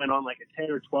immediately went on like a 10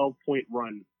 or 12-point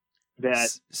run.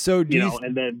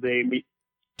 And then they.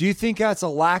 Do you think that's a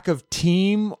lack of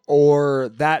team, or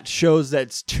that shows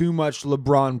that's too much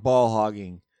LeBron ball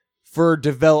hogging for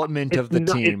development of the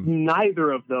team? It's neither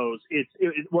of those. It's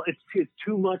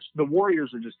too much. The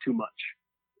Warriors are just too much.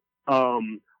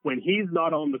 When he's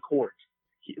not on the court,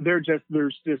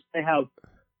 they have.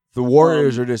 The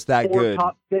Warriors are just that good.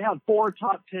 They have 4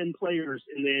 top 10 players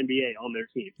in the NBA on their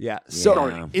team. Yeah.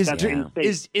 So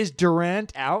is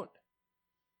Durant out?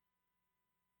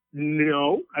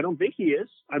 No, I don't think he is.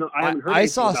 I haven't heard. I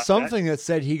saw something that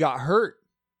said he got hurt.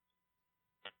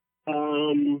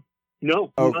 No.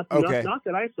 Okay. Not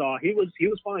that I saw. He was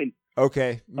fine.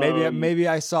 Okay. Maybe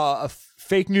I saw a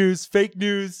fake news. Fake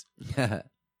news.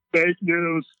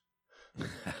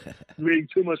 Reading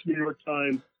too much New York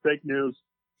Times. Fake news.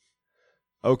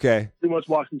 Okay. Too much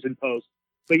Washington Post.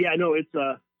 But yeah, no, it's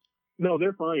no,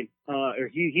 they're fine.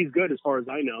 He's good as far as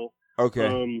I know.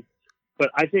 Okay. But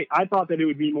I thought that it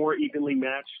would be more evenly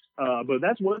matched. But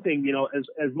that's one thing, you know,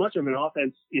 as much of an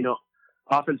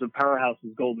offensive powerhouse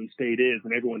as Golden State is,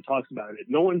 and everyone talks about it,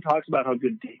 no one talks about how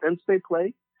good defense they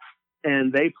play,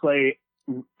 and they play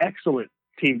excellent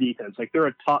team defense. Like they're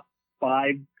a top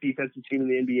 5 defensive team in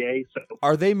the NBA. So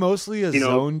are they mostly a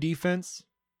zone defense?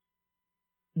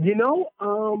 You know,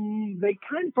 they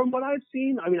from what I've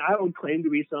seen, I mean, I don't claim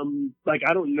to be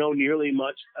I don't know nearly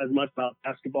as much about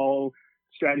basketball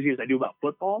strategy as I do about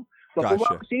football. But from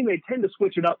what I've seen, they tend to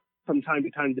switch it up from time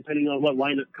to time, depending on what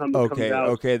lineup comes out.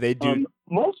 Okay, they do.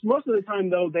 Most of the time,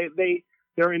 though,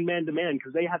 they're in man-to-man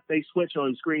because they switch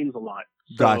on screens a lot.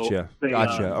 So gotcha.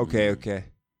 Okay.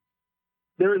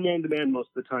 They're in man-to-man most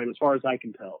of the time, as far as I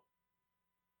can tell.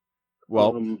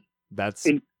 Well, that's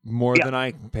more than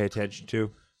I can pay attention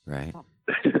to. Right.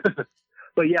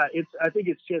 But yeah, I think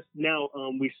it's just now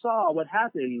we saw what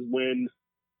happened when,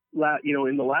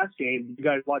 in the last game. Did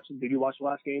you watch the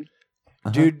last game?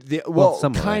 Dude,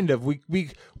 kind of. We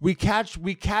catch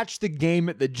the game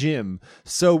at the gym.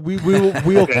 So we'll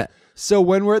Okay. So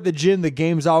when we're at the gym, the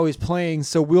game's always playing.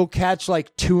 So we'll catch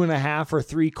like 2.5 or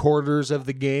 3/4 of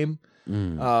the game.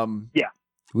 Yeah.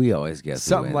 We always guess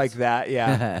something like that.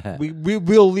 Yeah.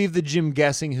 we'll leave the gym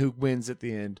guessing who wins at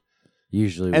the end.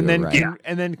 Usually, and then right.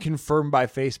 and then confirm by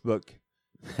Facebook.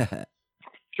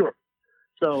 Sure.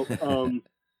 So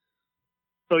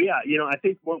so yeah, I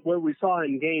think what we saw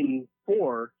in Game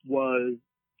 4 was,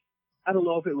 I don't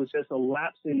know if it was just a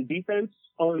lapse in defense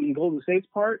on Golden State's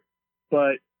part,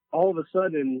 but all of a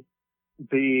sudden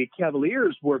the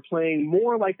Cavaliers were playing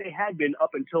more like they had been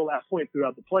up until that point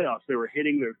throughout the playoffs. They were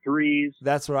hitting their threes.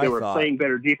 That's what I thought. They were playing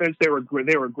better defense. They were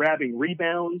grabbing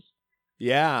rebounds.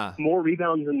 Yeah. More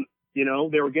rebounds than,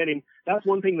 they were getting. That's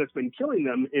one thing that's been killing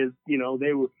them is,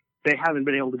 they haven't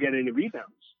been able to get any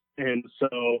rebounds. And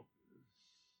so,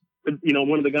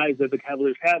 one of the guys that the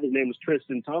Cavaliers have, his name is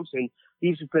Tristan Thompson.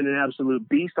 He's been an absolute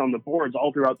beast on the boards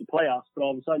all throughout the playoffs, but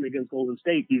all of a sudden against Golden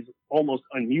State, he's almost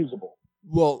unusable.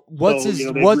 Well, what's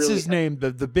his name?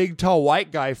 The big tall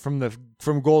white guy from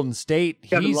Golden State.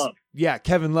 Kevin Love. Yeah,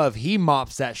 Kevin Love. He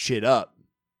mops that shit up.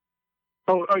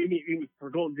 Oh, you mean for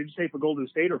Golden? Did you say for Golden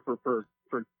State or for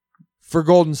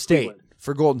Golden State? Cleveland?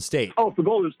 For Golden State. Oh, for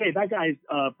Golden State. That guy's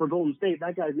for Golden State.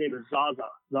 That guy's name is Zaza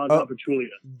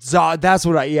Pachulia. That's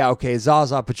what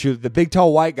Zaza Pachulia, the big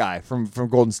tall white guy from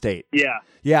Golden State. Yeah.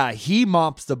 Yeah, he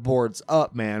mops the boards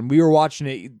up, man. We were watching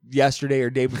it yesterday or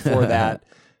day before that,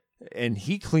 and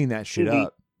he cleaned that shit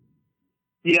up.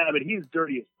 Yeah, but he's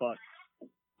dirty as fuck.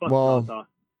 Well, Zaza.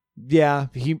 Yeah.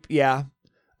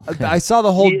 I saw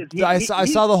the whole. I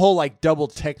saw the whole like double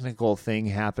technical thing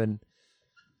happen.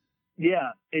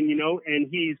 Yeah, and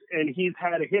he's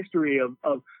had a history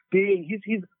of being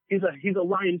he's a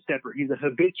line stepper. He's a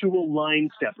habitual line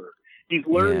stepper. He's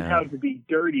learned how to be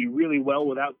dirty really well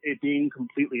without it being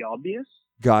completely obvious.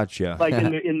 Gotcha. Like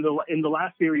in the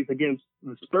last series against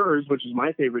the Spurs, which is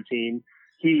my favorite team,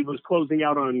 he was closing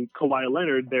out on Kawhi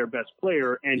Leonard, their best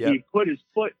player, and he put his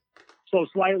foot so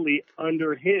slightly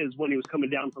under his when he was coming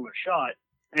down from a shot,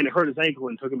 and it hurt his ankle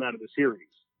and took him out of the series.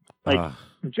 Like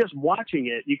just watching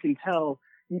it, you can tell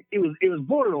it was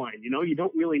borderline. You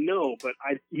don't really know, but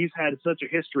he's had such a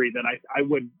history that I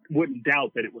wouldn't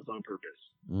doubt that it was on purpose.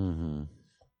 Mm-hmm.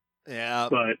 Yeah,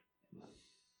 but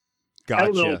gotcha. I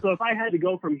don't know. So if I had to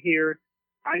go from here,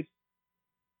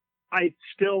 I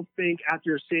still think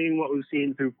after seeing what we've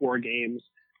seen through 4 games,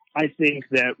 I think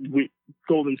that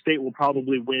Golden State will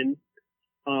probably win.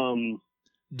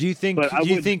 Do you think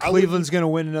Cleveland's going to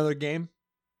win another game?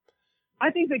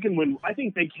 I think they can win. I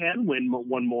think they can win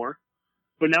one more.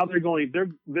 But now they're going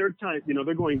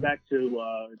back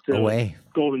to away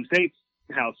Golden State's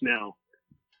house now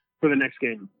for the next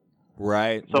game.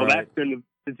 Right. So that's going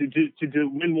to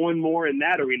win one more in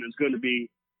that arena is going to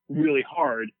be really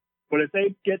hard. But if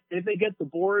they get the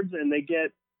boards and they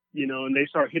get and they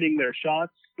start hitting their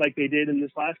shots like they did in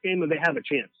this last game, then they have a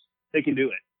chance. They can do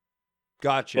it.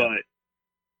 Gotcha.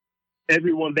 But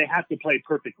they have to play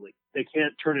perfectly. They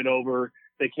can't turn it over.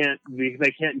 They can't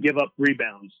give up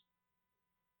rebounds.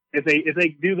 If they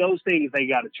do those things, they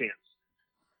got a chance.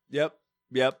 Yep.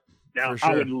 Now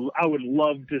sure. I would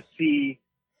love to see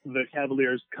the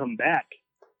Cavaliers come back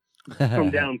from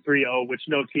down 3-0, which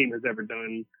no team has ever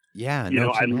done. Yeah,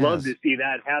 I'd love to see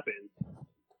that happen.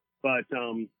 But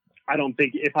I don't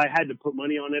think if I had to put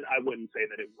money on it, I wouldn't say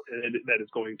that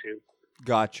it's going to.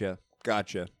 Gotcha.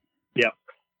 Yep.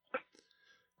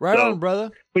 Right on,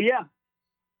 brother. But yeah.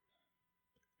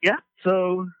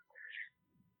 So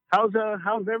how's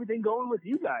everything going with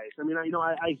you guys? I mean,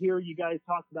 I hear you guys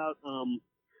talk about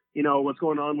what's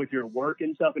going on with your work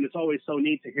and stuff, and it's always so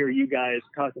neat to hear you guys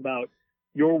talk about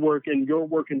your work and your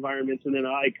work environments, and then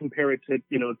I compare it to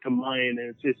to mine,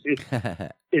 and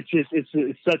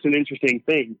it's such an interesting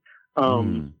thing.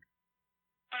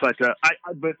 But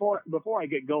before I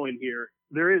get going here,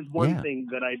 there is one thing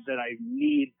that I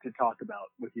need to talk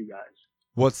about with you guys.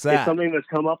 What's that? It's something that's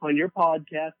come up on your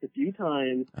podcast a few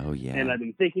times. Oh yeah. And I've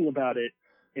been thinking about it,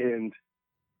 and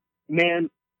man,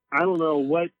 I don't know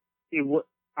what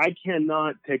I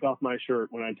cannot take off my shirt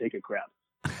when I take a crap.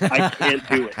 I can't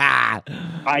do it.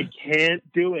 I can't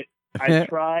do it. I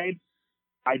tried.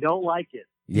 I don't like it.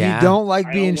 Yeah. You don't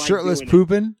like being shirtless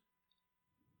pooping?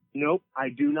 Nope, I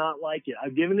do not like it.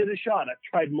 I've given it a shot. I've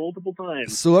tried multiple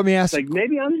times. So let me ask. Like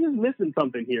maybe I'm just missing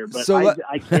something here, but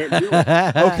I can't do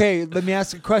it. Okay, let me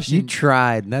ask a question. You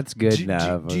tried, and that's good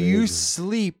enough. Do you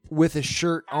sleep with a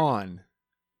shirt on?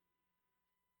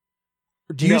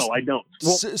 No, I don't.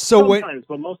 Well, sometimes,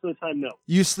 but most of the time, no.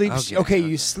 You sleep. Okay,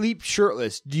 you sleep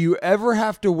shirtless. Do you ever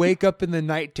have to wake up in the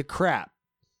night to crap?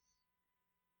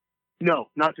 No,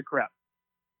 not to crap.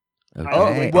 Okay.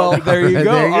 Oh, well, there you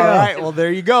go. All right. Well,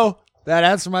 there you go. That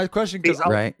answers my question. Because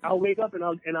I'll wake up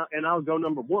and I'll go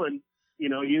number one.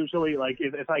 Usually like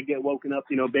if I get woken up,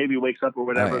 baby wakes up or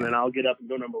whatever, then I'll get up and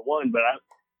go number one. But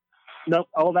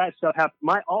all that stuff happens.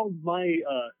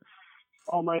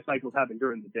 All my cycles happen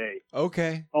during the day.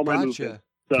 Okay. All my movements.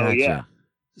 So yeah.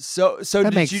 So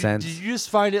that makes sense. Did you just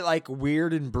find it like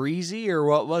weird and breezy, or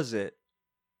what was it?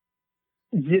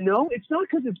 It's not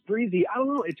because it's breezy. I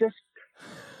don't know. It just,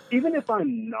 even if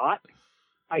I'm not,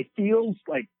 I feel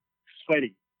like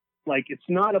sweaty. Like it's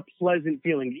not a pleasant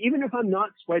feeling. Even if I'm not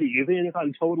sweaty, even if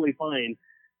I'm totally fine,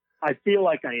 I feel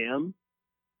like I am.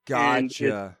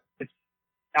 Gotcha.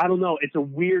 I don't know. It's a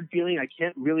weird feeling. I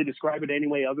can't really describe it any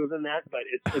way other than that, but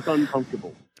it's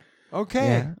uncomfortable. Okay.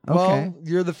 Yeah, well,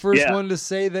 you're the first one to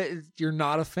say that you're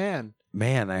not a fan.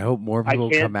 Man, I hope more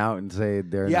people come out and say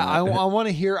they're not. I want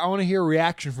to hear a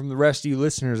reaction from the rest of you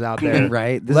listeners out there.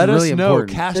 Right? Let us know.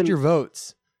 Cast your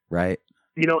votes. Right.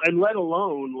 And let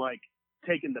alone like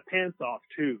taking the pants off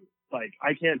too. Like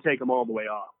I can't take them all the way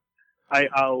off.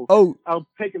 I'll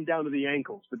take them down to the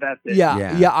ankles, but that's it.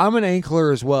 Yeah. I'm an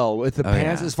ankler as well with the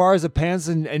pants. As far as the pants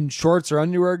and shorts or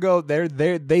underwear go,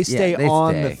 they stay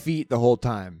on the feet the whole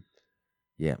time.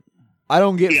 Yeah. I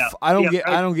don't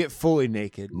get fully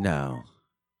naked. No.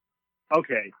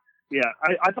 Okay. Yeah.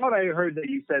 I thought I heard that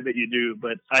you said that you do,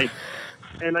 but I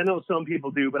know some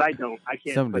people do, but I don't. I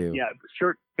can't. Some do. Yeah, the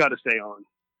shirt got to stay on.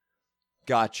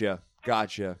 Gotcha.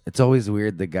 It's always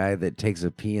weird the guy that takes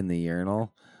a pee in the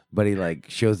urinal, but he like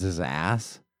shows his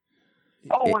ass.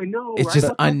 Oh, I know. It's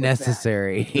just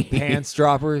unnecessary. Pants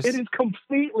droppers. It is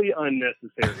completely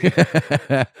unnecessary.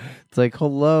 It's like,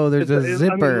 hello, there's a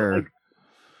zipper.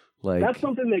 Like that's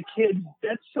something that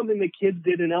kids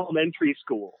did in elementary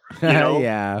school. You know?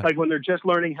 Yeah. Like when they're just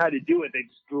learning how to do it, they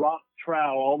just drop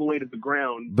trowel all the way to the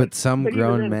ground. But some even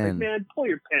grown then, it's men. like, man, pull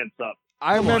your pants up.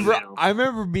 I Come on now.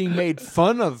 remember being made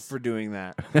fun of for doing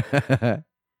that.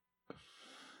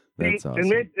 That's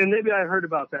awesome. And maybe I heard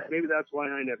about that. Maybe that's why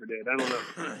I never did. I don't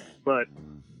know. But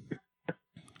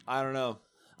I don't know.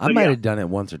 I might have done it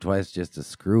once or twice just to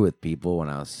screw with people when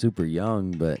I was super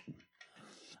young, but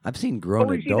I've seen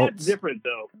grown you see, adults. that's different,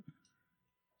 though.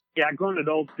 Yeah, grown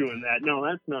adults doing that. No,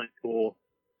 that's not cool.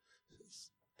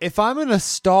 If I'm in a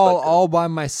stall all by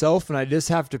myself and I just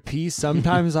have to pee,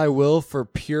 sometimes I will for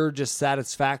pure just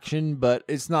satisfaction, but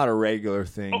it's not a regular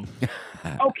thing.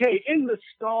 Okay, in the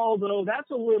stall, though,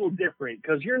 that's a little different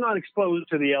because you're not exposed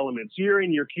to the elements. You're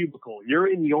in your cubicle.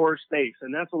 You're in your space,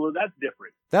 and that's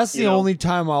different. That's the only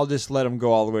time I'll just let them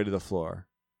go all the way to the floor.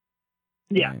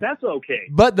 Yeah, that's okay.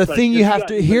 But the thing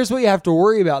here's what you have to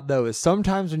worry about, though, is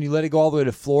sometimes when you let it go all the way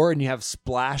to the floor and you have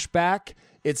splashback,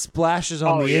 it splashes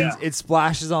on it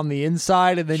splashes on the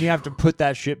inside, and then you have to put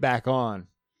that shit back on.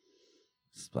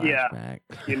 Splashback.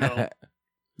 You know,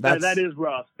 that is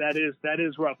rough. That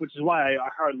is rough, which is why I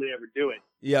hardly ever do it.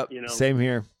 Yep. You know? Same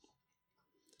here.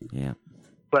 Yeah.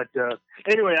 But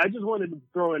anyway, I just wanted to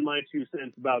throw in my 2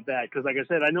 cents about that because, like I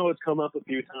said, I know it's come up a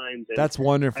few times. And that's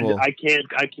wonderful. I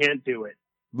can't do it.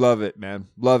 Love it, man.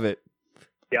 Love it.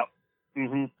 Yep.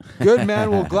 Mm-hmm. Good,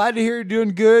 man. Well, glad to hear you're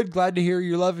doing good. Glad to hear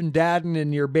you're loving dadding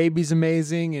and your baby's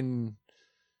amazing and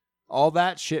all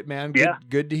that shit, man. Good,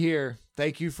 good to hear.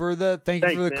 Thank you for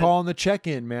the call and the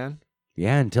check-in, man.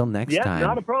 Yeah, until next time. Yeah,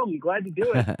 not a problem. Glad to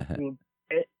do it.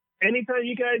 Anytime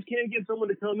you guys can't get someone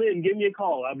to come in, give me a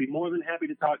call. I'll be more than happy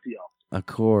to talk to y'all. Of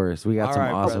course. We got all some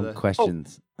right, awesome brother.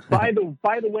 questions. By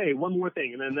the way, one more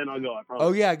thing, and then I'll go. I promise.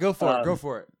 Oh yeah, go for it. Go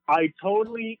for it. I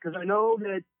totally, because I know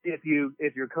that if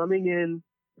you're coming in,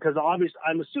 because obviously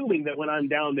I'm assuming that when I'm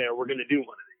down there, we're going to do one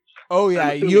of these. Oh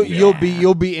yeah,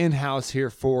 you'll be in house here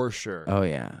for sure. Oh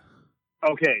yeah.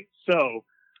 Okay, so,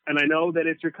 and I know that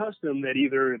it's your custom that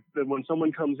when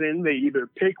someone comes in, they either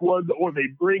pick one or they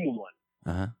bring one.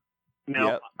 Uh-huh.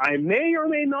 Now, I may or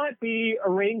may not be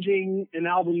arranging an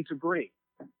album to bring.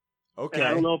 Okay. And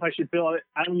I don't know if I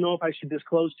should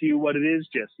disclose to you what it is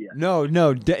just yet. No.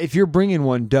 If you're bringing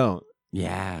one, don't.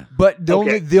 Yeah. But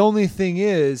the only thing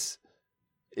is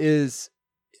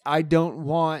I don't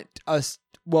want us.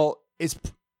 Well,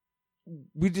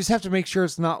 we just have to make sure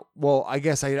it's not. Well, I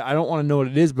guess I don't want to know what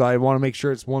it is, but I want to make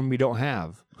sure it's one we don't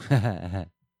have.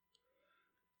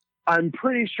 I'm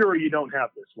pretty sure you don't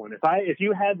have this one. If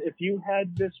you had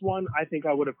this one, I think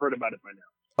I would have heard about it by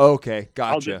now. Okay,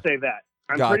 gotcha. I'll just say that.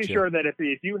 I'm pretty sure that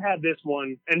if you had this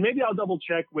one, and maybe I'll double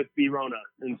check with B Rona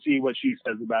and see what she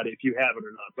says about it if you have it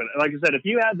or not. But like I said, if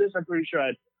you had this, I'm pretty sure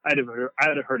I'd have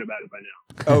heard about it by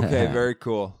now. Okay, very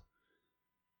cool.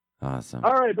 Awesome.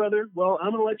 All right, brother. Well,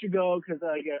 I'm gonna let you go because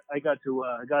I got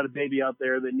a baby out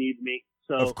there that needs me.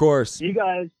 So of course, you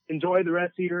guys enjoy the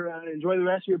rest of your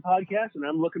podcast, and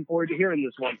I'm looking forward to hearing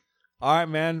this one. All right,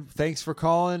 man. Thanks for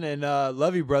calling, and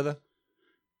love you, brother.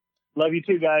 Love you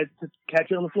too, guys.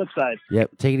 Catch you on the flip side.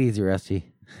 Yep. Take it easy, Rusty.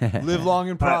 Live long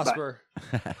and prosper.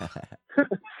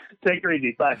 Take her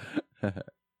easy. Bye.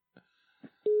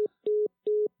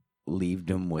 Leave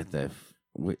them with the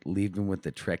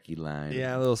Trekkie line.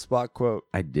 Yeah, a little spot quote.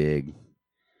 I dig.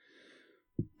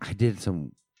 I did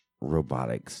some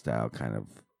robotic style kind of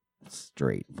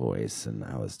straight voice, and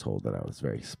I was told that I was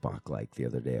very Spock-like the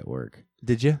other day at work.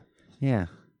 Did you? Yeah.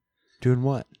 Doing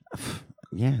what?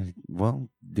 Yeah, well,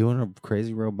 doing a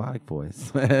crazy robotic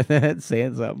voice.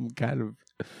 Saying something kind of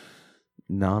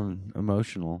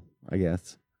non-emotional, I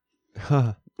guess.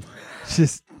 Huh.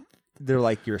 Just, they're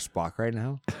like, you're Spock right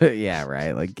now? Yeah,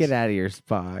 right. Like, get out of here,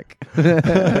 Spock.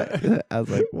 I was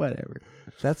like, whatever.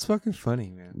 That's fucking funny,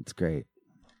 man. It's great.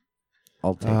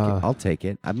 I'll take it. I'll take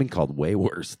it. I've been called way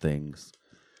worse things.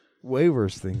 Way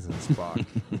worse things than Spock.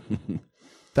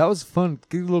 That was fun.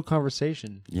 Good little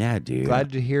conversation. Yeah, dude.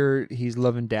 Glad to hear he's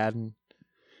loving dadding.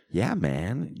 Yeah,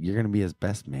 man. You're going to be his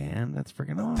best man. That's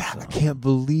freaking awesome. I can't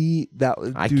believe that.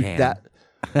 I dude, can.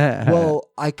 Well,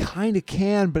 I kind of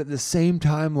can, but at the same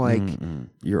time, like...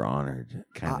 You're honored,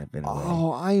 kind of, in a way.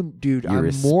 Oh,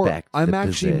 I'm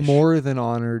actually position. more than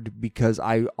honored because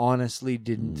I honestly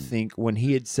didn't think... When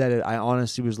he had said it, I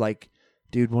honestly was like,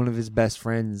 dude, one of his best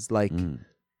friends, like...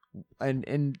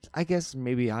 And I guess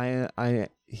maybe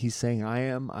he's saying I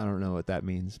am. I don't know what that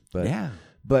means, but yeah.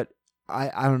 But I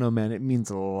don't know, man. It means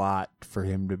a lot for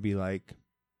him to be like,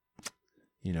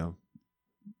 you know,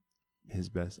 his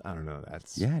best. I don't know.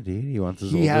 That's dude. He wants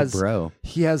his older bro.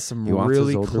 He has some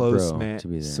really close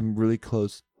man. Some really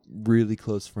close, really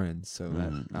close friends. So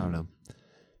that I don't know,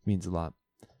 means a lot.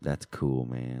 That's cool,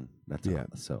 man. That's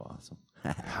so awesome.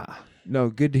 No,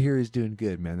 good to hear he's doing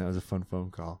good, man. That was a fun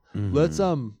phone call. Let's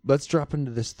drop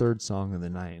into this third song of the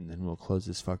night, and then we'll close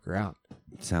this fucker out.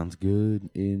 Sounds good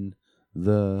in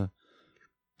the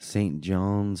St.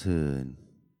 John's hood.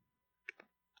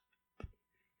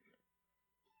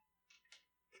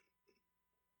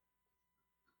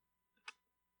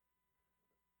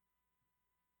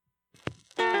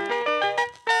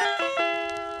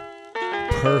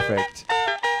 Perfect.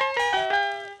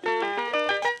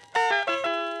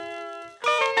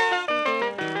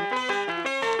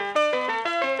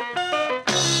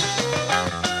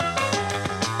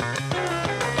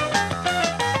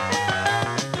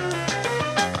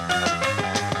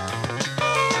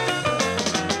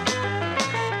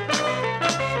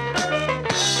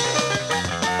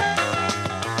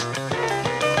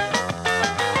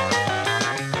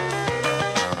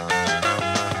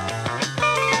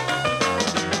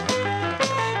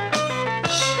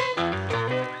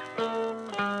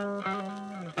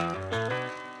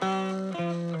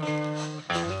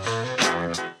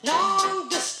 Long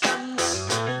distance,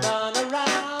 run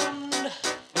around.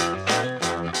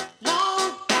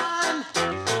 Long time,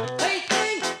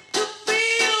 waiting to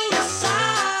feel the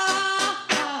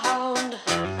sound.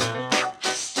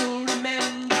 I still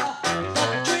remember the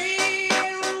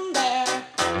dream there.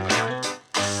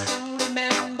 I still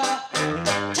remember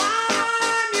the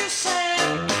time you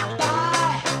said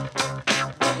goodbye.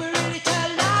 We were ready to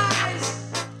lies,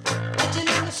 letting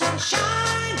in the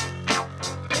sunshine.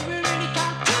 We were ready to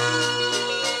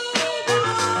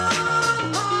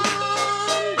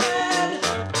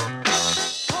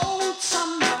cold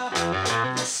summer,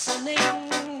 listening,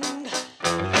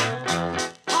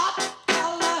 hot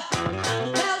color,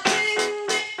 melting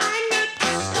the anger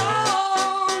to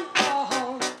stone.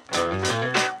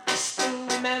 I still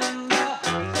remember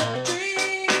the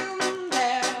dream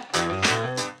there.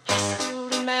 I still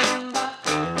remember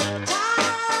the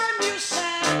time you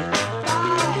said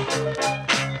goodbye.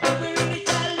 We were ready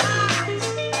to lies,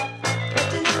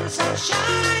 letting in the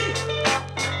sunshine.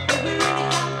 We were ready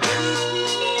to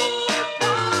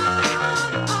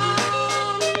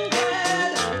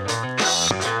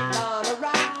run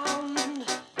around.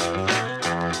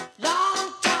 Long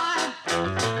time,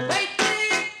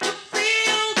 waiting to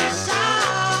feel the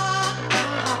sound.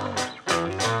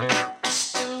 I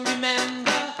still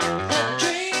remember the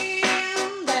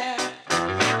dream there.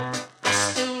 I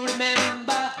still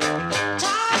remember the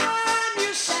time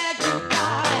you said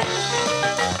goodbye.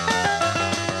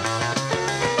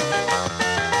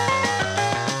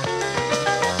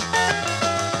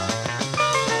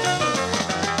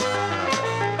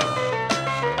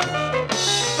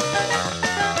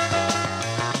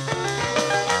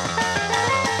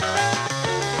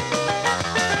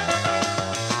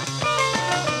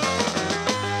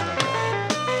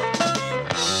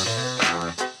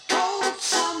 Cold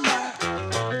summer,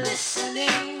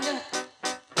 listening,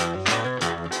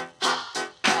 hot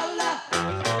color,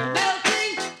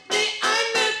 melting the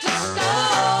anger to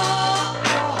stone.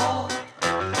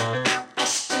 I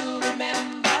still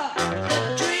remember the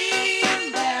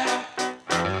dream there.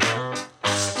 I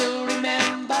still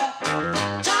remember the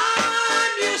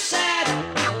time you said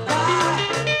goodbye.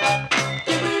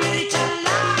 You were ready to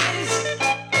lies,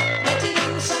 letting in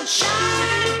the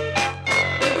sunshine.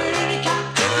 We were ready to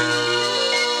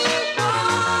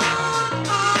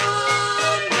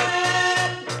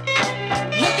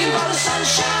looking for the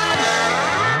sunshine.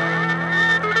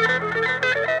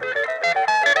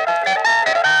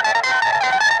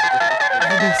 I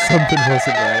knew something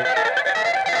wasn't right.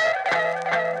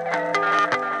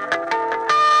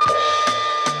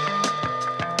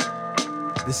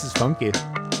 This is funky.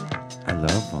 I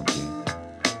love funky.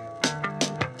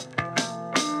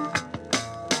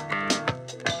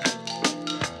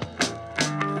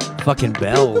 Fucking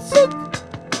bells.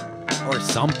 Or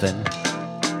something.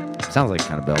 Sounds like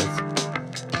kind of bells.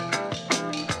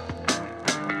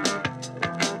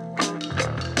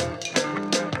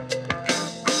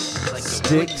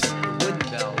 Sticks. Wooden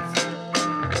bells.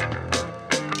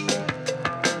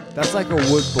 That's like a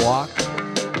wood block. I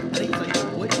think it's like a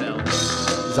wood bell.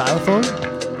 Xylophone?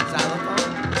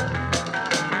 Xylophone?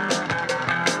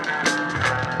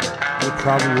 You're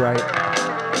probably right.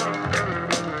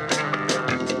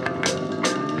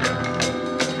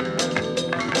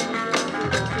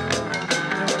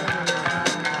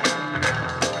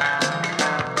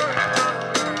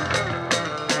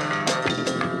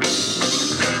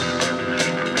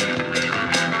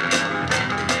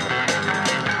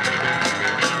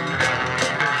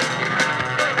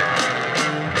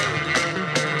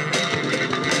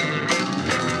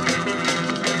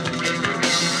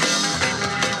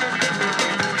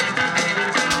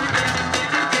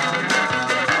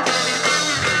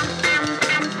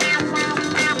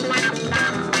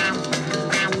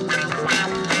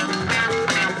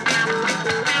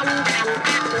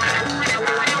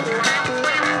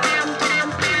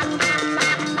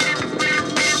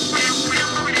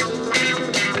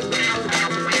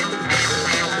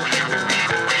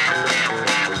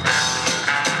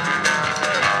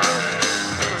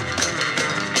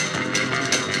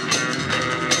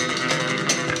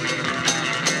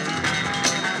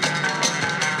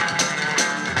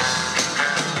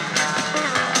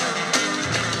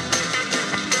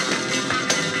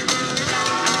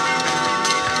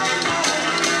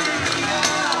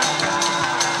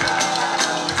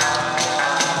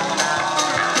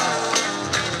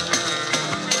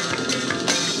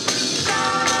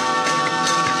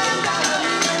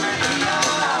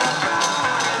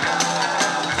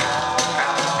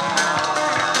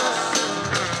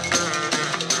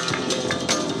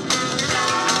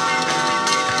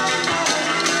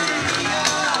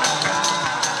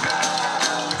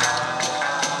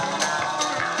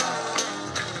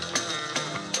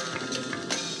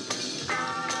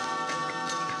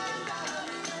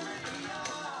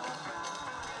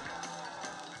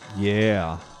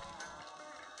 Yeah.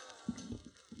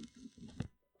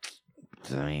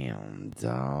 Damn,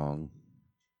 dog.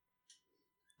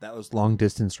 That was Long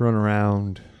Distance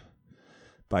Runaround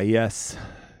by Yes.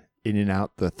 In and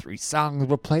Out. The 3 songs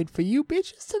were played for you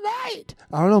bitches tonight.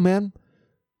 I don't know, man.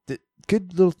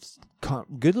 Good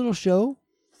little show.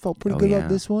 Felt pretty good about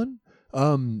this one.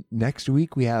 Next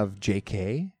week we have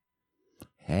JK.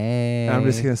 Hey. And I'm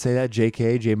just gonna say that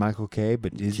JK, J Michael K,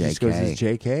 but it just goes as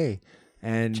JK.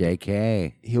 And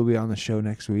JK. He'll be on the show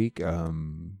next week.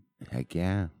 Heck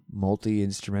yeah.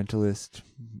 Multi-instrumentalist,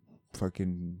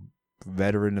 fucking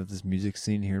veteran of this music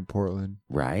scene here in Portland.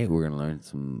 Right. We're gonna learn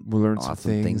some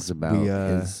awesome things about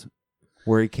his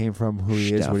where he came from, who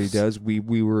he is, what he stuffs. does.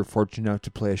 We were fortunate enough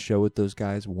to play a show with those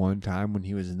guys one time when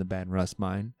he was in the band Rust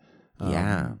Mine.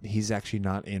 Yeah. He's actually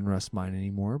not in Rust Mine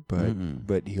anymore,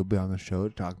 but he'll be on the show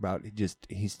to talk about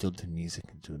he's still doing music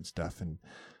and doing stuff, and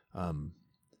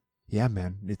yeah,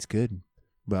 man, it's good.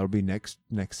 That'll be next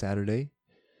Saturday.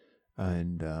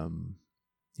 And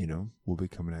we'll be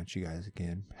coming at you guys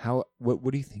again.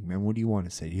 What do you think, man? What do you want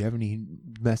to say? Do you have any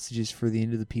messages for the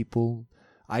end of the people?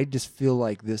 I just feel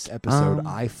like this episode,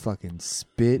 I fucking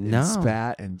spit and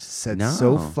spat and said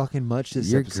so fucking much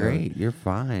this episode. You're great. You're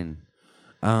fine.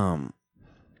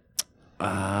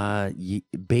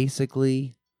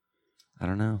 Basically, I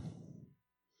don't know.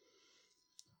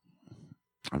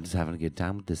 I'm just having a good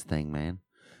time with this thing, man.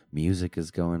 Music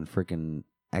is going freaking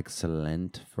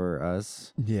excellent for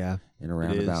us. Yeah. In a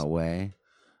roundabout way.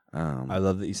 I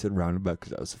love that you said roundabout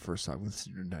because that was the first song we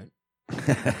listened to tonight.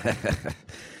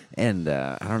 And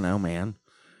I don't know, man.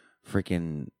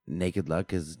 Freaking Naked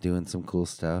Luck is doing some cool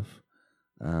stuff.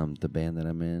 The band that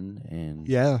I'm in, and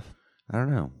yeah, I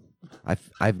don't know.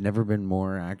 I've never been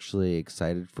more actually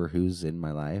excited for who's in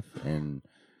my life, and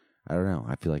I don't know.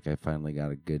 I feel like I finally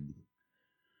got a good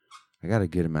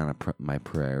amount of my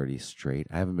priorities straight.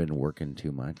 I haven't been working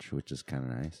too much, which is kind of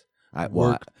nice.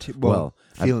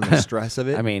 Feeling the stress of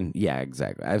it. I mean, yeah,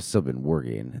 exactly. I've still been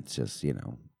working. It's just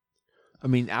I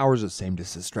mean, hours are the same,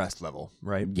 just the stress level,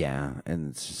 right? Yeah,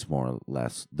 and it's just more or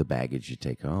less the baggage you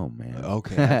take home, man.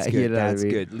 Okay, that's good. You know That's what I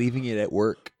mean? good. Leaving it at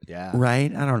work. Yeah.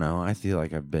 Right? I don't know. I feel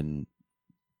like I've been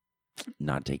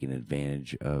not taking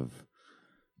advantage of,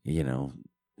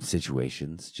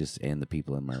 situations and the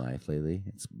people in my life lately.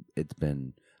 It's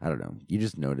been, I don't know. You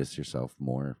just notice yourself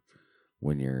more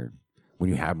when you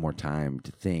have more time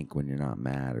to think, when you're not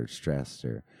mad or stressed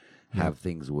or have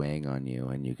things weighing on you,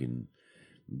 and you can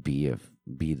be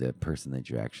the person that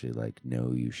you actually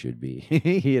know you should be.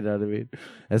 You know what I mean?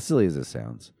 As silly as it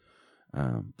sounds.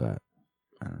 But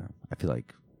I don't know. I feel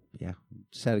like,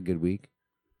 just had a good week.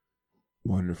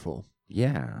 Wonderful.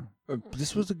 Yeah.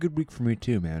 This was a good week for me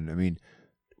too, man. I mean,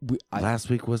 last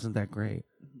week wasn't that great.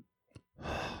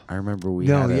 I remember we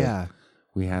had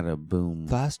a boom.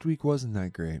 Last week wasn't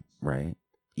that great. Right.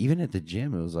 Even at the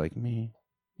gym, it was like me.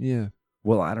 Yeah.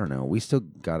 Well, I don't know. We still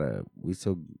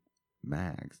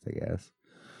maxed, I guess.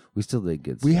 We still did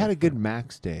good stuff. We had a good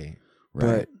max day,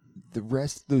 right? But the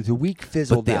rest, the week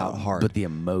fizzled out hard. But the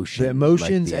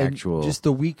emotions, the actual, just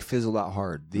the week fizzled out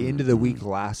hard. The end of the week,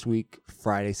 last week,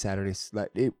 Friday, Saturday,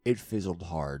 it fizzled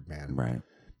hard, man. Right.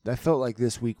 I felt like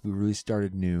this week we really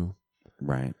started new.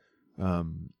 Right.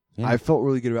 I felt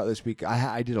really good about this week.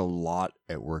 I did a lot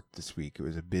at work this week. It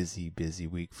was a busy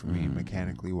week for me,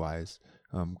 mechanically wise,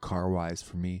 car wise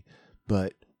for me,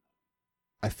 but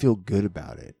I feel good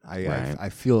about it. I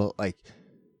feel like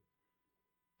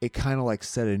it kind of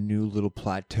set a new little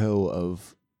plateau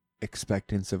of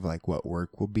expectance of what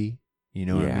work will be. You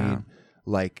know what I mean?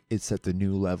 Like it's at the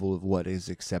new level of what is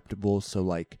acceptable.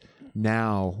 So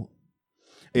now,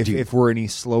 if we're any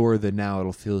slower than now,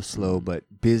 it'll feel slow, but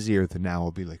busier than now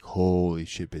will be holy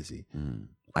shit busy.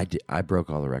 I broke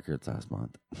all the records last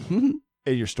month.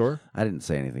 At your store? I didn't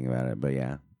say anything about it, but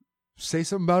yeah. Say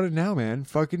something about it now, man.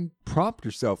 Fucking prompt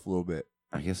yourself a little bit.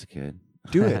 I guess I could.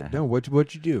 Do it. No,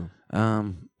 what'd you do?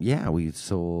 We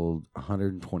sold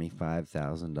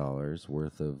 $125,000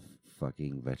 worth of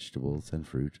fucking vegetables and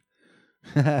fruit.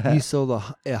 You sold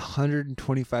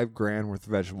 $125,000 worth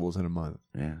of vegetables in a month.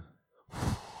 Yeah.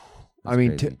 I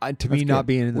mean, to me, not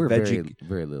being in the veggie,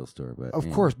 very little store, but of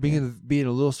course, being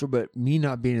a little store, but me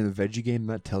not being in the veggie game,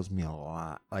 that tells me a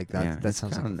lot. That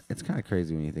sounds it's kind of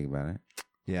crazy when you think about it.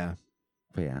 Yeah.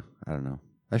 But yeah, I don't know.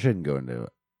 I shouldn't go into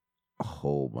a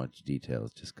whole bunch of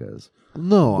details just because.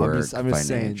 No, I'm just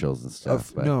saying financials and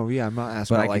stuff. I'm not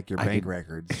asking about your bank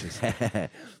records. Just. But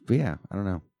yeah, I don't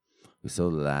know. We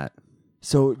sold a lot.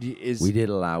 So we did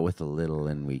a lot with a little,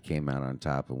 and we came out on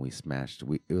top, and we smashed.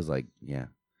 It was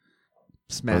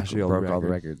smashed broke all the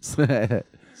records.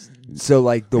 So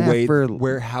like the Yeah,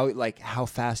 way how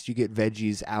fast you get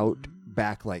veggies out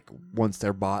back, like once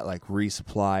they're bought, like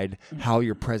resupplied, how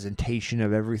your presentation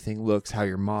of everything looks, how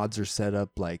your mods are set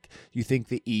up, like you think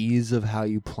the ease of how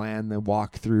you plan the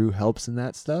walkthrough helps in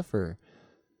that stuff? Or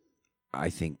I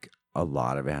think a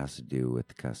lot of it has to do with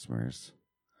the customers.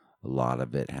 A lot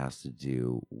of it has to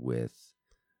do with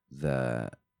the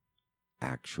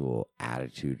actual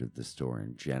attitude of the store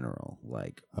in general,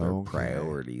 like their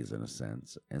priorities in a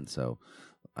sense. And so,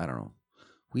 I don't know.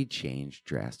 We changed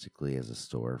drastically as a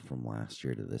store from last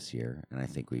year to this year, and I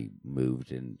think we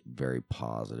moved in very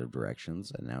positive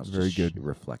directions, and now it's very just good,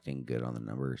 reflecting good on the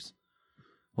numbers.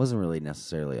 Wasn't really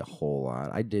necessarily a whole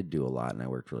lot. I did do a lot, and I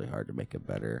worked really hard to make it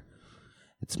better.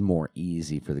 It's more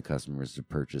easy for the customers to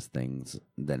purchase things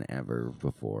than ever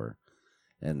before.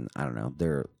 And I don't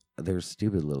know, there's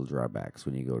stupid little drawbacks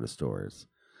when you go to stores.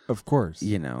 Of course.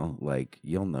 You know, like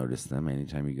you'll notice them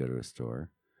anytime you go to a store.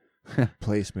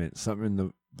 Placement, something in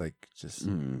the, like, just.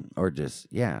 Or just,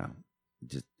 yeah.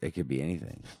 Just, it could be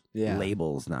anything. Yeah.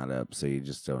 Label's not up, so you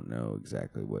just don't know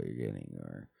exactly what you're getting.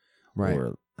 Right.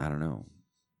 Or, I don't know.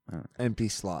 Empty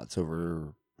slots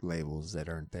over labels that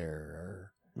aren't there,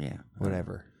 or. Yeah.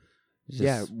 Whatever. Just,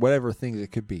 yeah, whatever things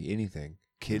it could be, anything.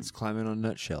 Kids climbing on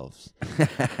nut shelves.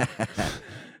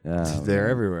 They're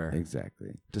everywhere.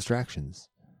 Exactly. Distractions.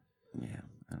 Yeah.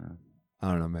 I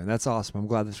don't know, man. That's awesome. I'm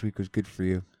glad this week was good for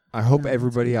you. I hope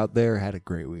everybody out there had a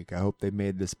great week. I hope they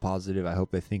made this positive. I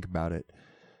hope they think about it.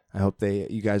 I hope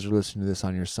you guys are listening to this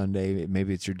on your Sunday.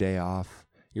 Maybe it's your day off.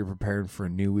 You're preparing for a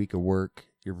new week of work.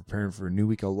 You're preparing for a new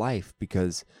week of life,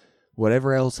 because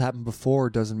whatever else happened before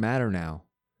doesn't matter now.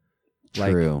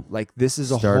 True. Like this is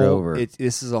Start over.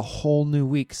 This is a whole new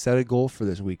week. Set a goal for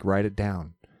this week. Write it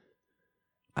down.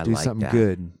 Do like something that.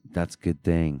 good. That's a good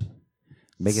thing.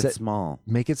 Make it small.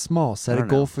 Make it small. Set a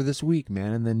goal for this week,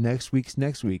 man. And then next week's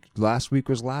next week. Last week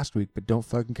was last week, but don't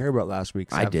fucking care about last week.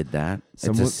 I did that. It's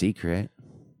a secret.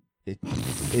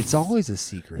 It's always a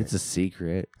secret. It's a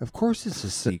secret. Of course it's a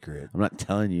secret. I'm not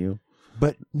telling you.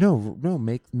 But no,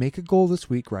 make a goal this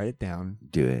week. Write it down.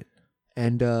 Do it.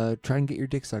 And try and get your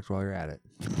dick sucked while you're at it.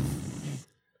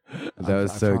 That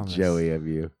was so Joey of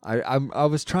you. I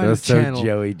was trying to channel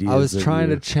Joey Diaz. I was trying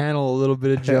to channel a little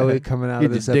bit of Joey coming out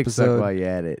of this dick episode. Suck while you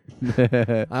at it.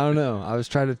 I don't know. I was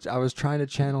trying to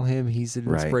channel him. He's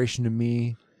an inspiration to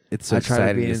me. It's so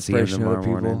exciting to see him tomorrow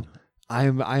morning.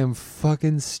 I am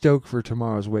fucking stoked for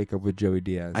tomorrow's wake up with Joey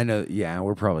Diaz. I know. Yeah,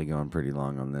 we're probably going pretty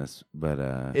long on this, but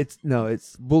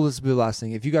we'll just be the last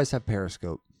thing. If you guys have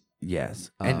Periscope. Yes,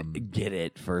 and get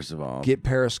it first of all. Get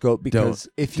Periscope, because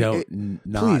please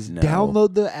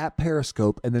download the app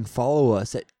Periscope and then follow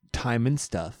us at Time and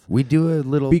Stuff. We do a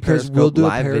little because Periscope we'll do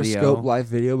live a Periscope video. live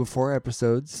video before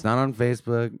episodes. It's not on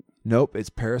Facebook. Nope, it's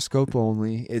Periscope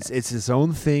only. It's its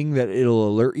own thing that it'll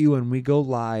alert you when we go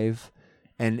live,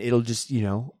 and it'll just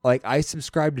like I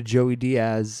subscribe to Joey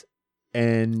Diaz.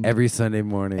 And every Sunday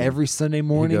morning, he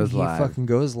fucking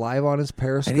goes live on his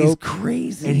Periscope.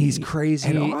 And he's crazy.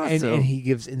 And awesome. and he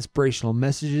gives inspirational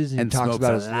messages and he talks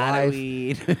about his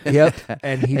life. Yep.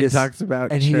 And he just talks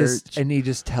about and church. he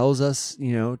just tells us,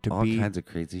 to all be kinds of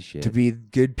crazy shit. To be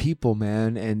good people,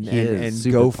 man, and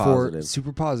super go positive. for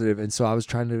super positive. And so I was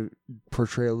trying to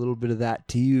portray a little bit of that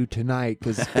to you tonight,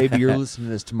 because maybe you're listening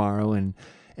to this tomorrow and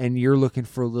you're looking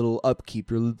for a little upkeep.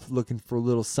 You're looking for a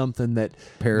little something that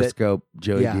Periscope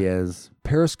Joey Diaz.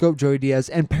 Periscope Joey Diaz,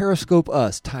 and Periscope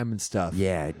us, Time and Stuff.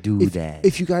 Yeah, that.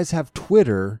 If you guys have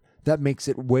Twitter, that makes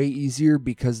it way easier,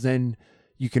 because then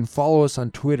you can follow us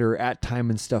on Twitter at Time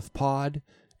and Stuff Pod,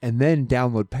 and then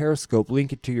download Periscope,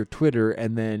 link it to your Twitter,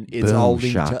 and then it's all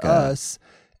linked to us,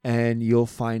 and you'll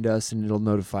find us, and it'll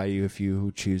notify you if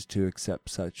you choose to accept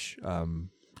such.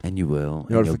 And you will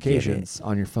notifications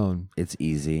on your phone. It's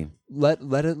easy. Let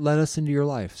us into your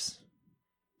lives.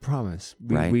 Promise.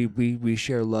 We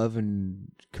share love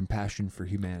and compassion for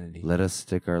humanity. Let us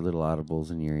stick our little audibles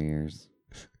in your ears.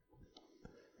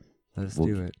 Let us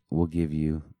do it. We'll give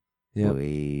you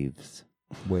waves.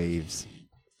 Waves.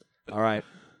 All right.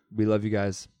 We love you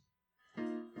guys.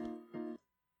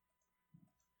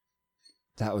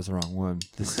 That was the wrong one.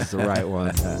 This is the right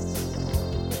one.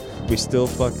 We still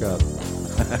fuck up.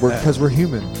 Because we're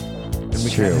human, and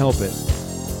we can't help it.